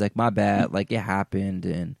about it. She's like, "My bad. Like it happened."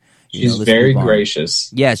 And she's very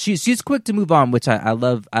gracious. Yeah, she's quick to move on, which I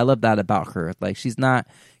love. I love that about her. Like she's not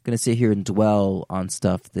gonna sit here and dwell on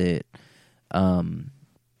stuff that,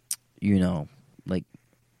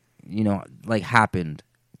 like happened.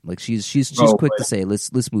 Like she's quick to say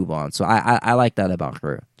let's move on. So I like that about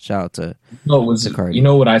her. Shout out to Cardi. You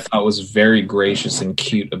know what I thought was very gracious and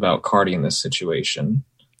cute about Cardi in this situation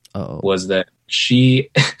was that she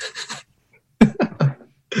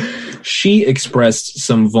expressed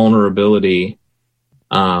some vulnerability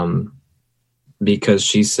because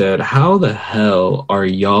she said, "How the hell are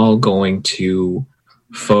y'all going to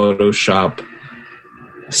Photoshop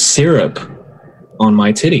syrup on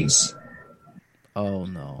my titties?" Oh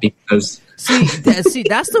no! Because see,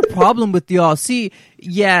 that's the problem with y'all. See,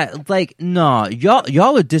 yeah, like no,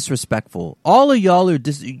 y'all are disrespectful. All of y'all are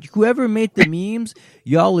whoever made the memes,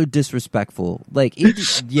 y'all are disrespectful. Like,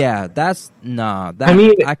 that's nah. That,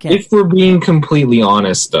 I can't. If we're being completely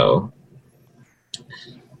honest, though,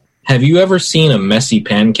 have you ever seen a messy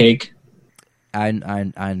pancake? I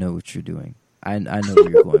know what you're doing. I know where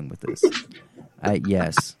you're going with this.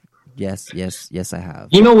 Yes. Yes, I have.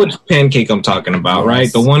 You know which pancake I'm talking about,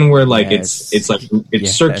 right? The one where like it's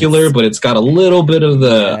circular, but it's got a little bit of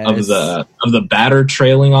the batter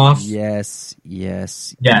trailing off. Yes.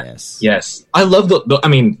 I love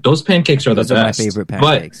those pancakes are those the best. Those are my favorite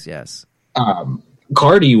pancakes. But, yes.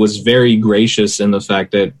 Cardi was very gracious in the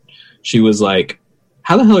fact that she was like,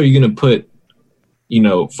 "How the hell are you going to put,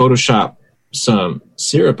 Photoshop some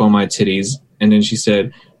syrup on my titties?" And then she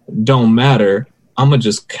said, "Don't matter. I'm going to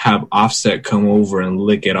just have Offset come over and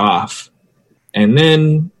lick it off." And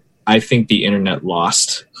then I think the internet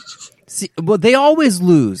lost. See, well, they always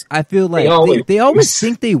lose. I feel like they always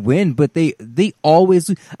think they win, but they always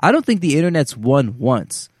lose. I don't think the internet's won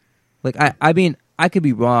once. Like, I mean, I could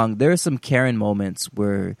be wrong. There are some Karen moments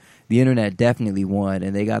where the internet definitely won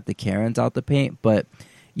and they got the Karens out the paint. But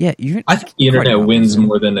yeah, I think the internet wins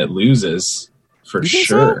more than it loses, for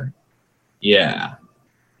sure. So? Yeah.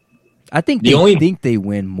 I think they think they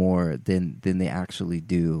win more than they actually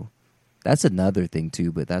do. That's another thing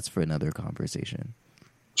too, but that's for another conversation.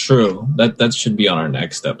 True. That should be on our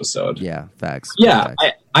next episode. Yeah, facts. Yeah,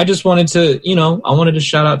 facts. I just wanted to, I wanted to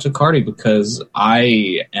shout out to Cardi because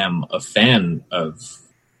I am a fan of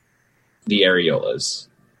the areolas.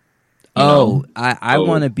 know? I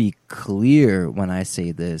want to be clear when I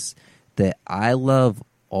say this that I love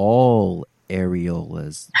all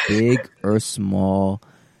areolas, big or small.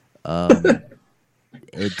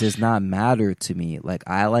 It does not matter to me. Like,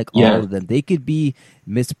 I like all of them. They could be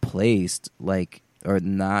misplaced, like, or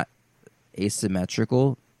not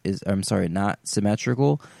asymmetrical. Not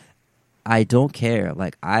symmetrical. I don't care.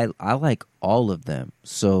 Like, I like all of them.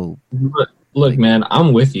 So look, like, man,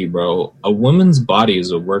 I'm with you, bro. A woman's body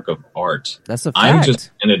is a work of art. That's a fact. I'm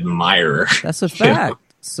just an admirer. That's a fact.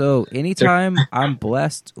 So anytime I'm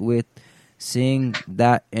blessed with seeing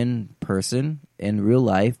that in person, in real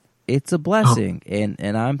life, it's a blessing.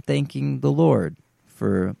 And I'm thanking the Lord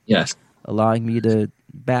for allowing me to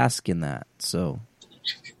bask in that. So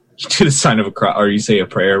you do the sign of a cross, or you say a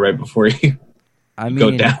prayer right before you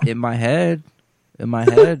go down. in my head,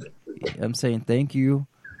 I'm saying thank you.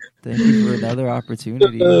 Thank you for another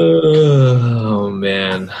opportunity. Oh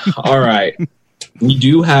man. All right. We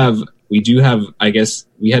do have, I guess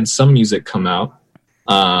we had some music come out.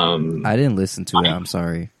 I didn't listen to it. I'm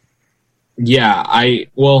sorry. Yeah, I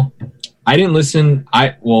didn't listen.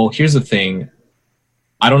 Here's the thing.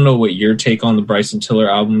 I don't know what your take on the Bryson Tiller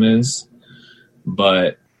album is,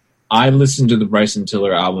 but I listened to the Bryson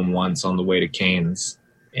Tiller album once on the way to Canes,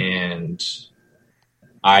 and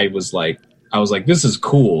I was like, this is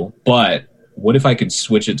cool, but what if I could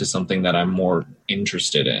switch it to something that I'm more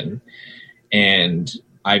interested in? And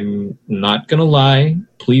I'm not going to lie.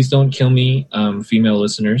 Please don't kill me, female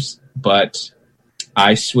listeners. But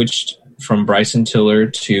I switched from Bryson Tiller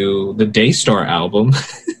to the Daystar album.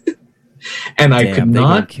 And I could not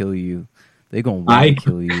gonna kill you. They're going to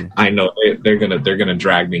kill you. I know they're going to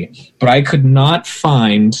drag me. But I could not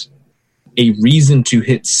find a reason to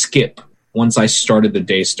hit skip once I started the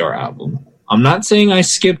Daystar album. I'm not saying I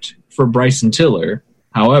skipped for Bryson Tiller.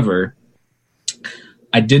 However,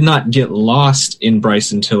 I did not get lost in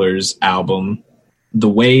Bryson Tiller's album the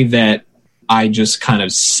way that I just kind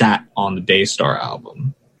of sat on the Daystar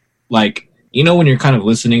album. Like, you know, when you're kind of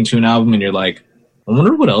listening to an album and you're like, I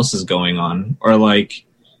wonder what else is going on. Or like,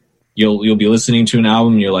 you'll be listening to an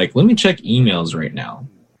album and you're like, let me check emails right now.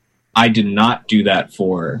 I did not do that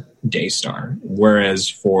for Daystar. Whereas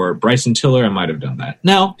for Bryson Tiller, I might have done that.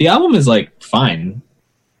 Now, the album is like fine.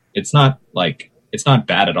 It's not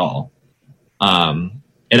bad at all.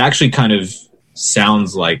 It actually kind of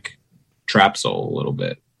sounds like trap soul a little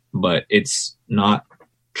bit, but it's not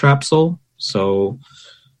trap soul. So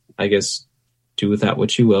I guess do with that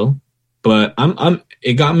what you will. But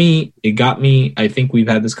it got me. I think we've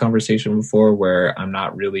had this conversation before where I'm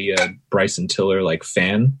not really a Bryson Tiller like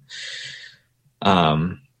fan.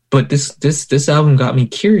 But this album got me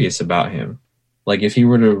curious about him. Like if he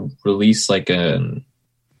were to release like a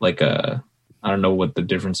I don't know what the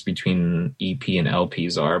difference between EP and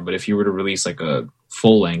LPs are, but if you were to release like a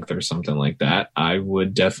full length or something like that, I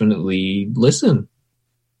would definitely listen.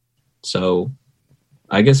 So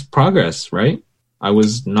I guess progress, right? I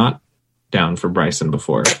was not down for Bryson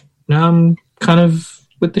before. Now I'm kind of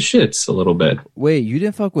with the shits a little bit. Wait, you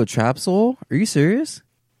didn't fuck with Trap Soul? Are you serious?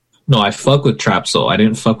 No, I fuck with Trap Soul. I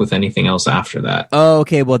didn't fuck with anything else after that. Oh,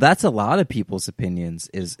 okay. Well, that's a lot of people's opinions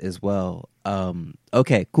as well.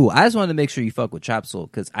 Okay, cool. I just wanted to make sure you fuck with Trap Soul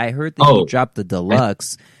because I heard that you dropped the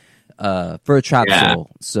deluxe for Trap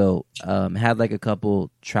Soul. So had like a couple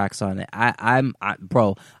tracks on it. I'm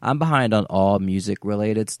behind on all music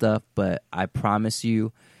related stuff, but I promise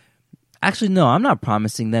you. Actually, no, I'm not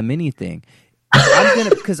promising them anything.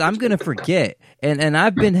 I'm gonna forget, and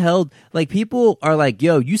I've been held like people are like,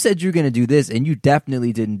 yo, you said you're gonna do this, and you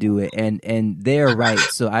definitely didn't do it, and they're right.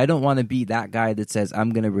 So I don't want to be that guy that says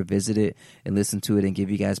I'm gonna revisit it and listen to it and give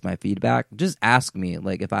you guys my feedback. Just ask me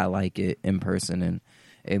like if I like it in person,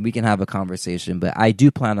 and we can have a conversation. But I do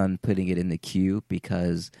plan on putting it in the queue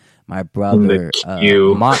because my brother,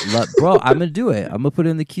 Mott, bro, I'm gonna do it. I'm gonna put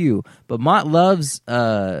it in the queue. But Mott loves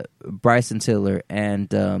Bryson Tiller,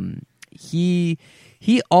 and he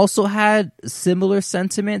also had similar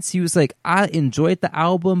sentiments. He was like, I enjoyed the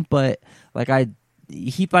album, but like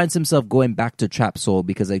he finds himself going back to Trap Soul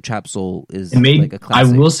because like Trap Soul is like a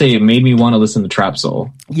classic. I will say it made me want to listen to Trap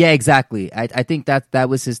Soul. Yeah, exactly. I think that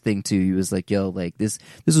was his thing too. He was like, yo, like this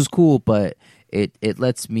was cool, but it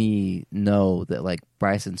lets me know that like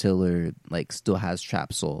Bryson Tiller like still has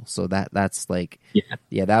Trap Soul. So that's like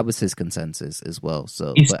yeah, that was his consensus as well.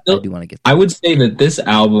 So but I do want to get I would say that this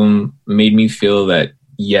album made me feel that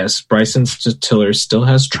yes, Bryson Tiller still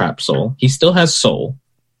has Trap Soul. He still has soul.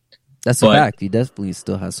 That's a fact. He definitely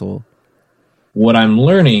still has soul. What I'm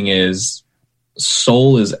learning is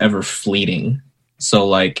soul is ever fleeting. So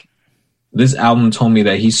like this album told me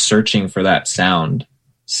that he's searching for that sound.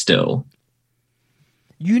 still.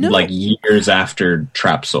 You know, like years after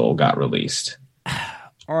Trap Soul got released.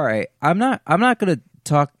 All right, I'm not gonna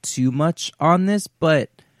talk too much on this, but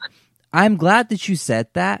I'm glad that you said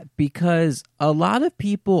that, because a lot of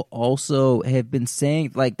people also have been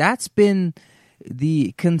saying, like, that's been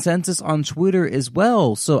the consensus on Twitter as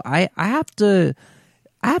well. So I have to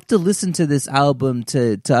listen to this album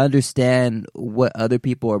to understand what other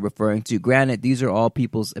people are referring to. Granted, these are all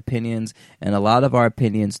people's opinions, and a lot of our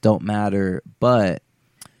opinions don't matter, but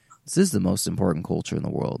this is the most important culture in the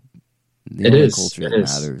world. The only culture that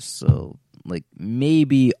matters. So, like,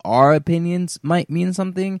 maybe our opinions might mean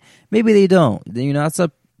something, maybe they don't. You know, it's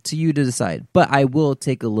up to you to decide. But I will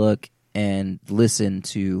take a look and listen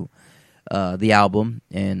to the album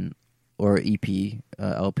or EP,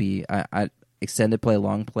 LP. I extended play,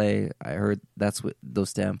 long play. I heard that's what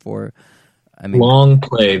those stand for. I mean, long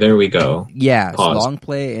play. There we go. Yeah, so long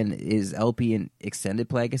play and is LP and extended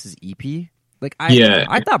play. I guess is EP. Like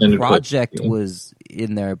I thought Project was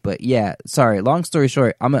in there, but yeah. Sorry. Long story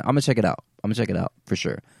short, I'm gonna check it out. I'm gonna check it out for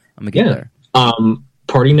sure. I'm gonna get there.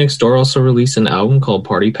 Party Next Door also released an album called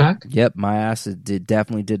Party Pack. Yep, my ass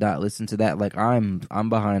definitely did not listen to that. Like I'm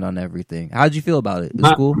behind on everything. How'd you feel about it? It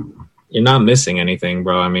was cool. You're not missing anything,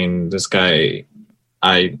 bro. I mean, this guy.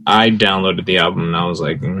 I downloaded the album and I was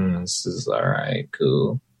like, this is all right,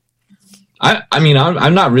 cool. I mean,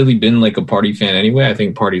 I've not really been like a Party fan anyway. I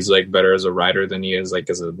think Party's like better as a writer than he is like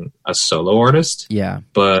as a solo artist. Yeah,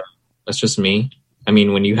 but that's just me. I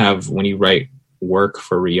mean, when you write work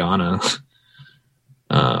for Rihanna,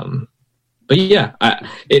 but yeah,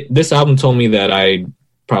 this album told me that I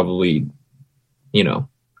probably,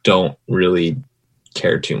 don't really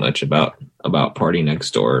care too much about Party Next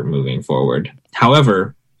Door moving forward.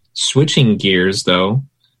 However, switching gears though,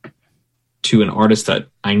 to an artist that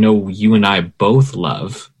I know you and I both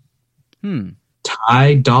love.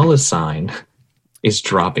 Ty Dolla $ign is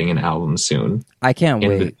dropping an album soon. I can't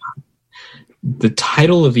wait. The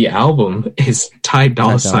title of the album is Ty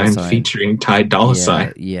Dolla $ign featuring Ty Dolla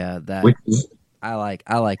 $ign. Yeah, that. Which is I like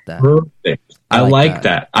that. Perfect. I like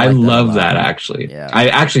that. I love that actually. Yeah. I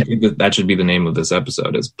actually think that should be the name of this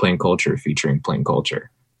episode, is Plain Culture featuring Plain Culture.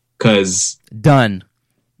 Because Done.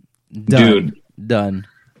 Dude. Done.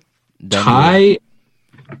 Ty,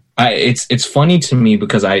 it's funny to me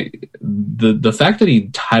because the fact that he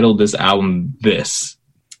titled this album this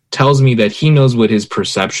tells me that he knows what his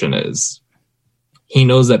perception is. He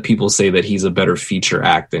knows that people say that he's a better feature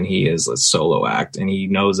act than he is a solo act, and he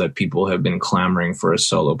knows that people have been clamoring for a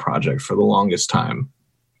solo project for the longest time.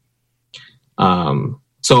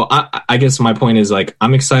 So I guess my point is, like,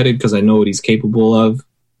 I'm excited because I know what he's capable of.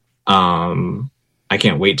 I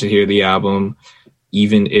can't wait to hear the album.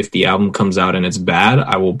 Even if the album comes out and it's bad,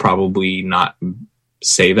 I will probably not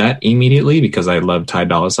say that immediately because I love Ty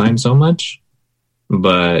Dolla $ign so much.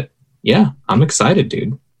 But yeah, I'm excited,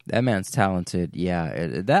 dude. That man's talented.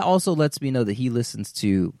 Yeah, that also lets me know that he listens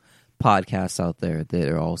to podcasts out there that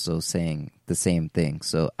are also saying the same thing.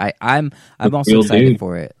 So I'm also excited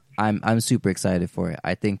for it. I'm super excited for it.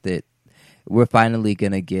 I think that we're finally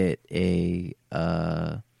gonna get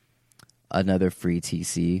another free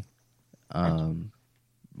TC.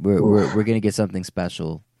 We're gonna get something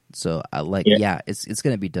special. So I like, it's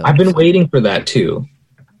gonna be dope. I've been waiting for that too.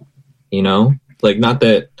 Like not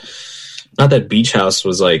that Beach House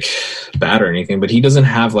was like bad or anything, but he doesn't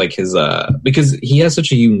have like his because he has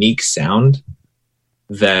such a unique sound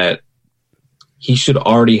that he should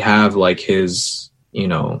already have like his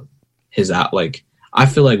his out. Like I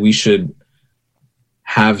feel like we should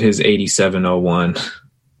have his 8701.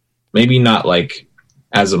 Maybe not like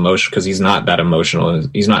as emotional, because he's not that emotional.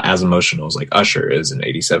 He's not as emotional as like Usher is in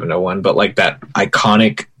 8701, but like that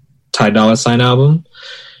iconic Ty Dolla $ign album.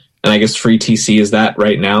 And I guess Free TC is that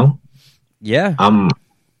right now. Yeah.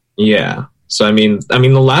 Yeah. So I mean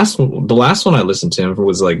the last one I listened to him for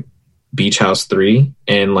was like Beach House 3,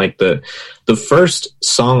 and like the first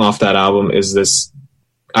song off that album is this,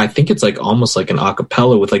 I think it's like almost like an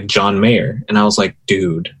acapella with like John Mayer, and I was like,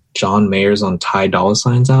 dude, John Mayer's on Ty Dolla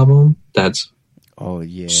 $ign's album? That's so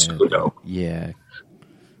dope. Yeah.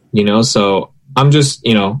 So I'm just,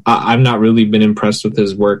 I've not really been impressed with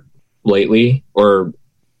his work lately, or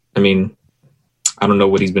I mean, I don't know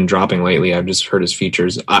what he's been dropping lately. I've just heard his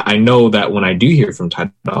features. I know that when I do hear from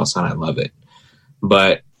Ty Dolla $ign, I love it.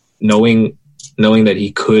 But knowing that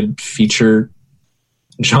he could feature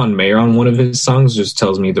John Mayer on one of his songs just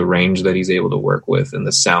tells me the range that he's able to work with and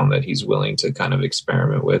the sound that he's willing to kind of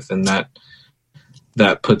experiment with. And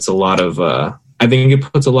that puts a lot of, I think it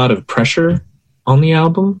puts a lot of pressure on the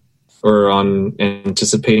album, or on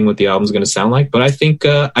anticipating what the album's going to sound like. But I think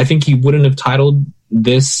he wouldn't have titled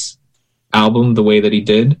this album the way that he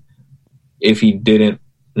did if he didn't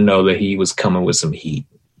know that he was coming with some heat.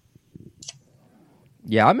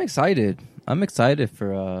 Yeah, I'm excited. I'm excited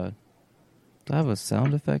for do I have a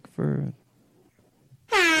sound effect for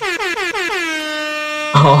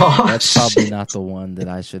that's probably not the one that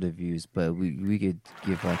I should have used, but we could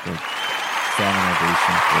give like a standing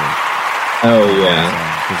ovation for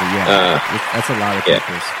that's a lot of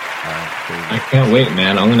people's favorite. I can't wait,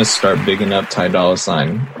 man. I'm gonna start bigging up Ty Dolla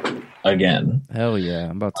 $ign again. Hell yeah.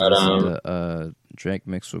 I'm about to listen to Drink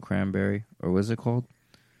Mixed with Cranberry, or what's it called?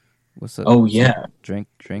 What's that? Oh yeah, Drink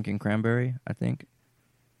and Cranberry, I think.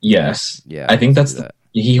 Yes. Yeah, I think that's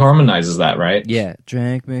he harmonizes that, right? Yeah,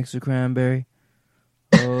 drink mixed with cranberry,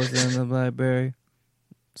 rose in the blackberry,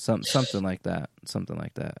 something like that. Something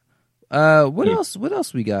like that. What else? What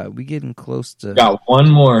else we got? We getting close to. We got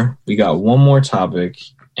one more topic,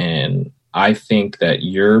 and I think that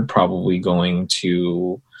you're probably going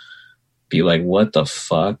to be like, "What the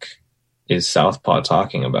fuck is Southpaw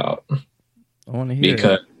talking about?" I want to hear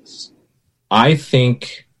because I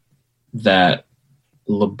think that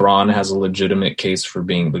LeBron has a legitimate case for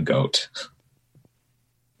being the GOAT.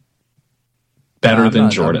 Better than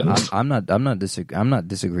Jordan. I'm not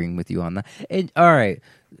disagreeing with you on that. And, all right,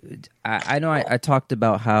 I know I talked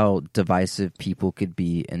about how divisive people could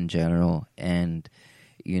be in general, and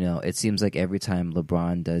you know, it seems like every time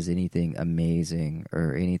LeBron does anything amazing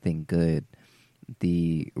or anything good,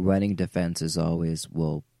 the running defense is always,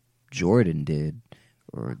 well, Jordan did,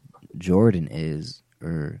 or Jordan is,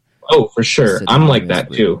 or oh, for sure. I'm like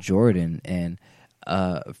that too. Jordan. And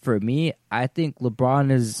for me, I think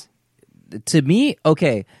LeBron is, to me,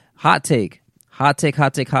 okay, hot take. Let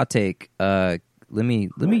me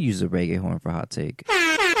use a reggae horn for hot take.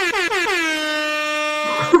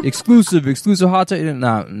 exclusive hot take.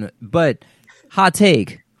 No, but hot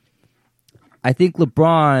take. I think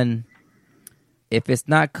LeBron, if it's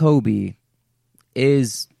not Kobe,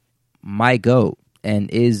 is my GOAT and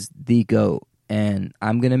is the GOAT. And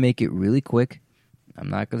I'm going to make it really quick. I'm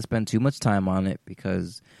not going to spend too much time on it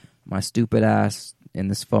because my stupid ass in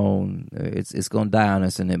this phone, it's going to die on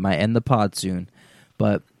us and it might end the pod soon.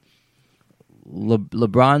 But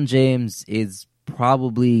LeBron James is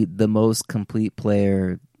probably the most complete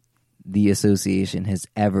player the association has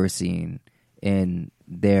ever seen in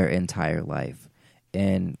their entire life.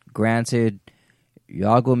 And granted,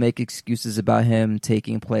 y'all go make excuses about him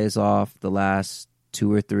taking plays off the last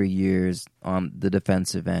 2 or 3 years on the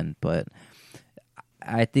defensive end, but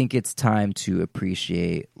I think it's time to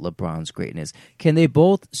appreciate LeBron's greatness. Can they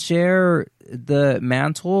both share the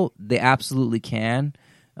mantle? They absolutely can.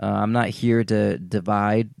 I'm not here to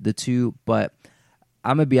divide the two, but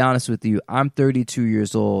I'm going to be honest with you. I'm 32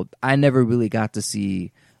 years old. I never really got to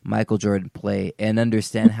see Michael Jordan play and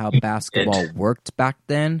understand how basketball worked back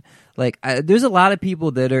then. Like, there's a lot of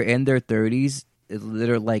people that are in their 30s that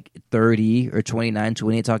are like 30 or 29,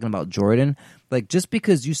 28 talking about Jordan. Like, just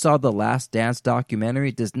because you saw the Last Dance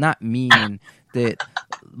documentary does not mean that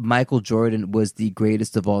Michael Jordan was the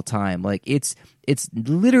greatest of all time. Like, it's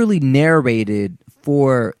literally narrated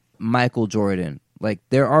for Michael Jordan. Like,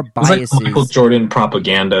 there are biases. Like Michael Jordan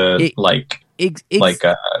propaganda,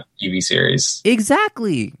 TV series.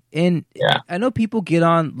 Exactly. And yeah. I know people get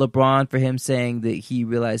on LeBron for him saying that he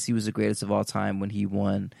realized he was the greatest of all time when he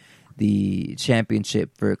won the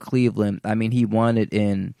championship for Cleveland. I mean, he won it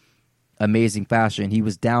in amazing fashion. He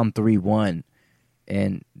was down 3-1,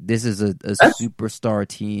 and this is a superstar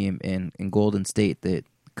team in Golden State that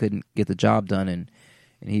couldn't get the job done, and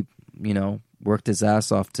he, you know, worked his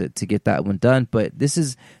ass off to get that one done. But this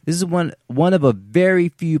is one of a very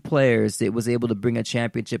few players that was able to bring a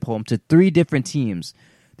championship home to 3 different teams.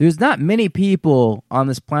 There's not many people on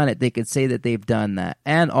this planet that could say that they've done that,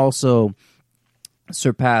 and also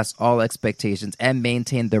surpass all expectations and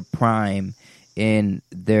maintain their prime in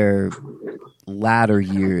their latter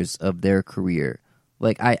years of their career.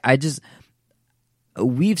 Like,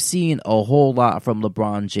 we've seen a whole lot from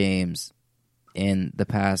LeBron James in the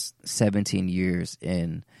past 17 years,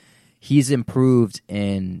 and he's improved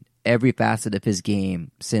in every facet of his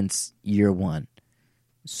game since year one.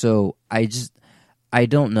 So I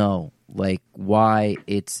don't know, like, why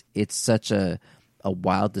it's such a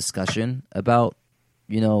wild discussion about,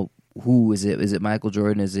 you know, who is it? Is it Michael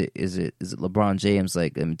Jordan? Is it LeBron James?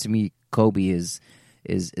 Like, I mean, to me, Kobe is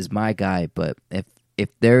my guy. But if if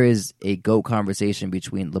there is a GOAT conversation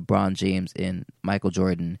between LeBron James and Michael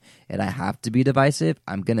Jordan, and I have to be divisive,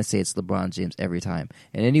 I'm going to say it's LeBron James every time.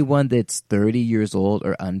 And anyone that's 30 years old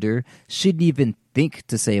or under shouldn't even think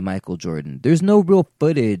to say Michael Jordan. There's no real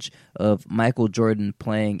footage of Michael Jordan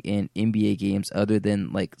playing in NBA games other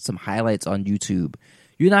than like some highlights on YouTube.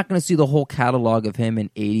 You're not going to see the whole catalog of him in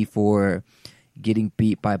 '84 getting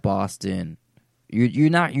beat by Boston. You're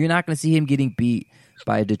not going to see him getting beat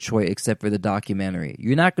by Detroit, except for the documentary.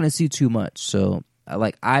 You're not going to see too much. So,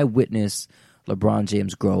 like, I witnessed LeBron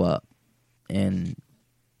James grow up, and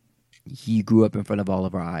he grew up in front of all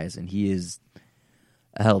of our eyes, and he is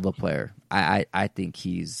a hell of a player. I think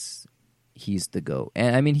he's the GOAT.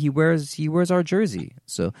 And I mean, he wears our jersey.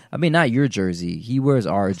 So, I mean, not your jersey. He wears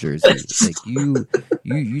our jersey. Like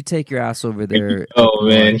you take your ass over there. Oh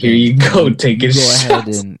man, here you go, take it. Go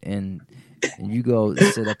ahead and you go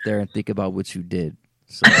sit up there and think about what you did.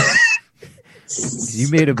 So, you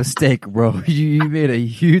made a mistake, bro. You made a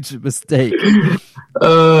huge mistake.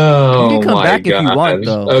 Oh, you can come back God. if you want,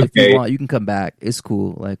 though. Okay. If you want, you can come back. It's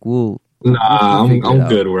cool. Like I'm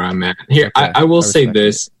good where I'm at. Here, okay. I will say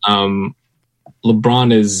this.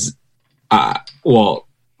 LeBron is, well,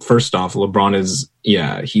 first off, LeBron is,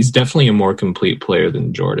 he's definitely a more complete player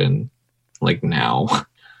than Jordan. Like now,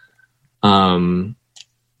 I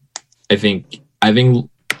think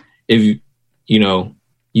if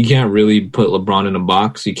you can't really put LeBron in a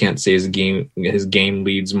box. You can't say his game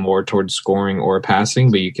leads more towards scoring or passing,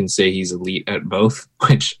 but you can say he's elite at both,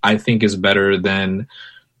 which I think is better than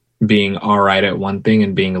being all right at one thing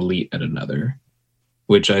and being elite at another,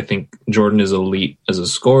 which I think Jordan is elite as a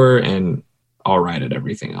scorer and all right at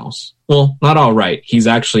everything else. Well, not all right. He's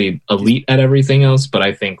actually elite at everything else, but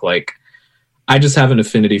I think like I just have an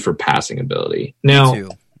affinity for passing ability. Now,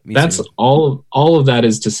 Me too. All of that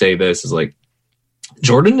is to say this is like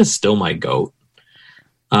Jordan is still my GOAT.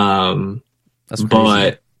 That's crazy.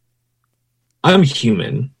 But I'm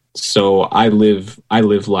human, so I live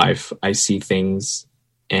life. I see things,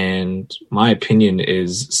 and my opinion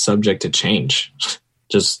is subject to change.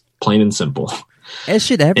 Just plain and simple. It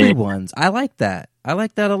should everyone's. I like that. I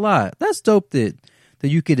like that a lot. That's dope that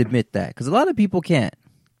you could admit that, because a lot of people can't.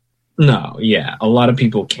 No, yeah, a lot of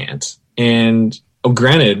people can't. And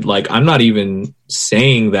granted, like I'm not even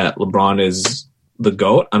saying that LeBron is the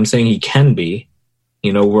GOAT. I'm saying he can be,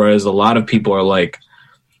 whereas a lot of people are like,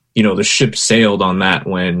 the ship sailed on that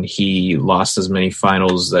when he lost as many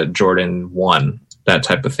finals that Jordan won, that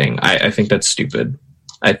type of thing. I think that's stupid.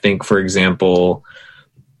 I think, for example,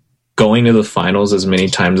 going to the finals as many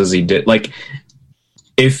times as he did, like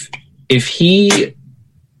if he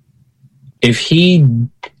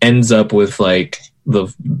ends up with like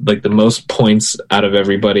the most points out of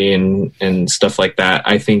everybody and stuff like that,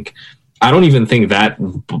 I don't even think that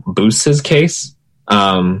boosts his case.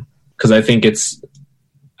 Cause I think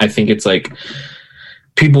it's like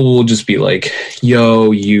people will just be like,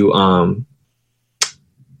 yo, you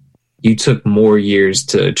took more years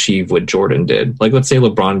to achieve what Jordan did. Like, let's say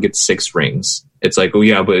LeBron gets 6 rings. It's like, oh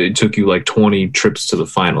yeah, but it took you like 20 trips to the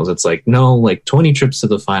finals. It's like, no, like 20 trips to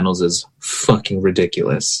the finals is fucking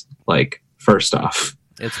ridiculous. Like, first off,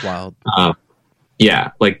 it's wild.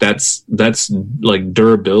 Yeah, like that's like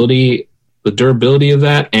durability, the durability of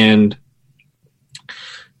that. And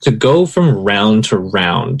to go from round to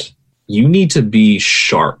round, you need to be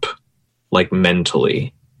sharp, like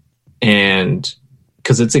mentally. And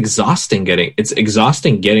because it's exhausting getting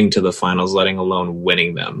to the finals, letting alone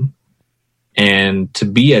winning them. And to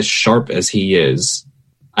be as sharp as he is,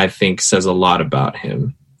 I think says a lot about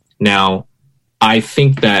him. Now, I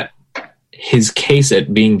think that his case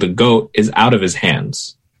at being the GOAT is out of his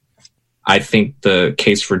hands. I think the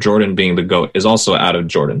case for Jordan being the GOAT is also out of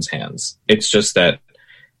Jordan's hands. It's just that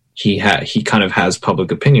he kind of has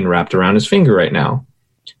public opinion wrapped around his finger right now.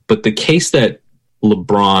 But the case that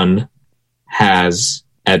LeBron has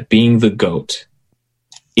at being the GOAT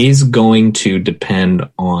is going to depend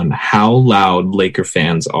on how loud Laker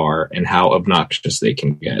fans are and how obnoxious they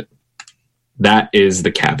can get. That is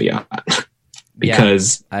the caveat.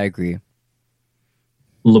 Because I agree.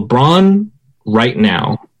 LeBron right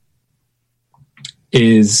now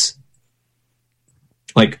is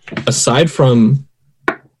like, aside from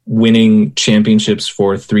winning championships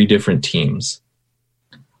for 3 different teams,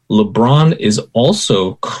 LeBron is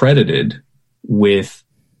also credited with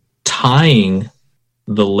tying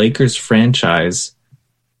the Lakers franchise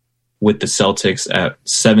with the Celtics at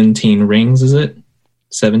 17 rings. Is it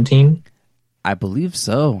 17? I believe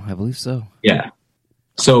so. Yeah.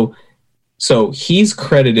 So he's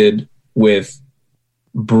credited with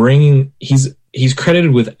he's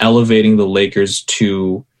credited with elevating the Lakers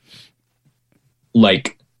to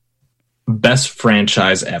like best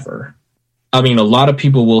franchise ever. I mean, a lot of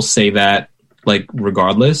people will say that, like,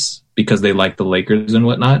 regardless, because they like the Lakers and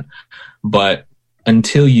whatnot. But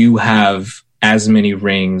until you have as many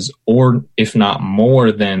rings, or if not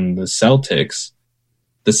more than the Celtics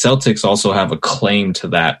also have a claim to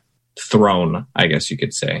that throne, I guess you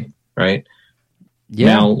could say, right?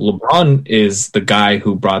 Yeah. Now, LeBron is the guy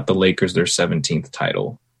who brought the Lakers their 17th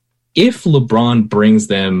title. If LeBron brings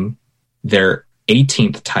them their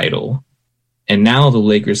 18th title, and now the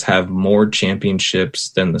Lakers have more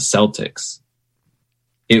championships than the Celtics,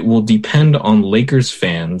 it will depend on Lakers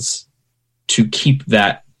fans to keep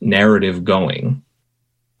that narrative going.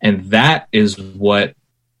 And that is what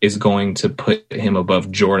is going to put him above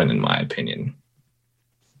Jordan, in my opinion.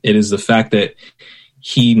 It is the fact that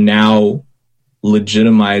he now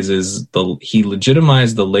legitimized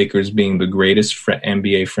the Lakers being the greatest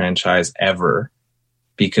NBA franchise ever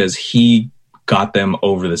because he got them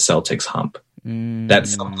over the Celtics hump.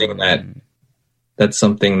 That's something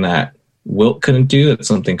that Wilt couldn't do. That's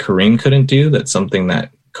something Kareem couldn't do. That's something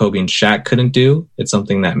that Kobe and Shaq couldn't do. It's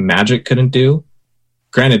something that Magic couldn't do.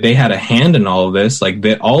 Granted, they had a hand in all of this. Like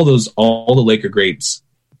that, all the Laker greats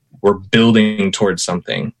were building towards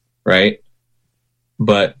something, right?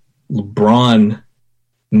 But LeBron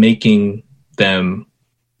making them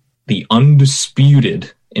the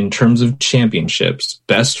undisputed, in terms of championships,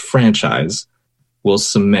 best franchise will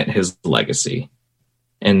cement his legacy.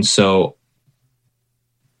 And so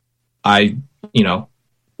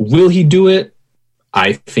will he do it?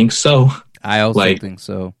 I think so. I also think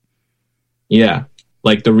so. Yeah.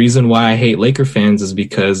 Like, the reason why I hate Laker fans is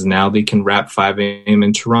because now they can rap 5 a.m.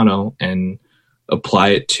 in Toronto and apply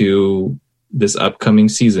it to this upcoming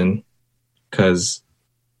season. Because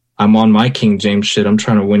I'm on my King James shit. I'm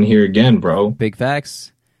trying to win here again, bro. Big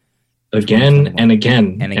facts. Again and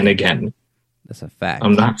again and again. That's a fact.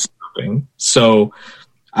 I'm not stopping. So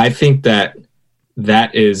I think that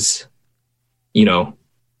is,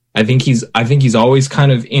 I think he's always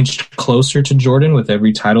kind of inched closer to Jordan with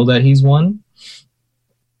every title that he's won.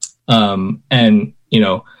 And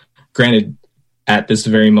granted, at this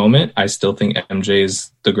very moment, I still think MJ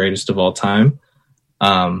is the greatest of all time.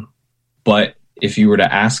 But if you were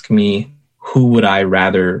to ask me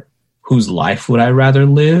whose life would I rather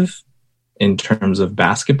live in terms of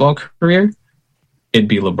basketball career, it'd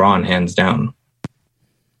be LeBron, hands down.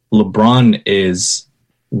 LeBron is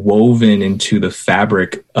woven into the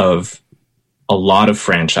fabric of a lot of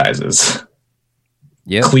franchises.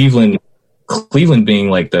 Yeah. Cleveland being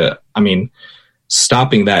like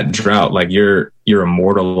stopping that drought, like you're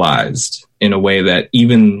immortalized in a way that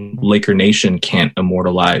even Laker Nation can't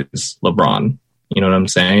immortalize LeBron. You know what I'm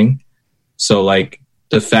saying? So like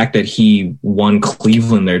the fact that he won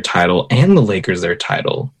Cleveland their title and the Lakers their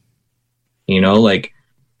title, like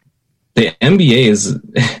the NBA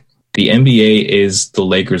is the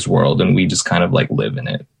Lakers world, and we just kind of like live in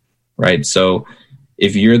it. Right. So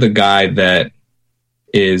if you're the guy that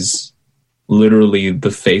is literally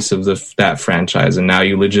the face of that franchise, and now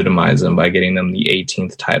you legitimize them by getting them the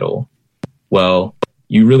 18th title, well,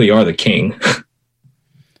 you really are the king.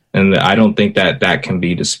 And I don't think that can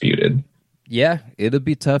be disputed. Yeah, it'll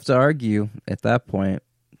be tough to argue at that point.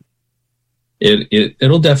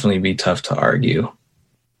 It'll definitely be tough to argue.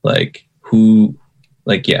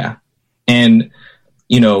 Yeah. And,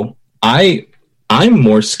 I'm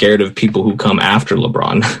more scared of people who come after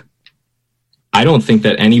LeBron. I don't think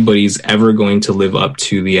that anybody's ever going to live up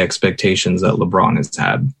to the expectations that LeBron has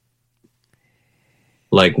had.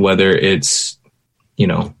 Like whether it's,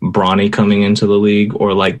 Bronny coming into the league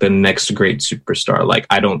or like the next great superstar. Like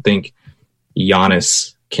I don't think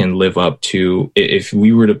Giannis can live up to, if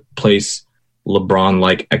we were to place LeBron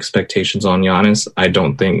like expectations on Giannis, I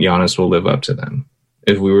don't think Giannis will live up to them.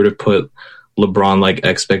 If we were to put LeBron like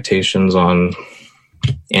expectations on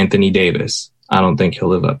Anthony Davis, I don't think he'll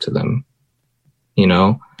live up to them.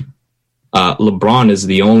 LeBron is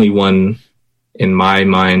the only one in my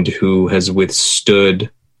mind who has withstood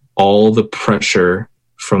all the pressure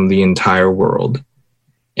from the entire world.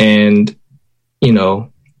 And,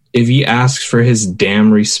 if he asks for his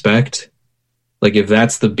damn respect, like if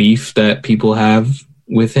that's the beef that people have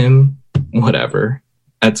with him, whatever.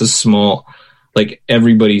 That's a small, like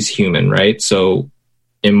everybody's human, right? So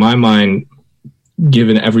in my mind,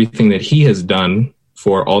 given everything that he has done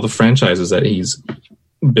for all the franchises that he's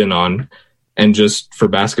been on and just for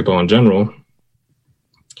basketball in general,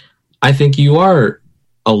 I think you are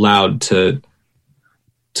allowed to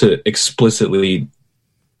explicitly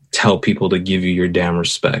tell people to give you your damn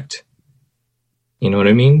respect. You know what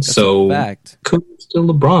I mean? That's a fact. Kudos to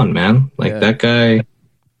LeBron, man. Like that guy,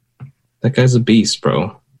 That guy's a beast,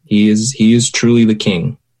 bro. He is truly the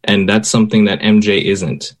king, and that's something that MJ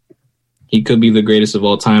isn't. He could be the greatest of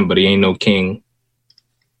all time, but he ain't no king.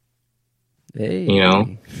 Hey. You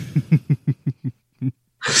know?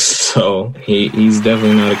 So he's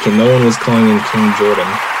definitely not a king. No one was calling him King Jordan.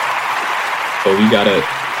 But we gotta,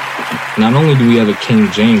 not only do we have a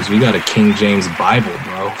King James, we got a King James Bible,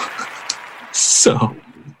 bro. So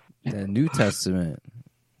The New Testament.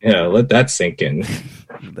 yeah, let that sink in.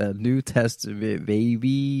 The New Testament,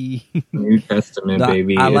 baby. New Testament, No,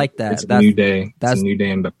 baby. I like that. It's a new day. That's It's a new day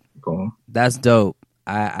in basketball. That's dope.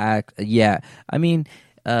 Yeah. I mean,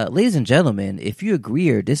 ladies and gentlemen, if you agree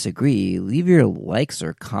or disagree, leave your likes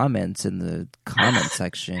or comments in the comment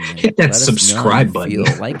section. And Hit that let us know how subscribe you button.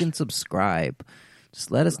 feel. Like and subscribe. Just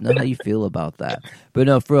let us know how you feel about that. But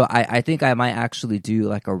no, for real, I think I might actually do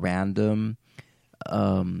like a random,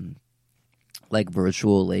 like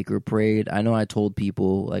virtual Laker parade. I know I told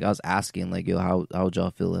people, like I was asking, like, yo, how would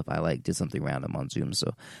y'all feel if I like did something random on Zoom?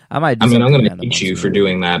 So I might. Do I mean, I'm something gonna random teach on you Zoom. for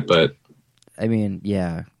doing that, but I mean,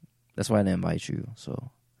 yeah, that's why I didn't invite you. So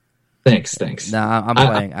thanks. nah, I'm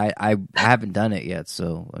playing. I haven't done it yet,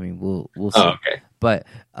 so I mean, we'll see. Oh, okay. But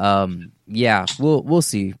yeah, we'll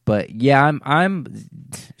see. But yeah, I'm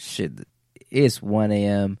shit. It's 1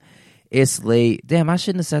 a.m. It's late. Damn, I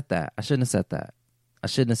shouldn't have said that. I shouldn't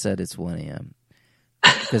have said it's 1 a.m.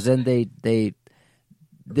 Because then they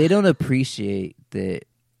don't appreciate that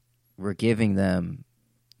we're giving them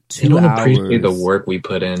 2 You don't hours. appreciate the work we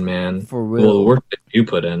put in, man. For real. Well, the work that you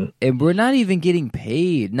put in. And we're not even getting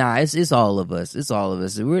paid. Nah, it's all of us. It's all of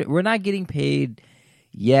us. We're not getting paid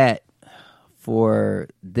yet for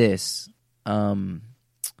this. But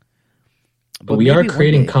we are maybe one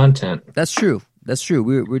creating day. content. That's true.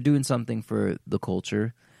 We're doing something for the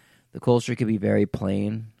culture. The culture could be very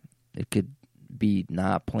plain. It could be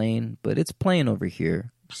not plain, but it's plain over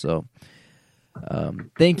here. So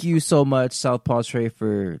thank you so much, Southpaw Trey,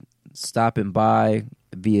 for stopping by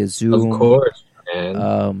via Zoom. Of course,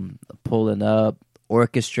 man. Pulling up,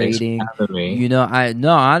 orchestrating. Thanks for having me. You know,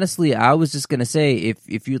 honestly, I was just gonna say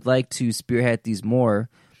if you'd like to spearhead these more,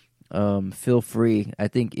 feel free. I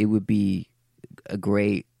think it would be a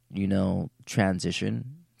great,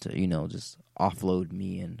 transition to, just offload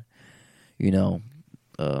me and,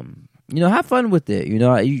 have fun with it.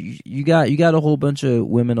 You got a whole bunch of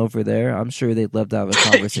women over there. I'm sure they'd love to have a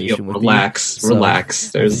conversation with relax, you.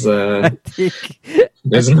 Relax. There's I think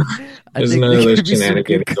there's none of those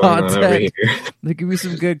shenanigans going on over here. There could be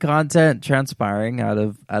some good content transpiring out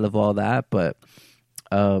of all that, but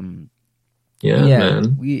yeah,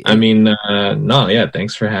 man.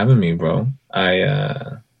 Thanks for having me, bro.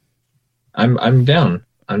 I'm down.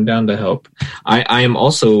 I'm down to help. I am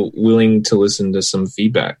also willing to listen to some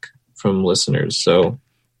feedback from listeners. So,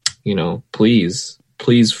 please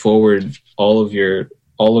forward all of your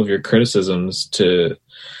criticisms to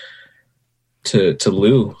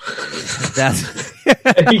Lou. That's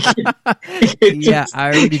yeah. I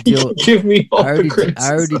already deal. Give me all the criticism.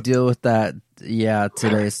 I already deal with that. Yeah,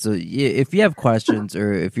 today. So if you have questions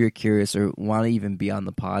or if you're curious or want to even be on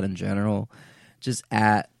the pod in general, just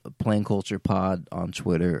at Plain Culture Pod on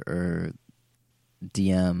Twitter or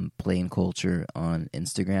DM Plain Culture on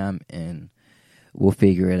Instagram, and we'll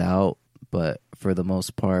figure it out. But for the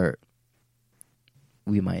most part,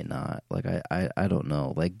 we might not. Like I don't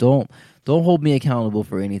know. Like don't hold me accountable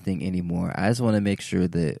for anything anymore. I just want to make sure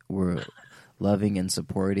that we're loving and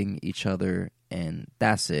supporting each other, and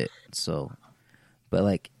that's it. So, but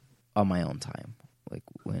like on my own time, like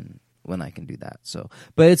when I can do that. So,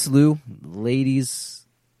 but it's Lou, ladies.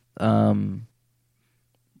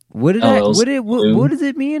 What does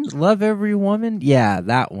it mean? Love every woman? Yeah,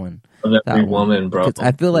 that one. Love every woman, bro. 'Cause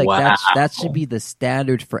I feel like Wow. that should be the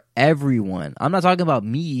standard for everyone. I'm not talking about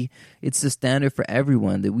me. It's the standard for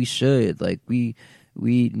everyone that we should we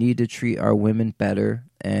need to treat our women better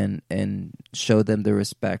and show them the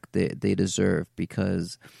respect that they deserve,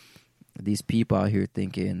 because these people out here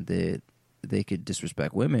thinking that they could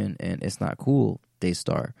disrespect women and it's not cool.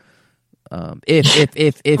 Daystar. If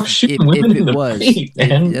it was,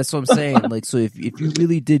 that's what I'm saying. Like, so if you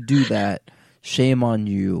really did do that, shame on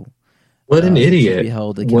you. What an idiot! Be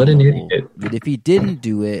held What an accountable. idiot! But if he didn't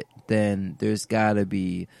do it, then there's got to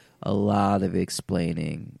be a lot of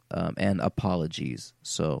explaining and apologies.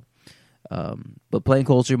 So, but Plain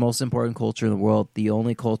Culture, most important culture in the world, the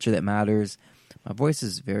only culture that matters. My voice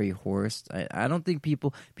is very hoarse. I don't think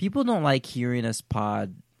people don't like hearing us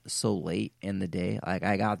pod so late in the day. Like,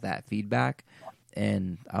 I got that feedback,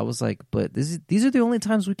 and I was like, but these are the only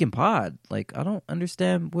times we can pod. Like, I don't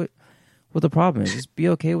understand what the problem is. Just be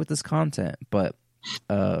okay with this content. But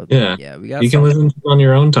Yeah, we got. You can listen to it on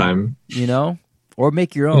your own time, or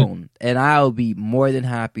make your own, and I'll be more than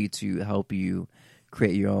happy to help you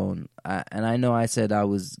create your own. And I know I said I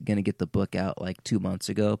was gonna get the book out like 2 months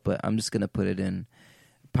ago, but I'm just gonna put it in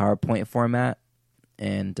PowerPoint format,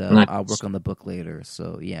 and Nice. I'll work on the book later.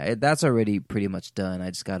 So yeah, that's already pretty much done. I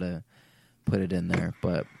just gotta put it in there.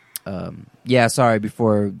 But yeah, sorry,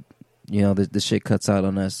 before the shit cuts out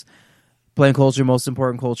on us. Plain culture, most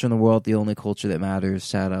important culture in the world, the only culture that matters.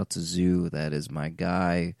 Shout out to Zoo, that is my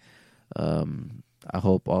guy. I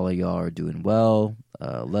hope all of y'all are doing well,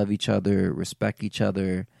 love each other, respect each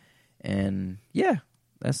other, and yeah,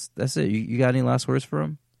 that's it. You got any last words for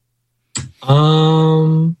him?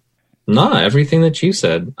 Nah, everything that you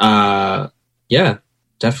said. Yeah,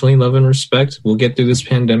 definitely love and respect. We'll get through this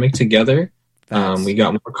pandemic together. We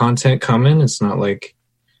got more content coming. It's not like,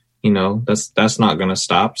 that's not going to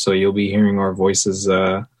stop. So you'll be hearing our voices.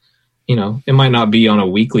 It might not be on a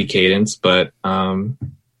weekly cadence, but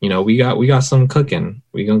we got some cooking.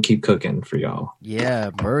 We gonna keep cooking for y'all. Yeah,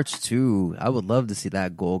 merch too. I would love to see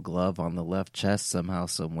that gold glove on the left chest somehow,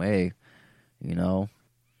 some way. You know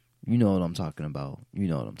what I'm talking about.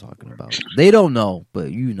 They don't know,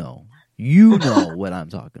 but you know what I'm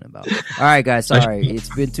talking about. All right, guys. Sorry,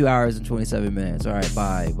 it's been 2 hours and 27 minutes. All right,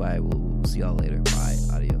 bye. We'll see y'all later. Bye.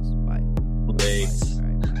 Adios. Bye. Bye.